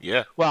world.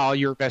 Yeah. Well,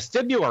 your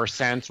vestibular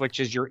sense, which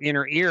is your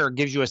inner ear,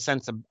 gives you a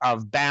sense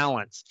of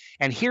balance.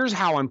 And here's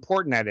how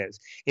important that is.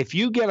 If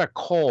you get a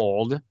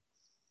cold,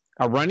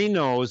 a runny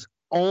nose,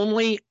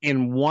 only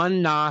in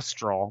one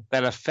nostril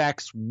that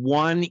affects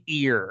one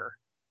ear,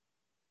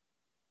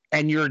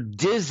 and you're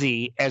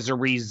dizzy as a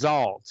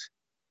result,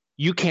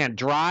 you can't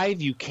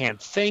drive, you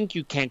can't think,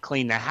 you can't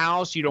clean the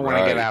house, you don't want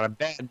to get out of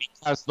bed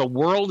because the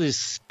world is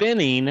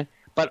spinning,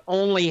 but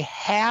only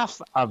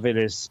half of it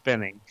is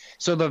spinning.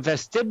 So the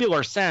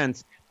vestibular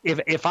sense,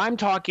 if I'm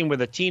talking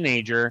with a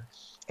teenager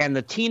and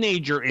the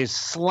teenager is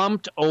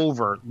slumped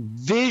over,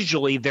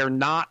 visually they're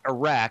not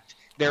erect,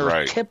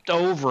 they're tipped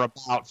over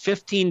about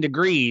 15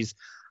 degrees,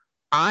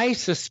 I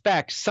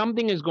suspect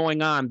something is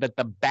going on, that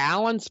the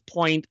balance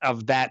point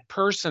of that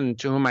person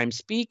to whom I'm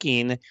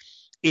speaking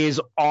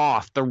is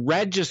off. The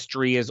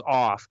registry is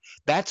off.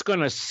 That's going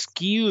to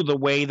skew the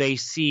way they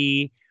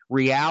see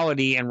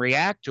reality and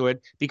react to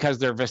it because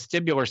their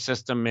vestibular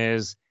system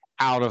is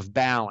out of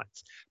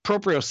balance.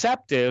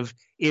 Proprioceptive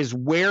is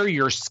where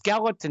your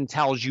skeleton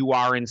tells you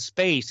are in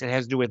space. It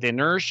has to do with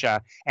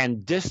inertia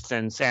and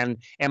distance. And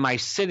am I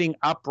sitting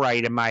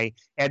upright?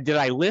 Did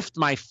I lift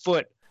my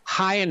foot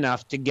high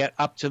enough to get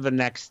up to the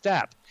next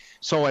step?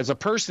 So as a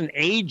person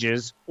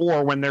ages,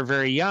 or when they're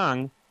very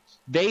young,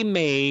 they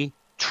may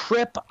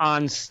trip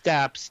on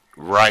steps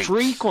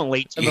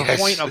frequently to the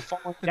point of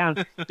falling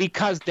down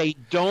because they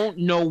don't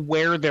know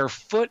where their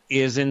foot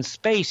is in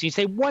space. You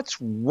say,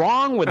 what's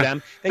wrong with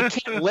them? They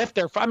can't lift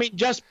their foot. I mean,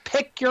 just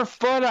pick your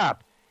foot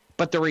up.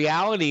 But the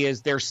reality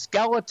is their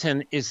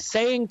skeleton is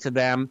saying to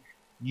them,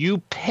 you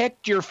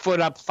picked your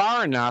foot up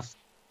far enough,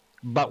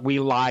 but we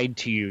lied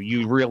to you.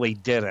 You really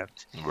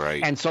didn't.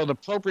 Right. And so the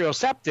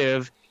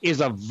proprioceptive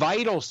is a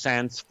vital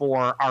sense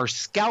for our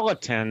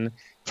skeleton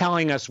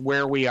telling us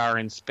where we are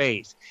in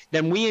space.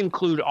 Then we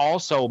include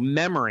also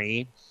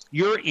memory.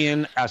 You're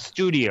in a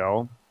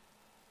studio.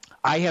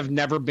 I have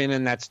never been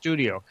in that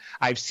studio.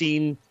 I've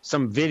seen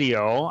some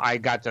video. I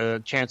got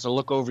the chance to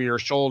look over your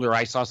shoulder.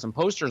 I saw some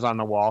posters on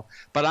the wall,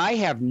 but I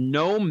have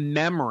no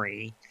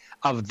memory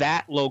of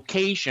that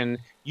location.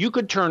 You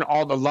could turn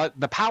all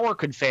the power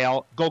could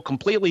fail, go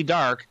completely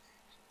dark.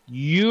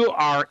 You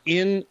are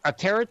in a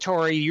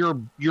territory,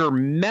 your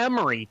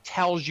memory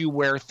tells you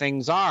where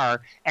things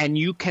are, and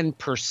you can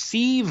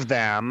perceive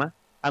them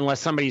unless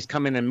somebody's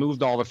come in and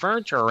moved all the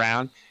furniture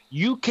around.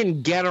 You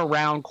can get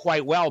around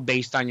quite well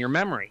based on your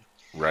memory.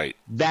 Right.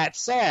 That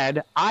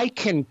said, I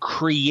can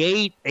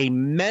create a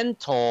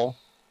mental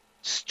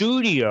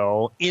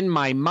studio in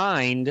my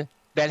mind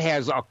that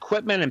has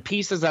equipment and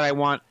pieces that I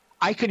want.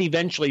 I could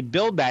eventually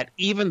build that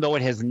even though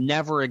it has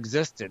never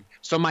existed.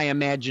 So my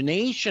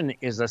imagination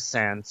is a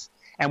sense,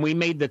 and we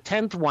made the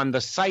 10th one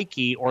the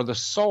psyche or the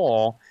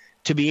soul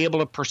to be able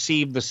to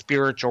perceive the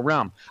spiritual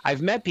realm.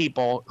 I've met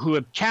people who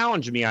have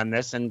challenged me on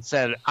this and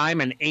said,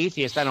 I'm an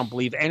atheist. I don't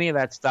believe any of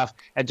that stuff.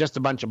 It's just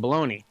a bunch of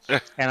baloney.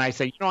 And I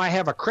said, I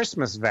have a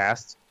Christmas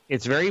vest.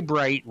 It's very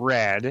bright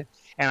red.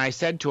 And I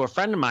said to a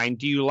friend of mine,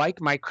 do you like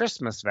my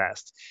Christmas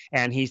vest?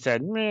 And he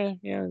said, yeah,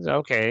 it's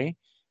okay.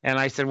 And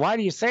I said, why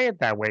do you say it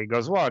that way? He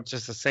goes, well, it's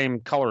just the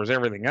same color as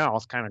everything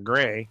else, kind of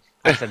gray.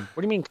 I said,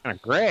 what do you mean kind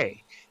of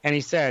gray? And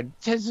he said,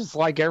 it's just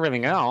like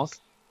everything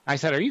else. I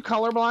said, are you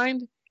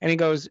colorblind? And he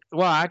goes,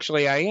 well,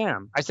 actually, I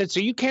am. I said,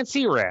 so you can't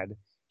see red?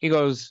 He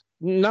goes,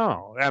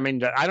 no. I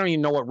mean, I don't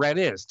even know what red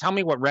is. Tell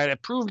me what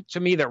red. Prove to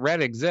me that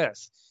red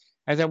exists.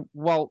 I said,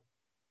 well,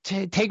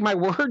 take my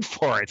word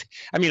for it.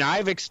 I mean,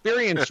 I've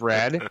experienced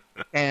red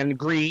and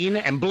green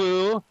and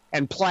blue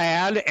and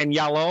plaid and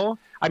yellow.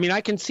 I mean,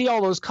 I can see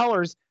all those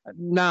colors.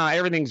 No,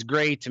 everything's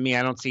gray to me.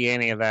 I don't see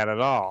any of that at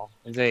all.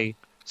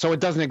 So it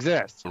doesn't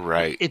exist.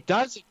 Right. It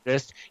does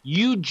exist.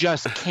 You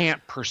just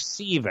can't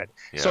perceive it.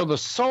 Yep. So the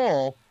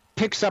soul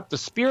picks up the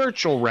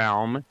spiritual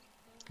realm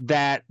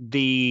that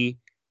the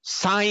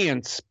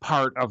science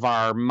part of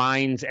our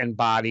minds and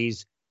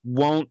bodies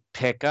won't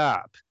pick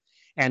up.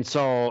 And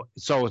so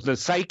the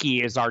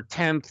psyche is our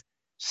 10th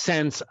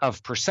sense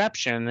of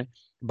perception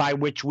by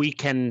which we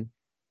can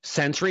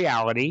sense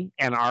reality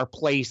and our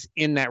place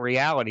in that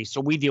reality.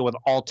 So we deal with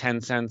all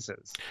 10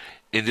 senses.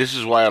 And this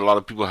is why a lot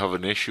of people have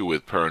an issue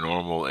with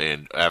paranormal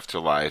and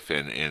afterlife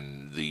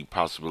and the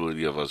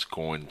possibility of us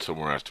going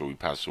somewhere after we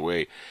pass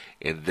away.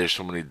 And there's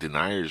so many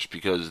deniers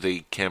because they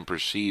can't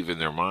perceive in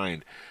their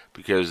mind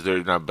because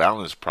they're not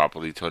balanced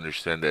properly to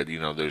understand that,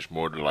 there's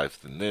more to life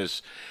than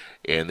this.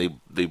 And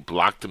they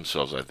block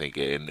themselves, I think,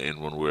 in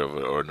one way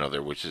or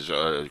another, which is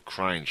a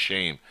crying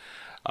shame.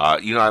 I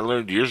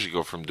learned years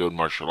ago from doing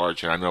martial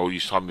arts, and I know you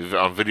saw me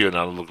on video and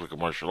I look like a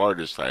martial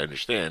artist, I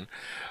understand.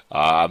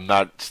 I'm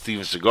not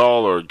Steven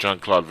Seagal or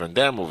Jean-Claude Van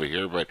Damme over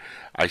here, but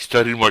I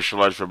studied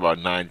martial arts for about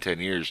 9-10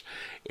 years,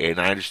 and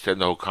I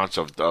understand the whole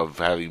concept of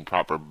having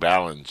proper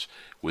balance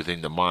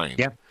within the mind.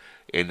 Yeah.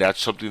 And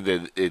that's something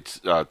that it's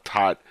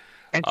taught.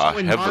 And so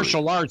in heavily.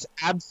 martial arts,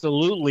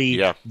 absolutely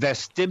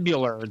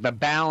vestibular, the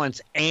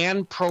balance,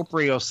 and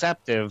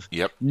proprioceptive,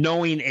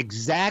 knowing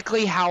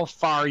exactly how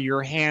far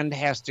your hand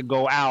has to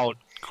go out.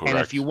 Correct. And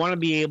if you want to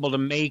be able to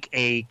make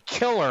a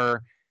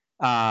killer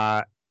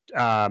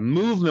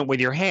movement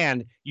with your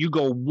hand, you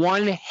go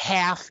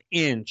 1/2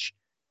 inch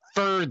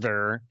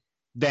further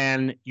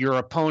than your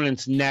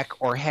opponent's neck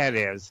or head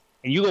is.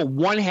 And you go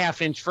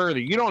 1/2 inch further.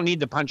 You don't need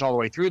to punch all the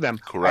way through them.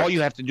 Correct. All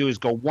you have to do is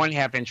go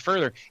 1/2 inch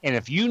further. And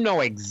if you know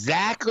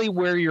exactly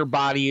where your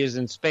body is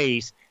in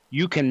space,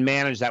 you can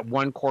manage that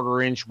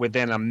 1/4 inch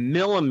within a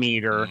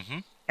millimeter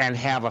and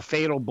have a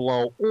fatal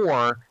blow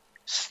or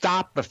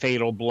stop the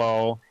fatal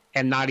blow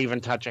and not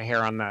even touch a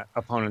hair on the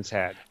opponent's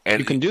head. And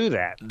you can do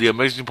that. The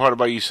amazing part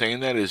about you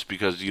saying that is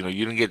because, you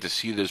didn't get to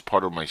see this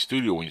part of my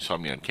studio when you saw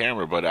me on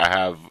camera, but I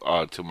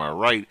have to my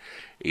right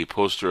a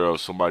poster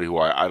of somebody who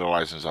I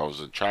idolized since I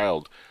was a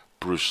child,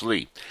 Bruce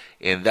Lee.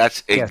 And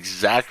that's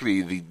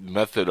exactly the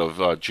method of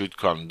Jeet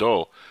Kune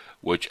Do,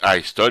 which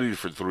I studied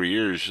for 3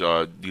 years,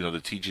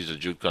 the teachings of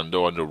Jeet Kune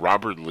Do under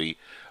Robert Lee,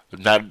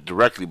 not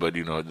directly, but,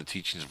 the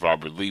teachings of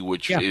Robert Lee,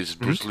 which is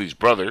Bruce Lee's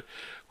brother,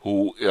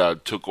 who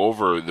took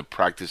over the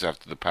practice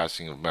after the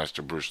passing of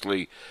Master Bruce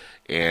Lee.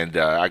 And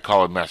I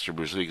call him Master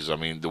Bruce Lee because,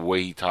 the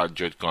way he taught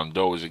Jeet Kune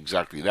Do is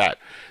exactly that.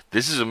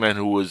 This is a man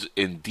who was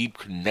in deep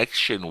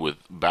connection with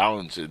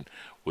balance and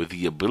with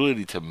the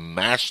ability to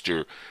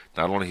master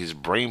not only his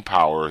brain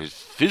power, his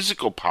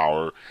physical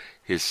power,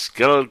 his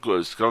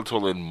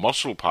skeletal and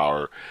muscle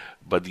power,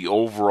 but the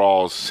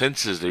overall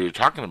senses that you're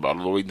talking about,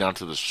 all the way down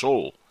to the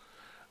soul.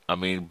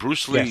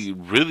 Bruce Lee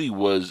really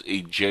was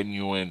a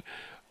genuine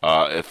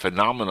a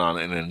phenomenon,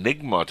 an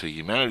enigma to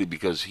humanity,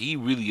 because he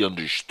really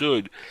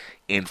understood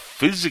and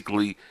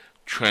physically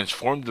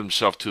transformed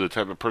himself to the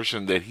type of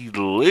person that he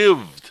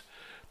lived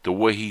the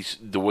way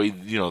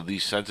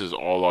these senses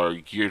all are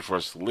geared for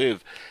us to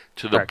live,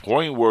 to the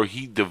point where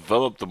he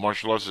developed the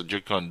martial arts of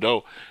Jeet Kune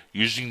Do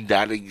using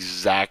that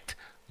exact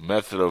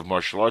method of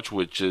martial arts,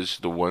 which is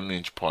the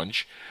 1-inch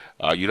punch.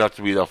 You don't have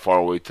to be that far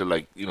away to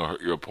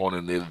hurt your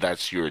opponent if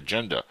that's your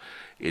agenda.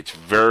 It's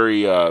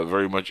very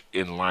very much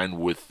in line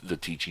with the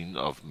teaching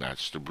of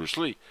Master Bruce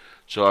Lee.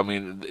 So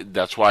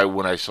that's why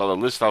when I saw the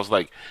list, I was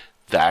like,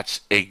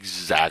 that's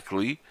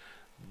exactly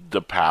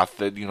the path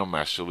that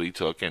Master Lee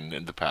took,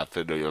 and the path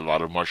that a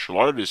lot of martial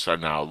artists are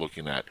now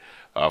looking at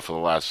for the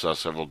last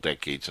several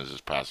decades since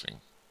his passing.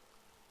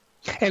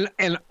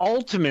 And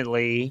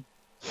ultimately,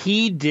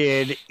 he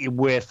did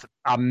with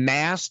a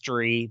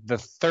mastery the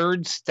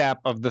third step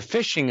of the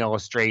fishing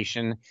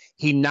illustration.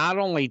 He not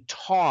only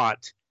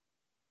taught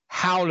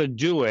how to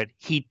do it,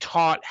 he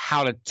taught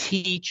how to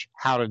teach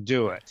how to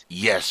do it.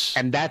 Yes.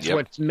 And that's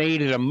what's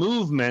made it a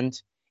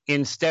movement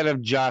instead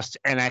of just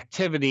an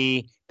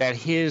activity that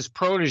his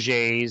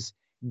proteges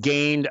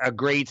gained a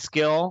great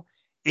skill.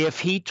 If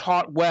he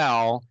taught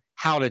well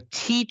how to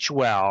teach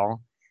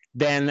well,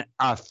 then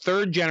a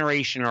third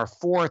generation or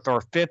fourth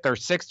or fifth or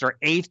sixth or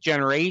eighth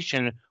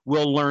generation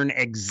will learn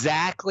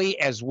exactly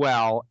as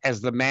well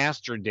as the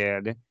master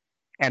did.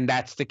 And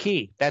that's the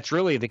key. That's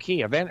really the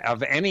key of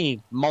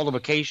any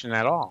multiplication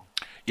at all.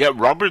 Yeah,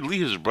 Robert Lee,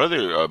 his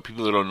brother,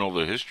 people that don't know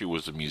the history,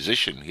 was a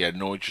musician. He had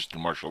no interest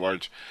in martial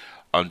arts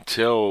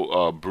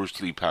until Bruce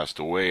Lee passed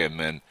away, and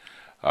then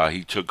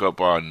he took up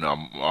on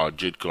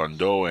Jeet Kune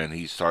Do, and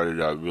he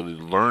started really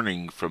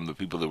learning from the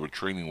people that were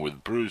training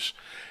with Bruce,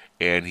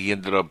 and he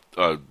ended up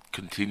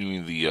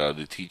continuing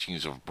the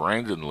teachings of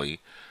Brandon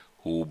Lee,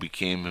 who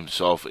became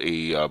himself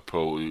a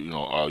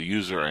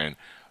user and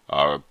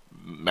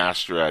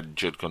master at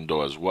Jeet Kune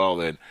Do as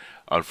well. And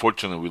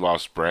unfortunately, we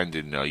lost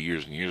Brandon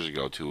years and years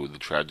ago to the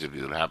tragedy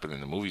that happened in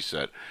the movie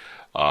set.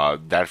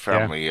 That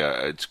family,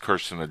 it's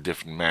cursed in a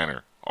different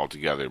manner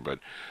altogether. But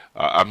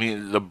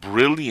the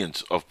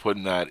brilliance of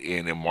putting that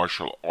in a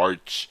martial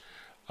arts,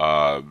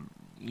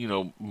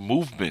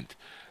 movement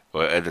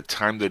at the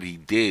time that he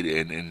did,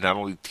 and not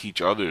only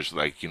teach others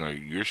like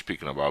you're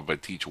speaking about,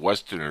 but teach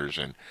Westerners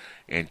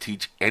and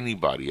teach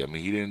anybody.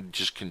 He didn't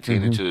just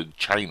contain it to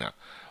China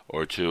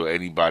or to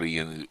anybody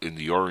in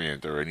the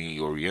Orient or any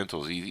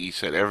Orientals. He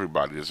said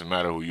everybody. Doesn't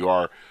matter who you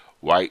are,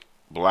 white,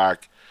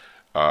 black,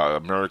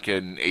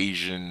 American,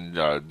 Asian,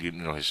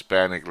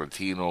 Hispanic,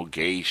 Latino,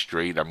 gay,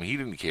 straight. He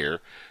didn't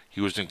care.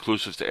 He was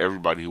inclusive to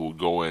everybody who would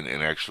go in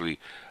and actually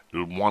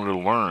want to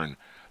learn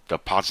the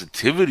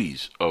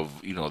positivities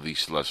of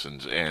these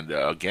lessons. And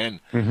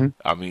again,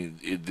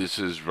 this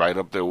is right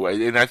up there.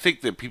 And I think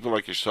that people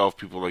like yourself,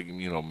 people like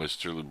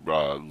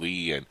Mr.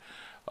 Lee and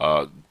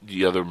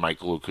the other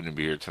Michael who couldn't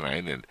be here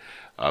tonight, and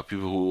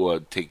people who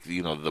take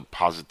the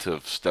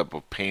positive step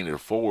of paying it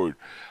forward,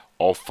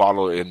 all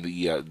follow in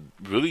the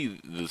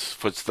the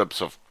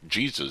footsteps of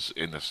Jesus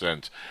in a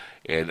sense,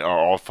 and are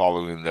all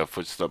following the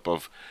footstep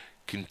of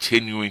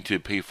continuing to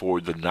pay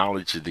forward the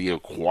knowledge that they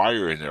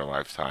acquire in their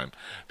lifetime,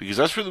 because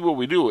that's really what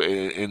we do,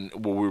 and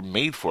what we're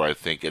made for. I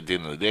think at the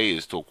end of the day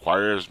is to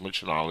acquire as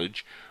much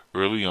knowledge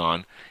early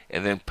on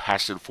and then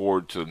pass it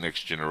forward to the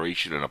next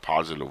generation in a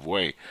positive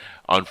way.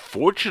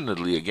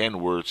 Unfortunately, again,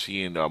 we're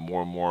seeing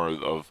more and more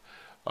of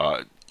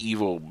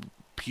evil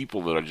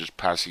people that are just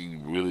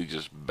passing really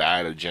just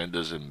bad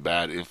agendas and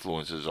bad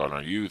influences on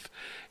our youth,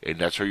 and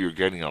that's where you're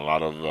getting a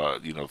lot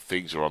of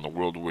things around the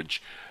world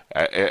which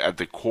at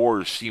the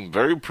core seem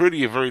very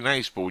pretty and very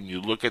nice, but when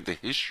you look at the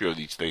history of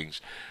these things,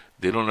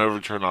 they don't ever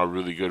turn out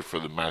really good for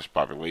the mass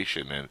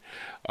population. And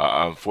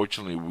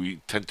unfortunately,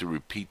 we tend to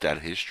repeat that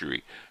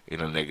history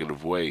in a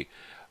negative way,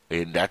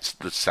 and that's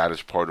the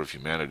saddest part of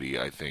humanity,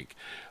 I think.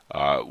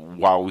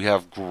 While we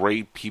have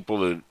great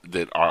people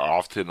that are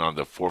often on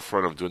the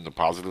forefront of doing the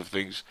positive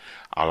things,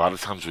 a lot of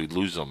times we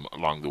lose them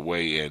along the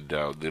way, and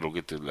they don't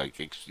get to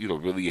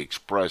really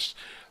express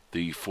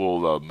the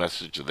full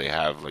message that they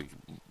have, like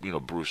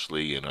Bruce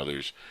Lee and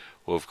others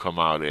who have come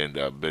out and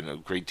been a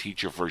great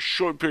teacher for a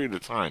short period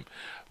of time.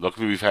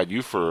 Luckily, we've had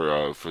you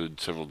for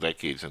several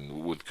decades,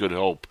 and with good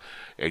hope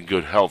and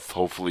good health,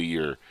 hopefully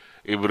you're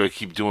able to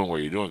keep doing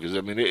what you're doing, because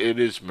it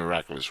is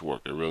miraculous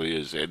work. It really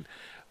is. And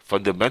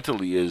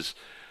fundamentally is,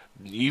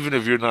 even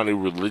if you're not a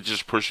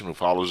religious person who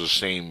follows the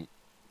same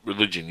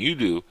religion you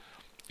do,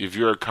 if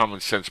you're a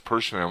common sense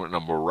person and a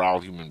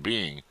moral human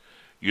being,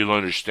 you'll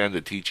understand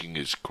the teaching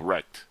is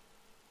correct.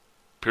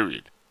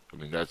 Period.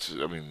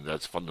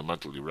 That's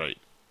fundamentally right.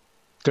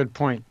 Good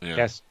point. Yeah.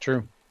 Yes,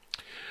 true.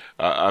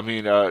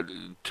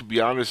 To be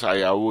honest,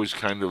 I always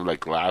kind of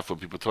like laugh when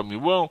people tell me,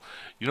 well,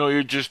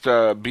 you're just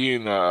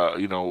being,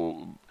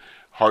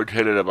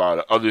 hard-headed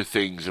about other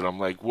things. And I'm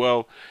like,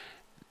 well,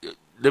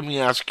 let me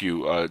ask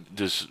you,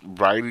 does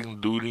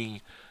rioting,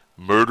 looting,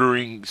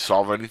 murdering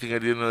solve anything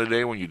at the end of the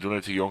day when you're doing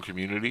it to your own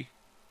community?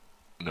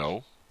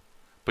 No.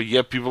 But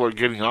yet people are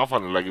getting off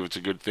on it like if it's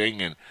a good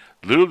thing. And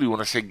literally when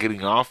I say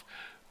getting off,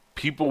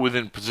 people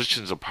within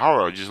positions of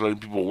power are just letting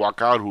people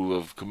walk out who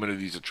have committed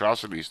these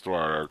atrocities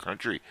throughout our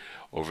country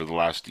over the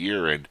last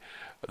year. And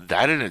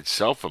that in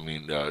itself,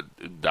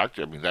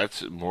 Doctor,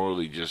 that's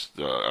morally just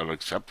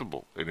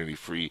unacceptable in any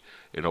free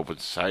and open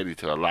society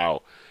to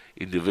allow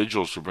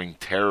individuals to bring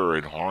terror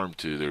and harm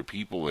to their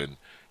people in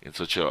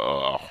such a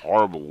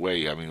horrible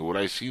way. What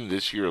I've seen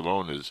this year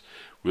alone is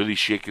really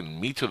shaken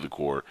me to the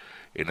core.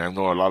 And I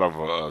know a lot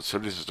of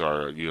citizens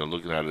are,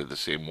 looking at it the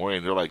same way.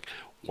 And they're like,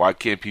 why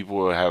can't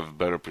people have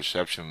better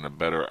perception and a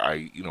better,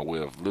 way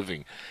of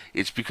living?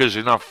 It's because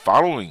they're not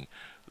following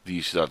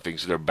these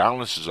things. Their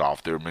balance is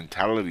off. Their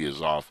mentality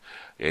is off.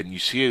 And you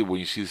see it when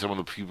you see some of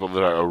the people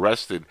that are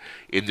arrested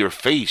in their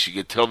face. You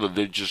can tell that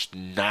they're just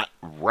not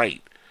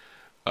right.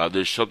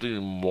 There's something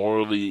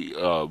morally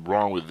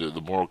wrong with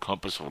the moral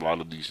compass of a lot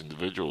of these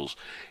individuals.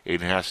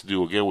 It has to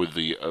do again with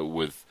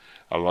with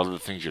a lot of the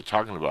things you're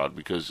talking about.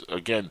 Because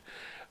again,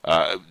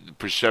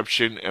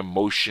 perception,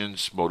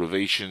 emotions,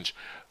 motivations,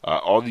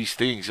 all these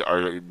things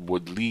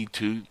would lead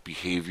to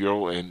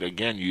behavioral. And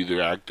again, you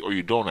either act or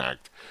you don't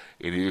act.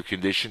 And if you're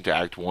conditioned to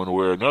act one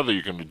way or another,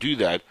 you're going to do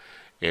that.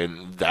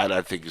 And that,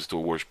 I think, is the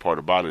worst part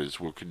about it, is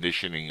we're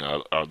conditioning,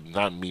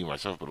 not me,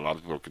 myself, but a lot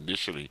of people are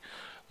conditioning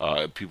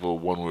people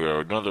one way or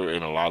another,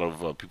 and a lot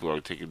of people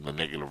are taking the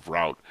negative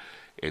route,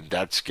 and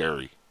that's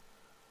scary.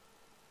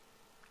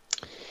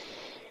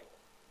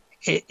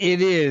 It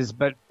is,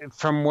 but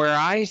from where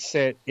I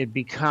sit, it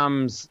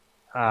becomes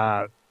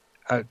a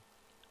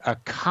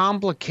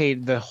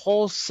complicated, the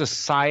whole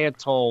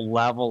societal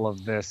level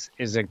of this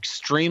is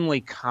extremely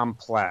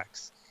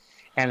complex,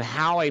 and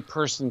how a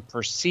person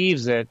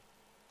perceives it,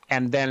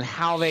 and then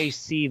how they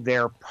see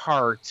their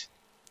part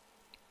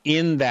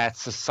in that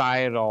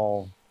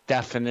societal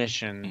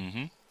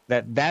definition,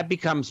 that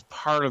becomes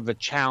part of the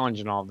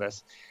challenge in all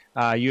this.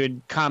 You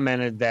had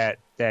commented that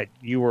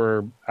you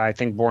were, I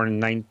think, born in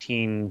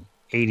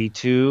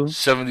 1982.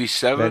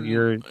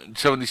 77.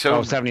 77.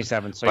 Oh,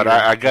 77. So but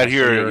I got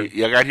here. I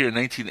got here in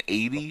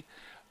 1980,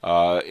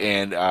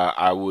 and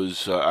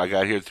I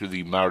got here through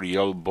the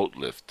Merrill boat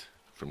lift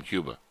from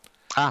Cuba.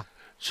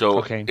 So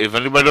okay. If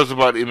anybody knows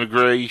about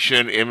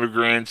immigration,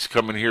 immigrants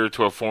coming here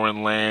to a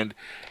foreign land,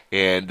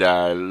 and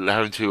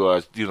having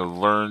to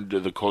learn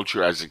the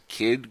culture as a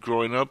kid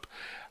growing up,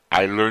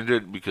 I learned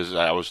it because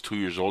I was 2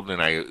 years old,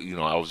 and I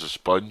was a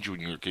sponge. When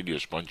you're a kid, you're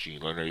a sponge, and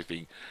you learn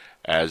everything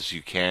as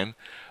you can.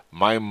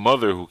 My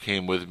mother, who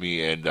came with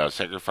me and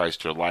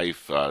sacrificed her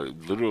life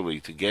literally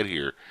to get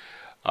here,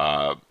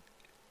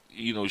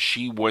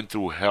 she went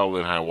through hell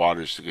and high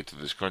waters to get to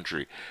this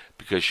country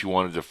because she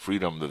wanted the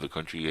freedom that the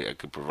country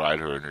could provide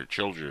her and her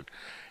children.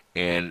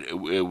 And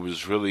it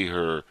was really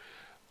her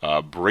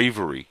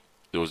bravery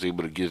that was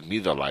able to give me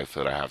the life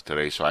that I have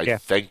today. So I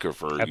thank her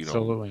for,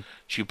 absolutely.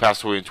 She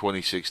passed away in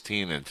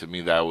 2016, and to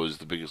me that was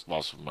the biggest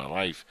loss of my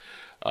life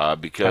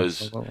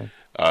because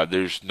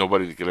there's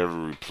nobody that could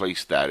ever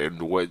replace that.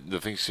 And what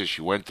the things that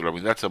she went through,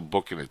 that's a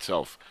book in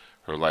itself,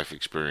 her life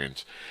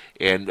experience.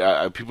 And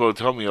people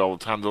tell me all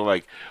the time, they're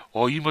like,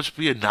 oh, you must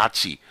be a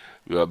Nazi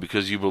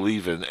because you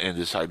believe in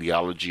this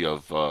ideology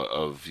of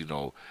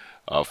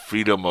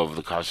freedom of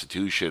the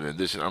Constitution and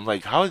this. And I'm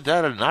like, how is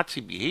that a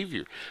Nazi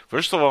behavior?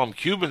 First of all, I'm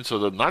Cuban, so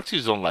the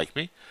Nazis don't like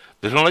me.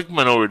 They don't like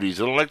minorities.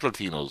 They don't like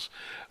Latinos.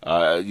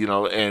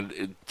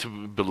 And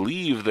to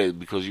believe that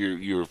because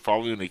you're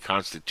following a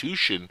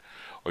Constitution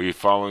or you're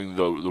following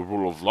the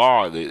rule of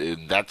law,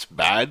 and that's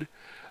bad,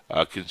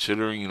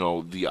 considering,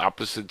 the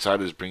opposite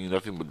side is bringing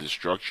nothing but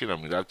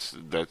destruction.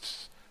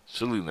 That's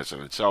silliness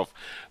in itself.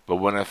 But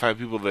when I find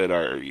people that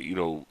are,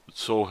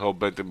 so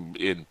hell-bent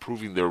in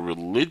proving their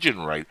religion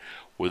right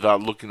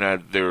without looking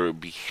at their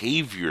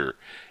behavior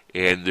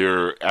and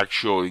their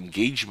actual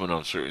engagement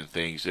on certain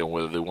things, and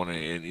whether they want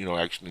to,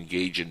 actually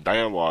engage in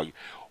dialogue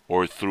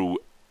or through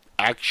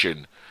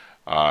action,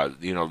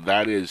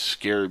 that is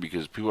scary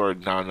because people are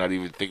now not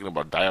even thinking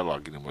about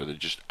dialogue anymore. They're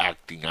just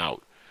acting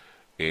out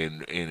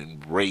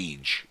in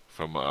rage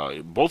from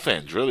both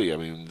ends, really.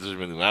 It doesn't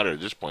really matter at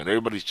this point.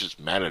 Everybody's just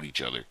mad at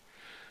each other.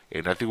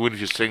 And I think we need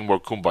to sing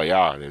more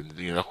kumbaya and,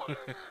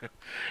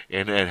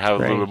 and have a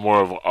little bit more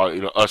of,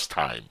 us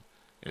time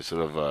instead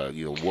of,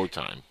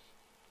 wartime.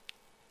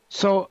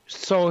 So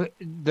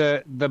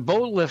the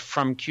boat lift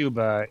from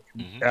Cuba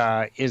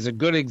is a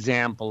good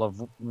example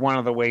of one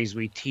of the ways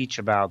we teach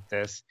about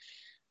this.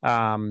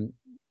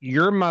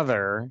 your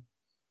mother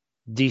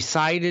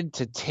decided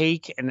to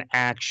take an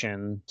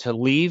action to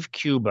leave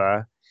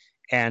Cuba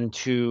and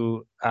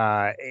to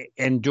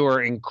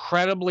endure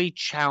incredibly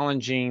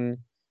challenging,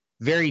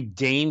 very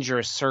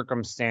dangerous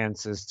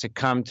circumstances to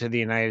come to the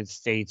United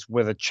States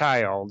with a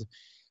child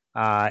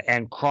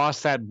and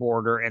cross that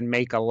border and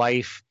make a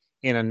life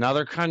in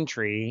another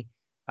country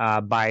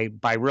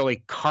by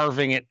really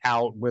carving it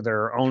out with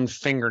her own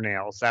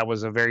fingernails. That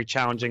was a very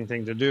challenging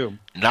thing to do.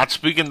 Not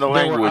speaking the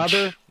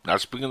language. Not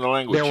speaking the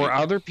language. There were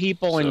other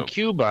people in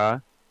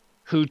Cuba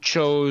who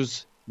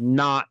chose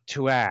not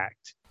to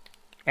act.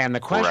 And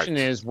the question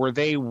is, were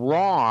they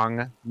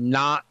wrong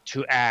not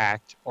to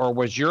act, or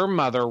was your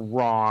mother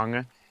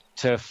wrong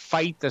to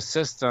fight the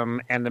system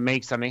and to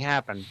make something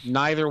happen?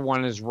 Neither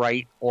one is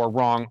right or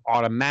wrong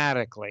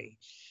automatically.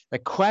 The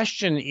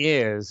question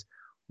is,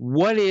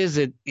 what is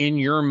it in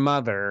your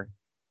mother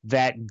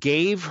that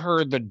gave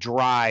her the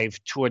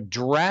drive to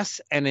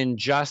address an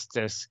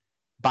injustice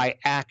by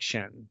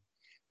action,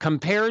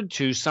 compared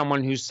to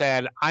someone who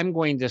said, I'm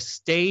going to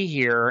stay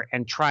here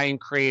and try and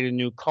create a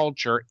new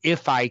culture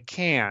if I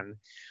can?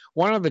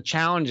 One of the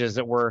challenges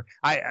that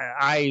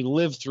I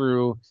lived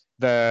through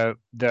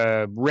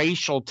the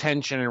racial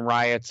tension and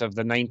riots of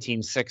the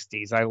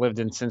 1960s. I lived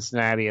in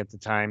Cincinnati at the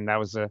time. That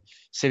was a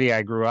city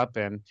I grew up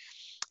in.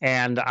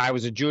 And I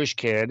was a Jewish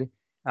kid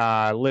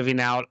living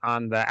out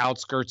on the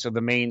outskirts of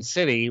the main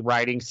city,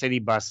 riding city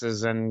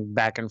buses and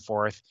back and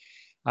forth.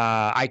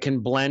 I can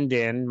blend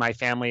in. My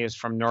family is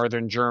from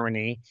northern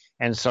Germany,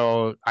 and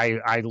so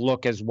I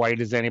look as white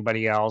as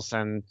anybody else,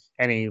 and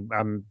any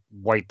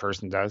white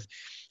person does.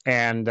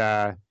 And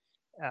the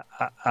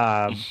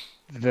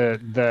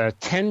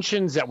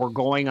tensions that were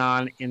going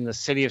on in the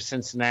city of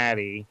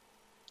Cincinnati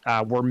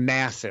were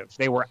massive.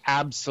 They were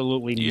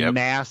absolutely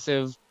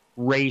massive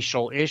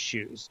racial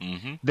issues.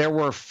 Mm-hmm. There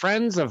were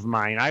friends of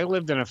mine. I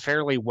lived in a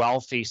fairly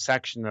wealthy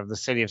section of the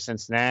city of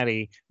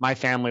Cincinnati. My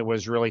family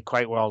was really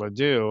quite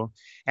well-to-do,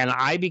 and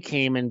I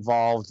became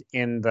involved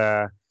in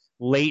the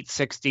late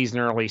 60s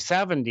and early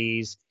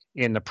 70s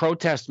in the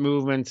protest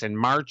movements and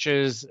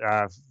marches,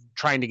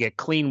 trying to get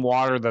clean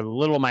water. The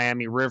Little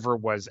Miami River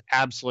was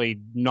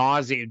absolutely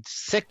nauseating,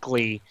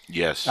 sickly,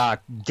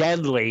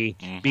 deadly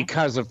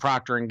because of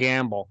Procter &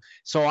 Gamble.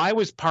 So I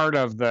was part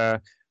of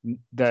the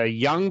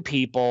young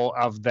people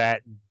of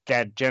that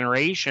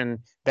generation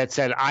that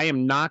said, I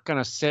am not going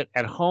to sit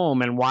at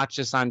home and watch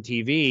this on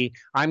TV.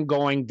 I'm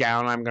going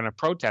down. I'm going to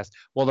protest.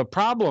 Well, the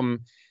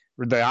problem,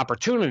 the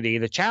opportunity,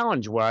 the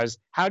challenge was,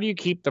 how do you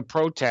keep the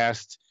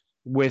protest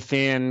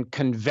within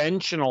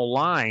conventional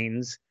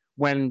lines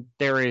when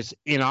there is,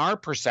 in our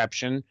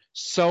perception,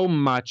 so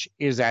much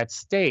is at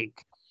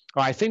stake?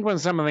 Well, I think when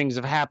some of the things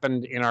have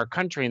happened in our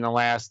country in the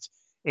last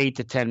 8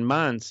 to 10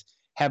 months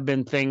have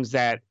been things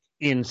that,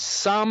 in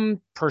some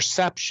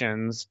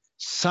perceptions,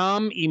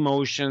 some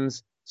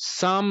emotions,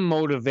 some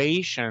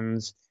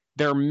motivations,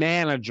 they're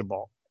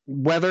manageable.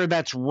 Whether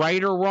that's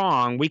right or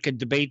wrong, we could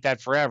debate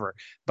that forever.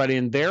 But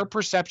in their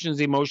perceptions,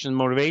 emotions,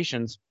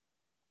 motivations,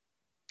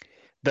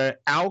 the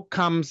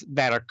outcomes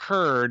that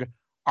occurred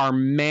are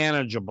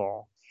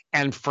manageable.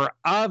 And for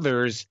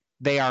others,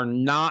 they are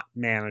not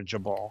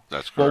manageable.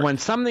 That's correct. Well, when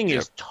something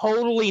is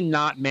totally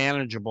not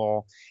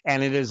manageable,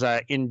 and it is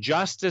an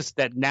injustice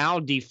that now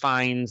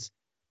defines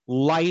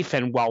life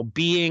and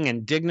well-being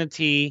and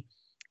dignity,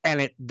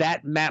 and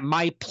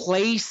my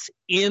place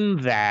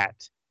in that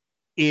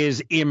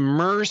is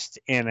immersed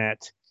in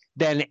it,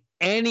 then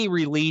any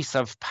release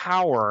of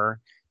power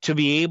to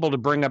be able to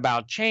bring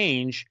about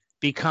change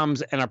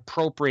becomes an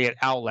appropriate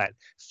outlet.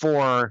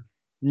 For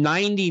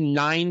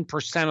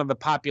 99% of the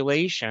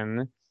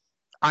population,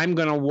 I'm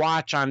going to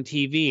watch on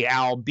TV.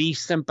 I'll be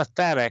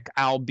sympathetic.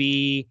 I'll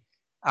be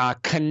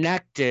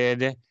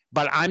connected,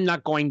 but I'm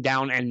not going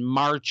down and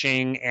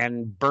marching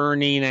and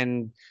burning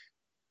and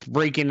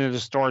breaking into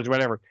stores,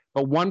 whatever.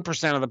 But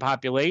 1% of the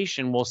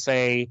population will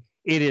say,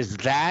 it is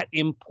that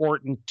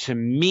important to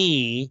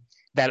me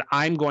that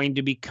I'm going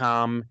to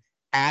become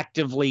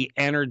actively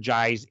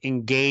energized,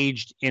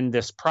 engaged in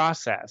this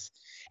process.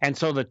 And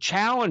so the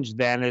challenge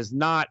then is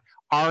not,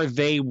 are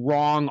they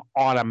wrong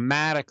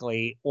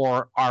automatically,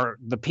 or are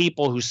the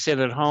people who sit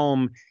at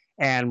home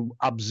and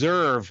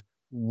observe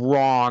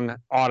wrong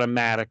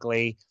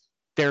automatically?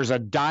 There's a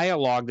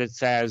dialogue that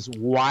says,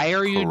 why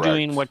are you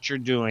doing what you're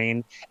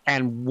doing,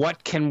 and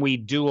what can we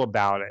do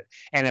about it?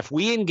 And if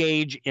we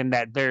engage in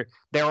that, there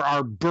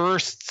are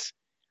bursts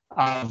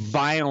of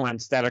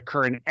violence that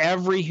occur in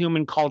every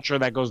human culture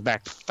that goes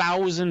back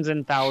thousands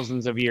and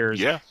thousands of years.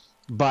 Yeah.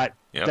 But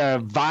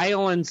the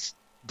violence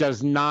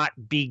does not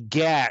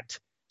beget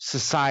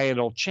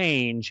societal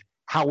change.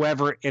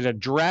 However, it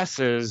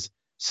addresses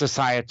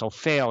societal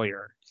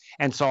failure.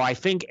 And so I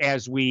think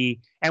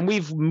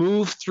we've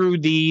moved through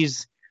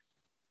these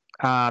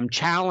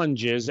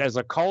challenges as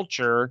a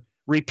culture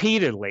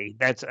repeatedly.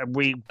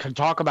 We can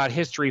talk about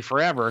history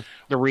forever.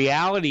 The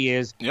reality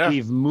is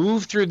we've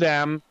moved through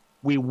them.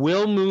 We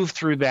will move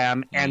through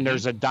them. And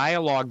there's a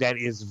dialogue that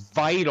is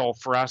vital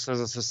for us as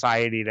a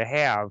society to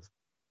have.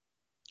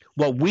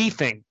 What we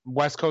think,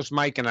 West Coast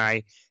Myke and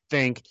I,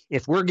 think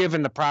if we're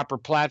given the proper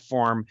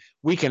platform,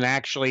 we can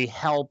actually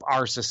help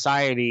our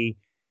society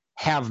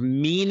have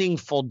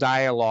meaningful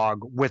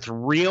dialogue with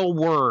real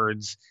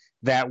words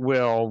that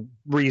will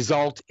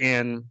result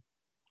in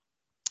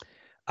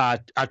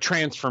a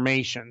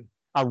transformation,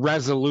 a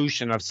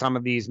resolution of some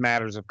of these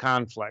matters of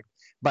conflict.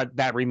 But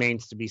that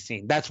remains to be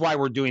seen. That's why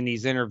we're doing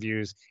these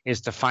interviews,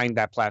 is to find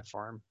that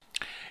platform.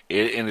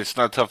 And it's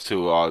not tough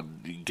to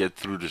get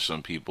through to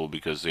some people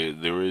because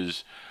there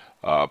is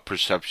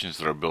perceptions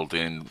that are built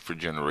in for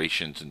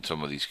generations in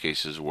some of these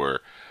cases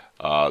where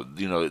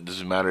it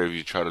doesn't matter if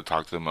you try to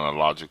talk to them in a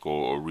logical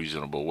or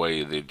reasonable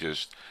way. They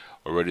just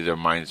already their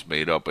minds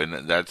made up,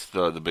 and that's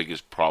the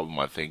biggest problem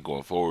I think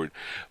going forward.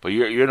 But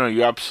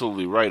you're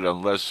absolutely right.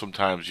 Unless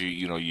sometimes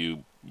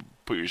you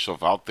put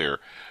yourself out there,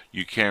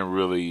 you can't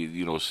really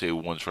say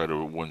one's right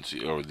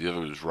or the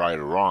other is right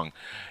or wrong.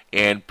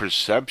 And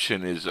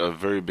perception is a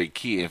very big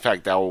key. In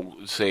fact, I'll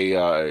say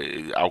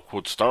I'll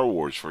quote Star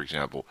Wars for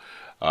example.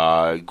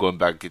 Going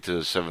back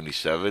into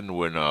 77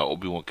 when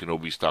Obi-Wan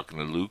Kenobi's talking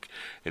to Luke,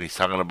 and he's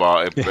talking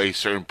about a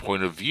certain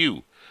point of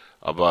view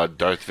about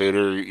Darth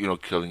Vader,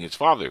 killing his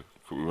father.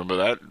 Remember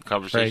that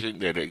conversation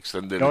that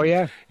extended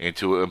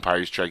into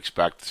Empire Strikes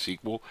Back, the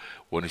sequel,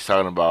 when he's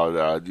talking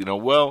about,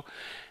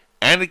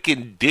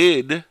 Anakin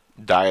did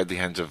die at the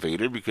hands of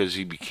Vader because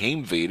he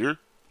became Vader.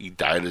 He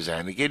died as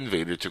Anakin.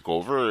 Vader took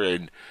over,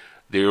 and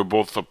they were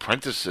both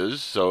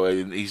apprentices, so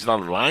and he's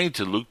not lying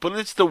to Luke, but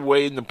it's the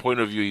way and the point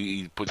of view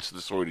he puts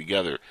the story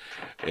together,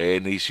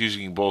 and he's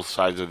using both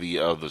sides of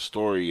the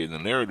story and the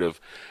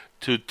narrative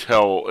to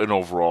tell an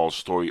overall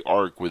story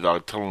arc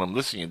without telling them,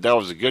 listen, that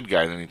was a good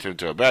guy, and then he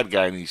turned into a bad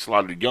guy, and he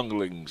slaughtered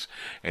younglings,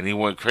 and he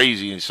went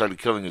crazy and started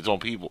killing his own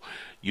people.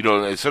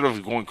 Instead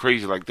of going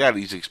crazy like that,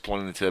 he's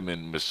explaining to them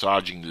and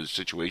massaging the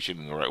situation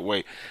in the right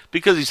way,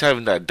 because he's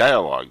having that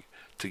dialogue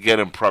to get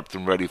him prepped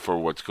and ready for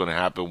what's going to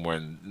happen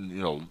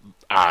when,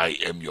 I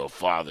am your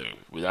father,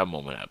 when that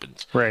moment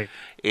happens. Right.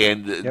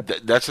 And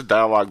that's a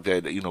dialogue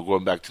that,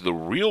 going back to the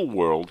real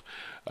world,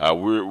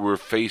 we're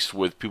faced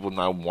with people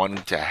not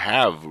wanting to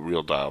have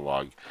real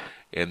dialogue,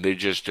 and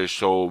they're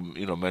so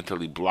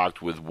mentally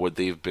blocked with what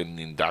they've been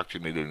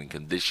indoctrinated and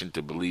conditioned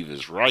to believe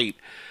is right,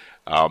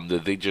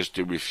 that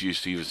they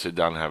refuse to even sit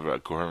down and have a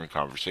coherent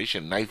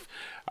conversation. And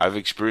I've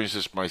experienced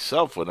this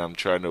myself when I'm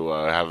trying to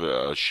have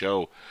a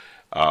show,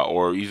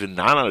 or even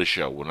not on a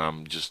show, when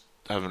I'm just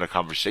having a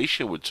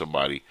conversation with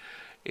somebody,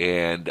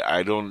 and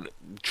I don't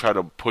try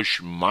to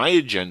push my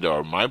agenda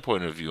or my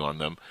point of view on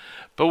them.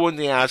 But when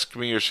they ask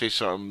me or say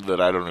something that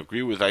I don't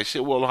agree with, I say,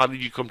 well, how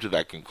did you come to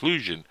that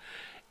conclusion?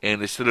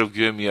 And instead of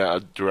giving me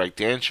a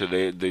direct answer,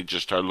 they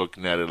just start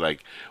looking at it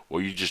like,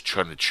 well, you're just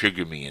trying to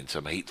trigger me in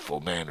some hateful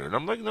manner. And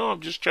I'm like, no,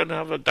 I'm just trying to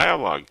have a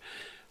dialogue.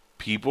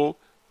 People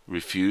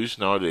refuse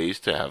nowadays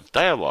to have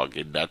dialogue,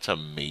 and that's a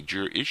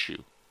major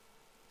issue.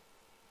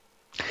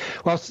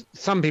 Well,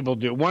 some people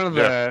do. One of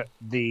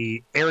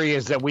the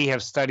areas that we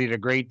have studied a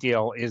great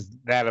deal is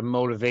that of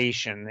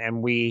motivation,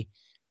 and we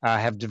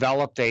have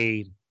developed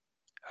a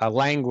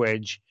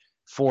language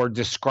for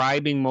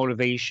describing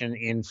motivation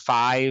in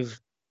 5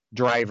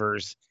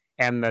 drivers,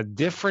 and the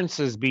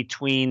differences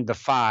between the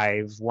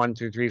 5, 1,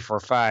 2, 3, 4,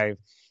 5,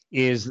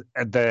 is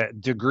the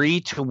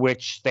degree to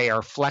which they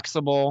are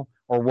flexible,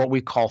 or what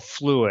we call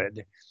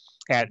fluid.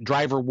 At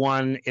driver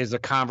 1 is a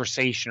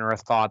conversation or a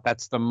thought.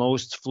 That's the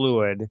most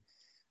fluid.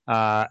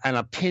 An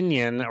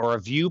opinion or a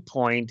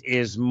viewpoint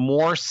is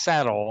more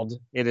settled.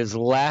 It is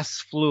less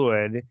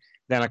fluid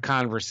than a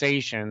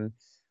conversation.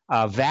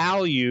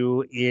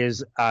 Value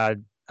is a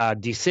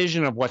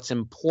decision of what's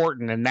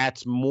important, and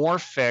that's more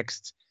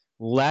fixed,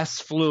 less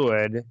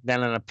fluid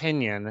than an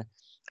opinion.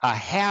 A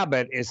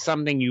habit is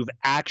something you've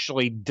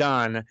actually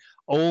done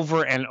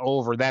over and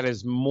over. That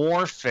is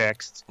more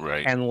fixed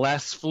and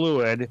less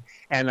fluid.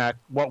 And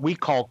what we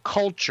call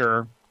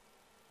culture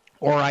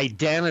or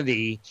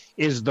identity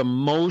is the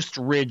most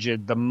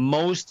rigid, the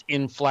most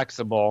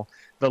inflexible,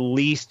 the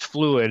least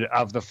fluid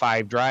of the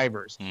 5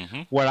 drivers.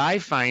 Mm-hmm. What I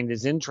find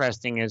is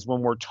interesting is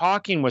when we're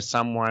talking with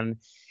someone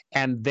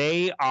and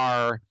they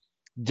are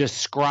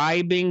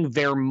describing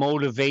their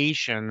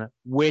motivation,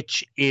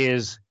 which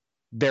is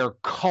their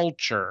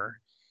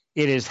culture,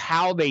 it is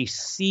how they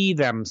see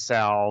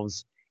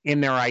themselves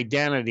in their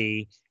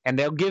identity, and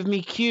they'll give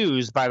me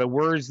cues by the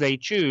words they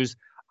choose.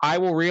 I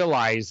will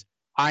realize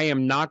I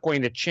am not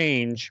going to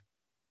change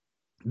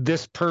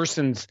this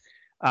person's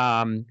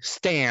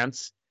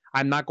stance.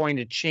 I'm not going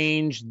to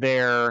change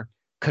their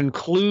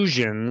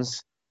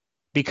conclusions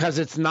because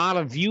it's not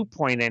a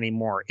viewpoint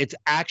anymore. It's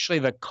actually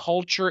the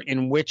culture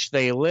in which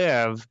they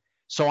live.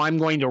 So I'm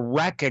going to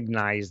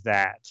recognize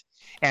that.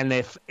 And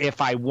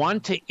if I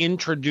want to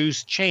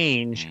introduce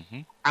change,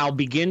 mm-hmm. I'll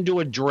begin to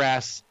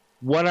address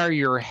what are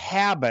your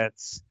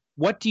habits.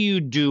 What do you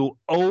do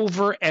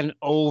over and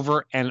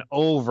over and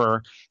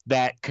over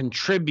that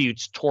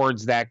contributes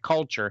towards that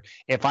culture?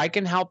 If I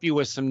can help you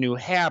with some new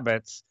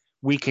habits,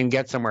 we can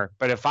get somewhere.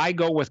 But if I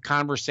go with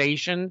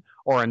conversation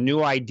or a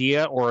new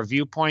idea or a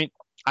viewpoint,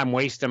 I'm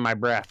wasting my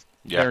breath.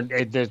 Yeah.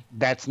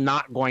 That's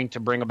not going to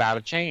bring about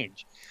a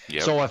change.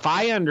 Yep. So if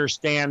I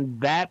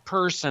understand that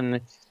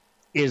person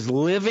is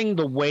living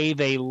the way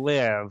they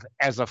live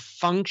as a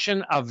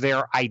function of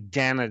their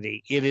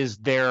identity, it is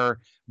their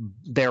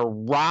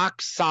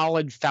rock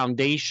solid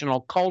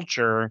foundational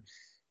culture,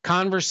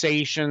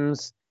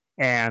 conversations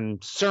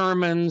and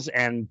sermons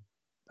and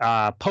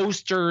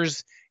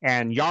posters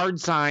and yard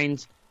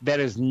signs that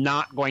is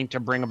not going to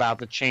bring about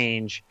the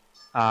change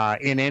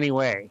in any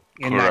way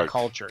in that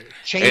culture.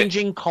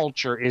 Changing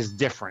culture is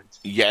different.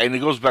 Yeah, and it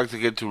goes back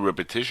to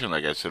repetition,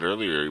 like I said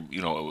earlier.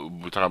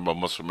 We're talking about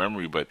muscle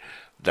memory, but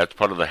that's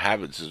part of the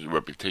habits is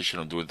repetition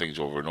of doing things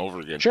over and over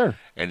again. Sure.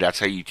 And that's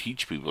how you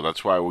teach people.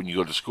 That's why when you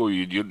go to school,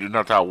 you're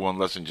not taught one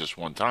lesson just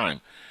one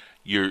time.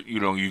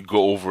 You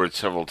go over it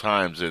several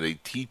times, and they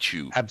teach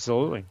you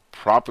absolutely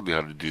properly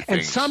how to do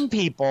things.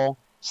 And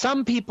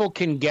some people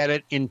can get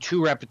it in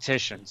 2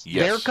 repetitions.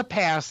 Yes. Their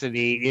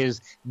capacity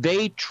is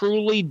they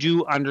truly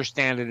do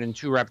understand it in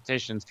 2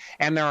 repetitions.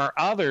 And there are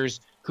others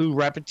who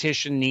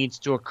repetition needs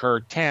to occur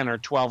 10 or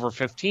 12 or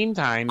 15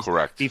 times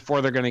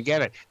before they're going to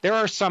get it. There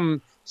are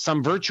some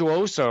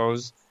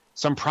virtuosos,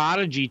 some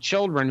prodigy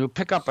children who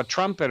pick up a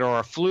trumpet or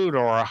a flute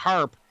or a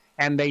harp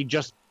and they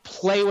just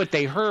play what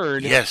they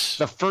heard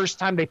the first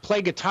time they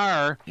play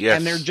guitar.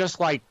 And they're just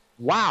like,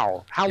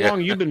 wow, how long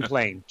have you been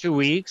playing? 2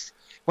 weeks?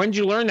 When did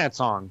you learn that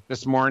song?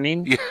 This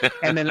morning?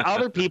 And then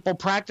other people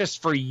practice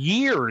for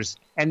years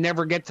and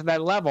never get to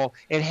that level.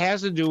 It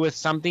has to do with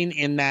something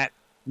in that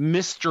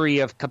mystery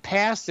of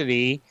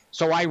capacity.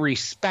 So I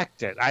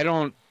respect it. I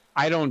don't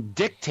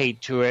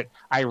dictate to it.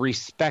 I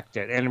respect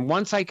it. And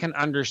once I can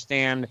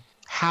understand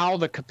how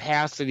the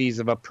capacities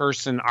of a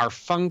person are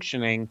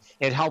functioning,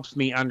 it helps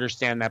me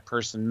understand that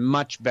person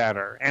much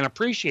better and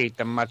appreciate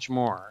them much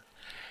more.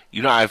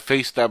 I've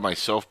faced that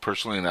myself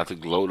personally, not to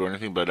gloat or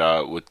anything,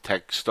 but with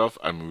tech stuff,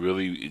 I'm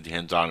really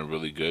hands-on and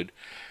really good.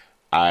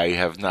 I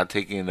have not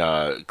taken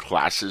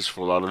classes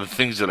for a lot of the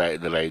things that I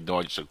know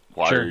I just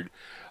acquired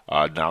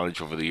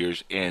knowledge over the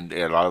years, and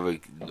a lot of it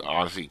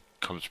honestly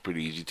comes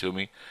pretty easy to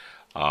me.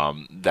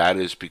 That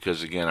is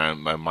because, again,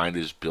 my mind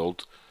is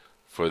built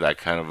for that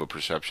kind of a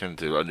perception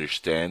to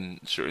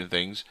understand certain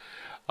things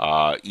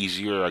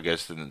easier, I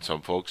guess, than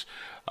some folks.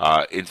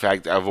 In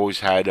fact, I've always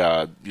had,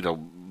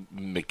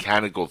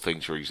 mechanical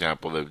things, for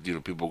example, that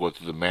people go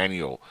through the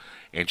manual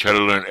and try to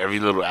learn every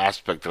little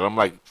aspect. And I'm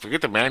like, forget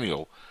the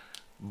manual.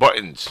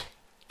 Buttons.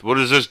 What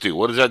does this do?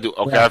 What does that do?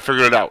 Okay, I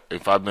figured it out in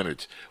 5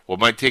 minutes. Well,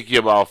 it might take you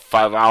about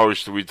 5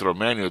 hours to read through a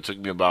manual. It took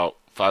me about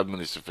 5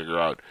 minutes to figure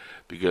out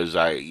because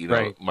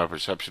my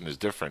perception is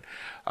different.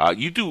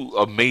 You do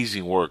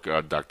amazing work,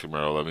 Dr.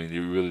 Merrill. I mean,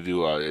 you really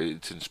do.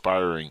 It's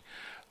inspiring.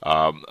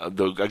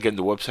 Again,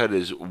 the website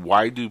is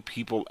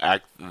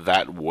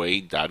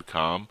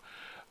whydopeopleactthatway.com.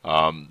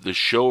 The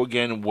show,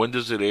 again, when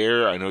does it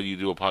air? I know you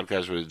do a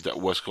podcast with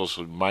West Coast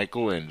with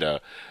Michael, and I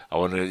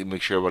want to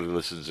make sure everybody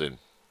listens in.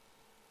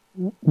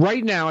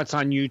 Right now, it's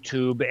on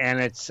YouTube, and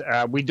it's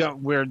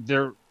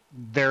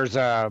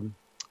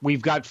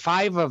we've got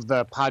 5 of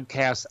the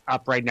podcasts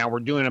up right now. We're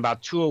doing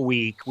about 2 a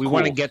week. We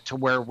want to get to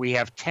where we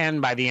have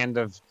 10 by the end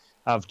of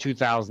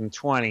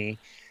 2020,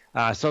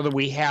 so that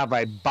we have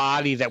a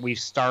body that we've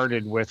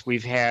started with.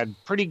 We've had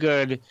pretty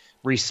good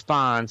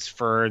response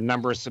for a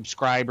number of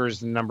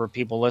subscribers and number of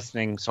people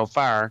listening so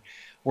far.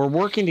 We're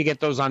working to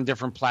get those on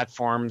different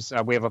platforms.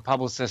 We have a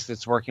publicist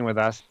that's working with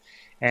us,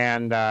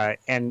 and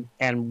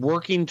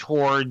working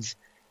towards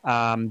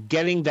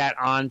getting that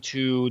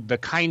onto the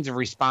kinds of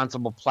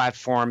responsible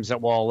platforms that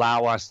will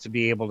allow us to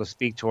be able to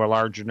speak to a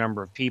larger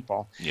number of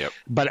people. Yep.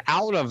 But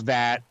out of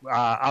that,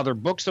 other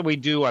books that we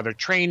do, other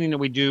training that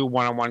we do,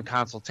 one-on-one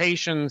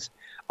consultations,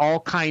 all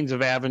kinds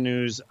of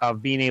avenues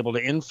of being able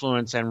to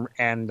influence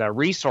and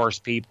resource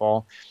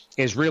people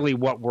is really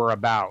what we're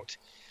about.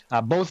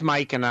 Both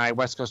Myke and I,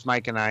 West Coast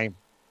Myke and I,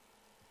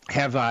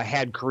 have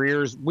had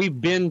careers. We've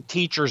been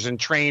teachers and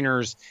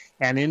trainers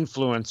and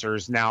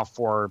influencers now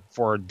for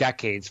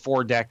decades,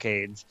 4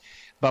 decades.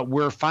 But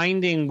we're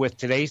finding with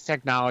today's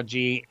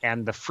technology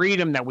and the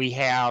freedom that we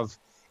have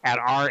at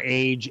our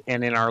age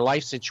and in our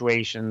life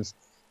situations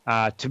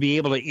to be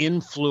able to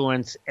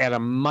influence at a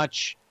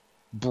much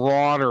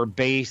broader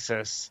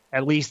basis,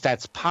 at least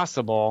that's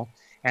possible.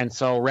 And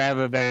so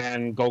rather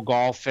than go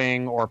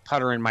golfing or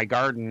putter in my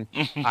garden,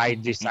 I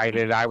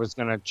decided I was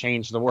going to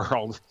change the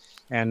world.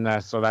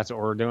 And so that's what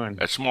we're doing.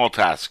 A small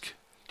task,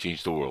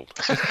 change the world.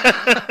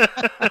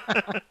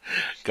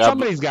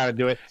 Somebody's got to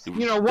do it.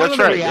 One of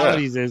the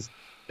realities is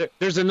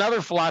there's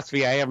another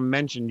philosophy I haven't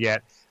mentioned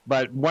yet,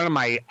 but one of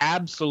my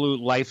absolute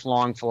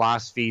lifelong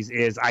philosophies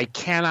is I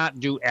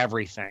cannot do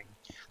everything,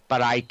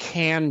 but I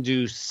can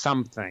do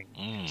something.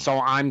 So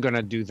I'm going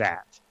to do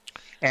that.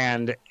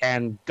 And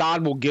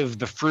God will give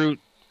the fruit.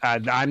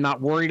 I'm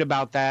not worried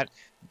about that.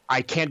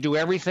 I can't do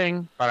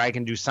everything, but I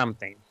can do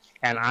something,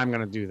 and I'm going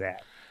to do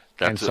that.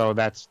 That's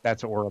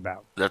what we're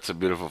about. That's a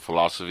beautiful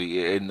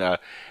philosophy, and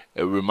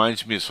it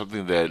reminds me of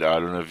something that I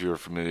don't know if you're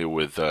familiar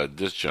with.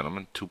 This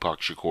gentleman,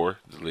 Tupac Shakur,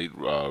 the late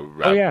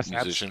rap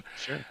musician.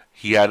 Sure.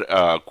 He had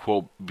a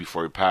quote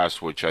before he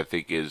passed, which I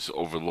think is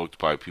overlooked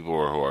by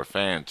people who are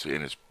fans,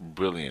 and it's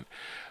brilliant.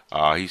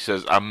 He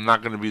says, I'm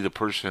not going to be the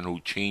person who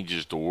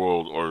changes the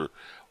world or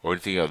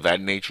anything of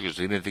that nature, because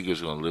he didn't think he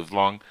was going to live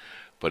long.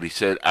 But he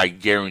said, I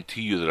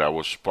guarantee you that I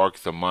will spark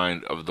the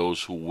mind of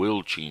those who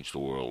will change the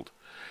world.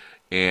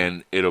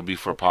 And it'll be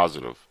for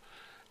positive.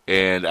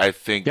 And I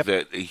think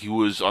that he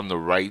was on the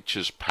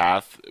righteous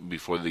path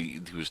before he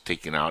was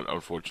taken out,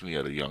 unfortunately,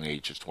 at a young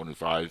age, just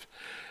 25.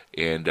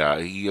 And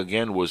he,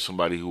 again, was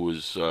somebody who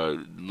was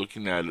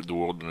looking at the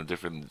world in a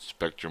different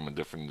spectrum, a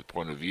different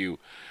point of view,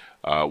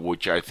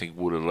 which I think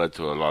would have led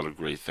to a lot of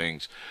great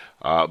things.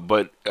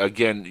 But,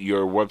 again,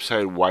 your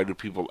website,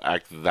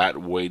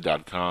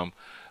 whydopeopleactthatway.com.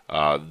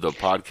 The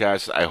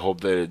podcast, I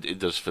hope that it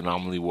does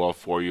phenomenally well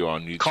for you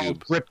on YouTube. Called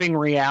Gripping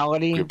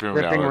Reality.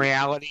 Gripping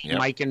Reality. Yep.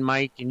 Myke and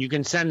Myke. And you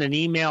can send an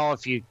email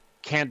if you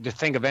can't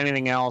think of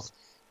anything else.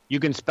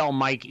 You can spell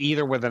Myke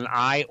either with an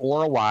I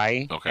or a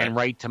Y, and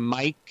write to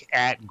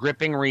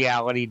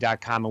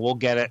Myke@grippingreality.com, and we'll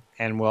get it,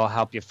 and we'll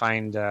help you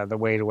find the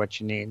way to what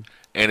you need.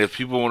 And if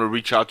people want to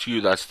reach out to you,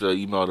 that's the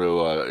email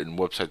and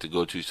website to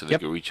go to, so they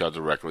can reach out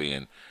directly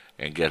and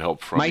get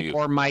help from Myke you.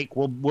 or Myke,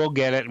 we'll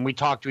get it, and we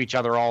talk to each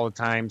other all the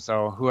time,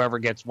 so whoever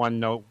gets one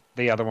note,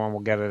 the other one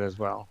will get it as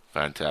well.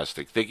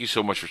 Fantastic. Thank you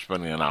so much for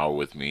spending an hour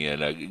with me,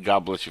 and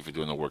God bless you for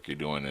doing the work you're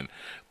doing, and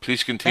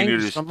please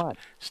continue to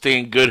stay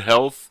in good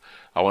health.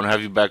 I want to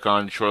have you back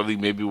on shortly,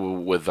 maybe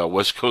with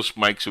West Coast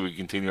Myke, so we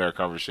continue our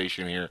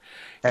conversation here.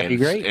 That'd be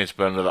great. And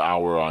spend another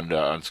hour on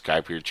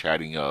Skype here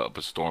chatting up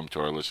a storm to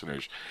our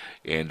listeners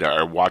and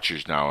our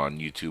watchers now on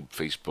YouTube,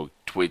 Facebook,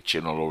 Twitch,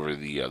 and all over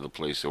the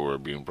place that we're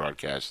being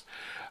broadcast.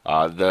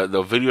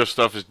 The video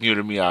stuff is new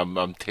to me.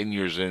 I'm 10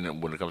 years in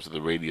when it comes to the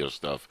radio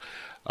stuff.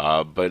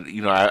 But,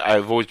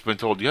 I've always been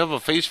told, you have a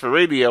face for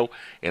radio,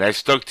 and I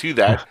stuck to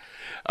that.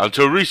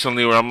 Until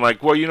recently, where I'm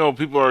like, well,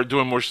 people are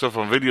doing more stuff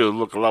on video that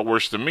look a lot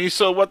worse than me,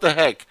 so what the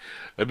heck?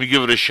 Let me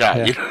give it a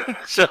shot. Yeah.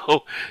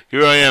 So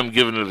here I am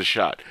giving it a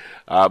shot.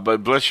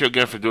 But bless you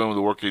again for doing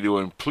the work you're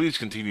doing. Please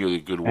continue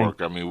the good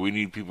work. I mean, we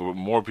need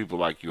more people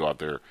like you out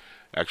there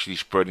actually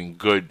spreading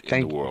good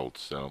in the world.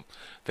 So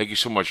thank you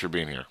so much for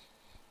being here.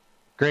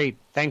 Great.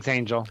 Thanks,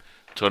 Angel.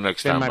 Till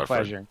next time, my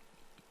pleasure. Friend.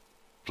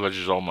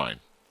 Pleasure's all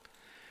mine.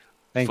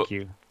 Thank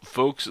you.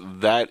 Folks,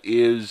 that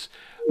is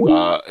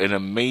an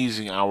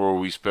amazing hour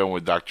we spent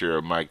with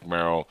Dr. Myke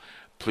Merrill.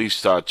 Please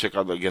check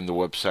out again the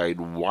website,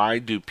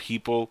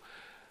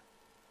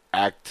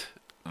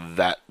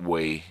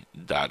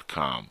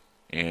 whydopeopleactthatway.com.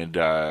 And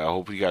I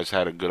hope you guys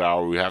had a good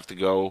hour. We have to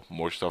go.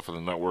 More stuff on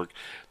the network.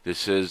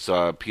 This is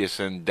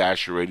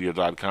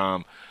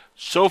psn-radio.com,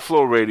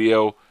 SoFlo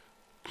Radio,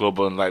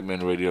 Global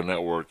Enlightenment Radio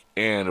Network,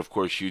 and of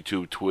course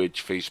YouTube,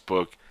 Twitch,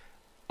 Facebook,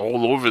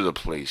 all over the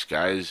place,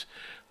 guys.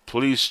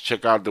 Please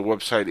check out the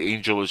website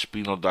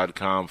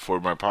angelespino.com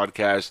for my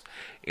podcast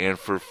and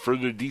for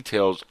further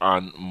details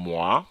on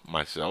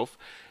myself,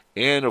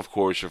 and of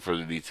course for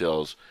further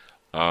details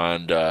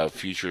on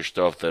future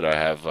stuff that I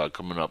have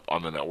coming up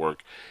on the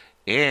network,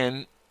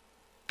 and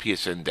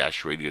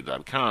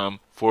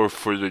psn-radio.com for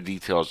further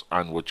details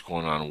on what's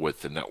going on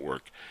with the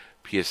network.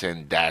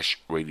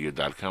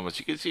 psn-radio.com, as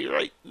you can see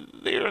right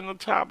there on the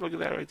top. Look at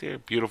that right there.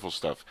 Beautiful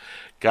stuff.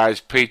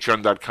 Guys,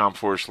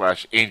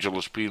 patreon.com/Angel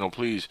Espino.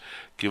 Please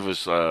give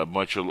us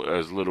much or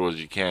as little as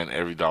you can.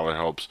 Every dollar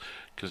helps,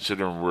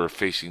 considering we're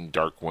facing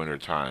dark winter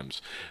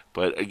times.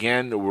 But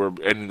again, we're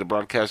ending the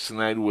broadcast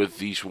tonight with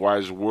these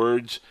wise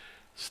words.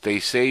 Stay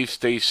safe,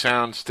 stay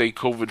sound, stay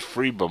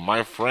COVID-free, but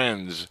my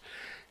friends,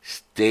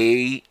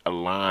 stay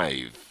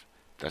alive.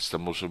 That's the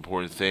most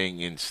important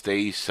thing, and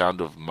stay sound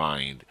of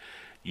mind.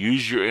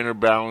 Use your inner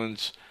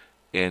balance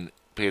and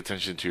pay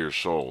attention to your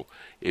soul.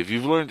 If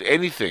you've learned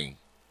anything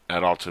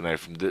at all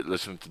tonight from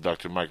listening to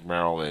Dr. Myke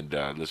Merrill and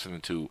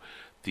listening to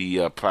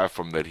the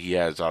platform that he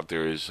has out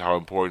there, is how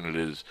important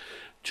it is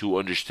to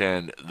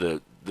understand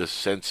the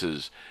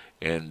senses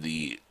and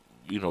the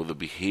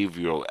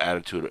behavioral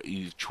attitude of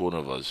each one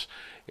of us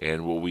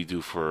and what we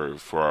do for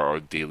our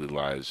daily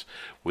lives.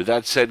 With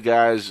that said,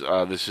 guys,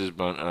 this has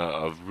been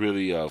a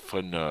really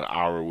fun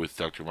hour with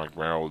Dr. Myke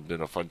Merrill. It's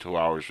been a fun 2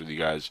 hours with you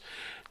guys.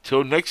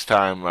 Till next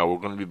time, we're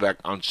going to be back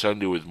on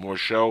Sunday with more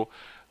show.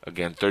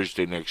 Again,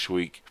 Thursday next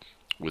week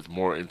with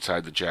more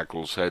Inside the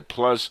Jackal's Head.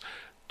 Plus,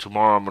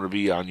 tomorrow I'm going to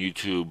be on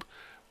YouTube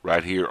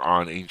right here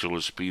on Angel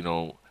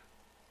Espino,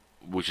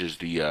 which is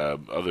the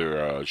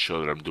other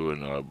show that I'm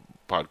doing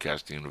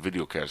podcasting and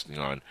video casting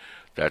on.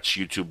 That's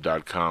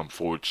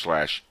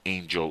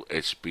youtube.com/Angel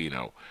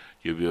Espino.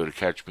 You'll be able to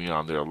catch me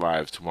on there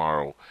live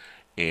tomorrow,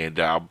 and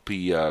I'll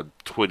be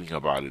tweeting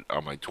about it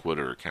on my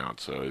Twitter account.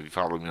 So if you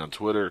follow me on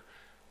Twitter,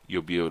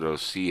 you'll be able to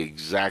see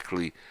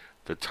exactly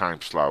the time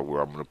slot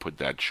where I'm going to put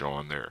that show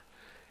on there.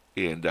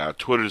 And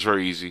Twitter is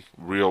very easy.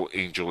 Real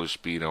Angel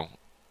Espino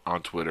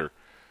on Twitter.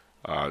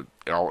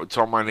 It's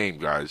on my name,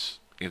 guys.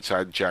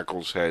 Inside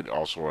Jackal's Head,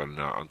 also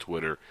on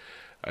Twitter.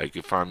 You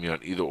can find me on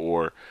either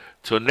or.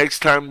 Till next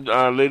time,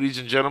 ladies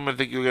and gentlemen,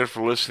 thank you again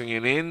for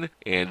listening in.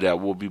 And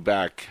we'll be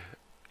back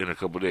in a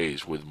couple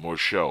days with more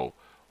show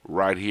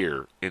right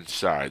here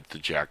inside the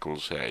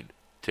Jackal's Head.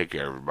 Take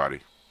care, everybody.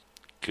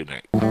 Good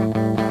night.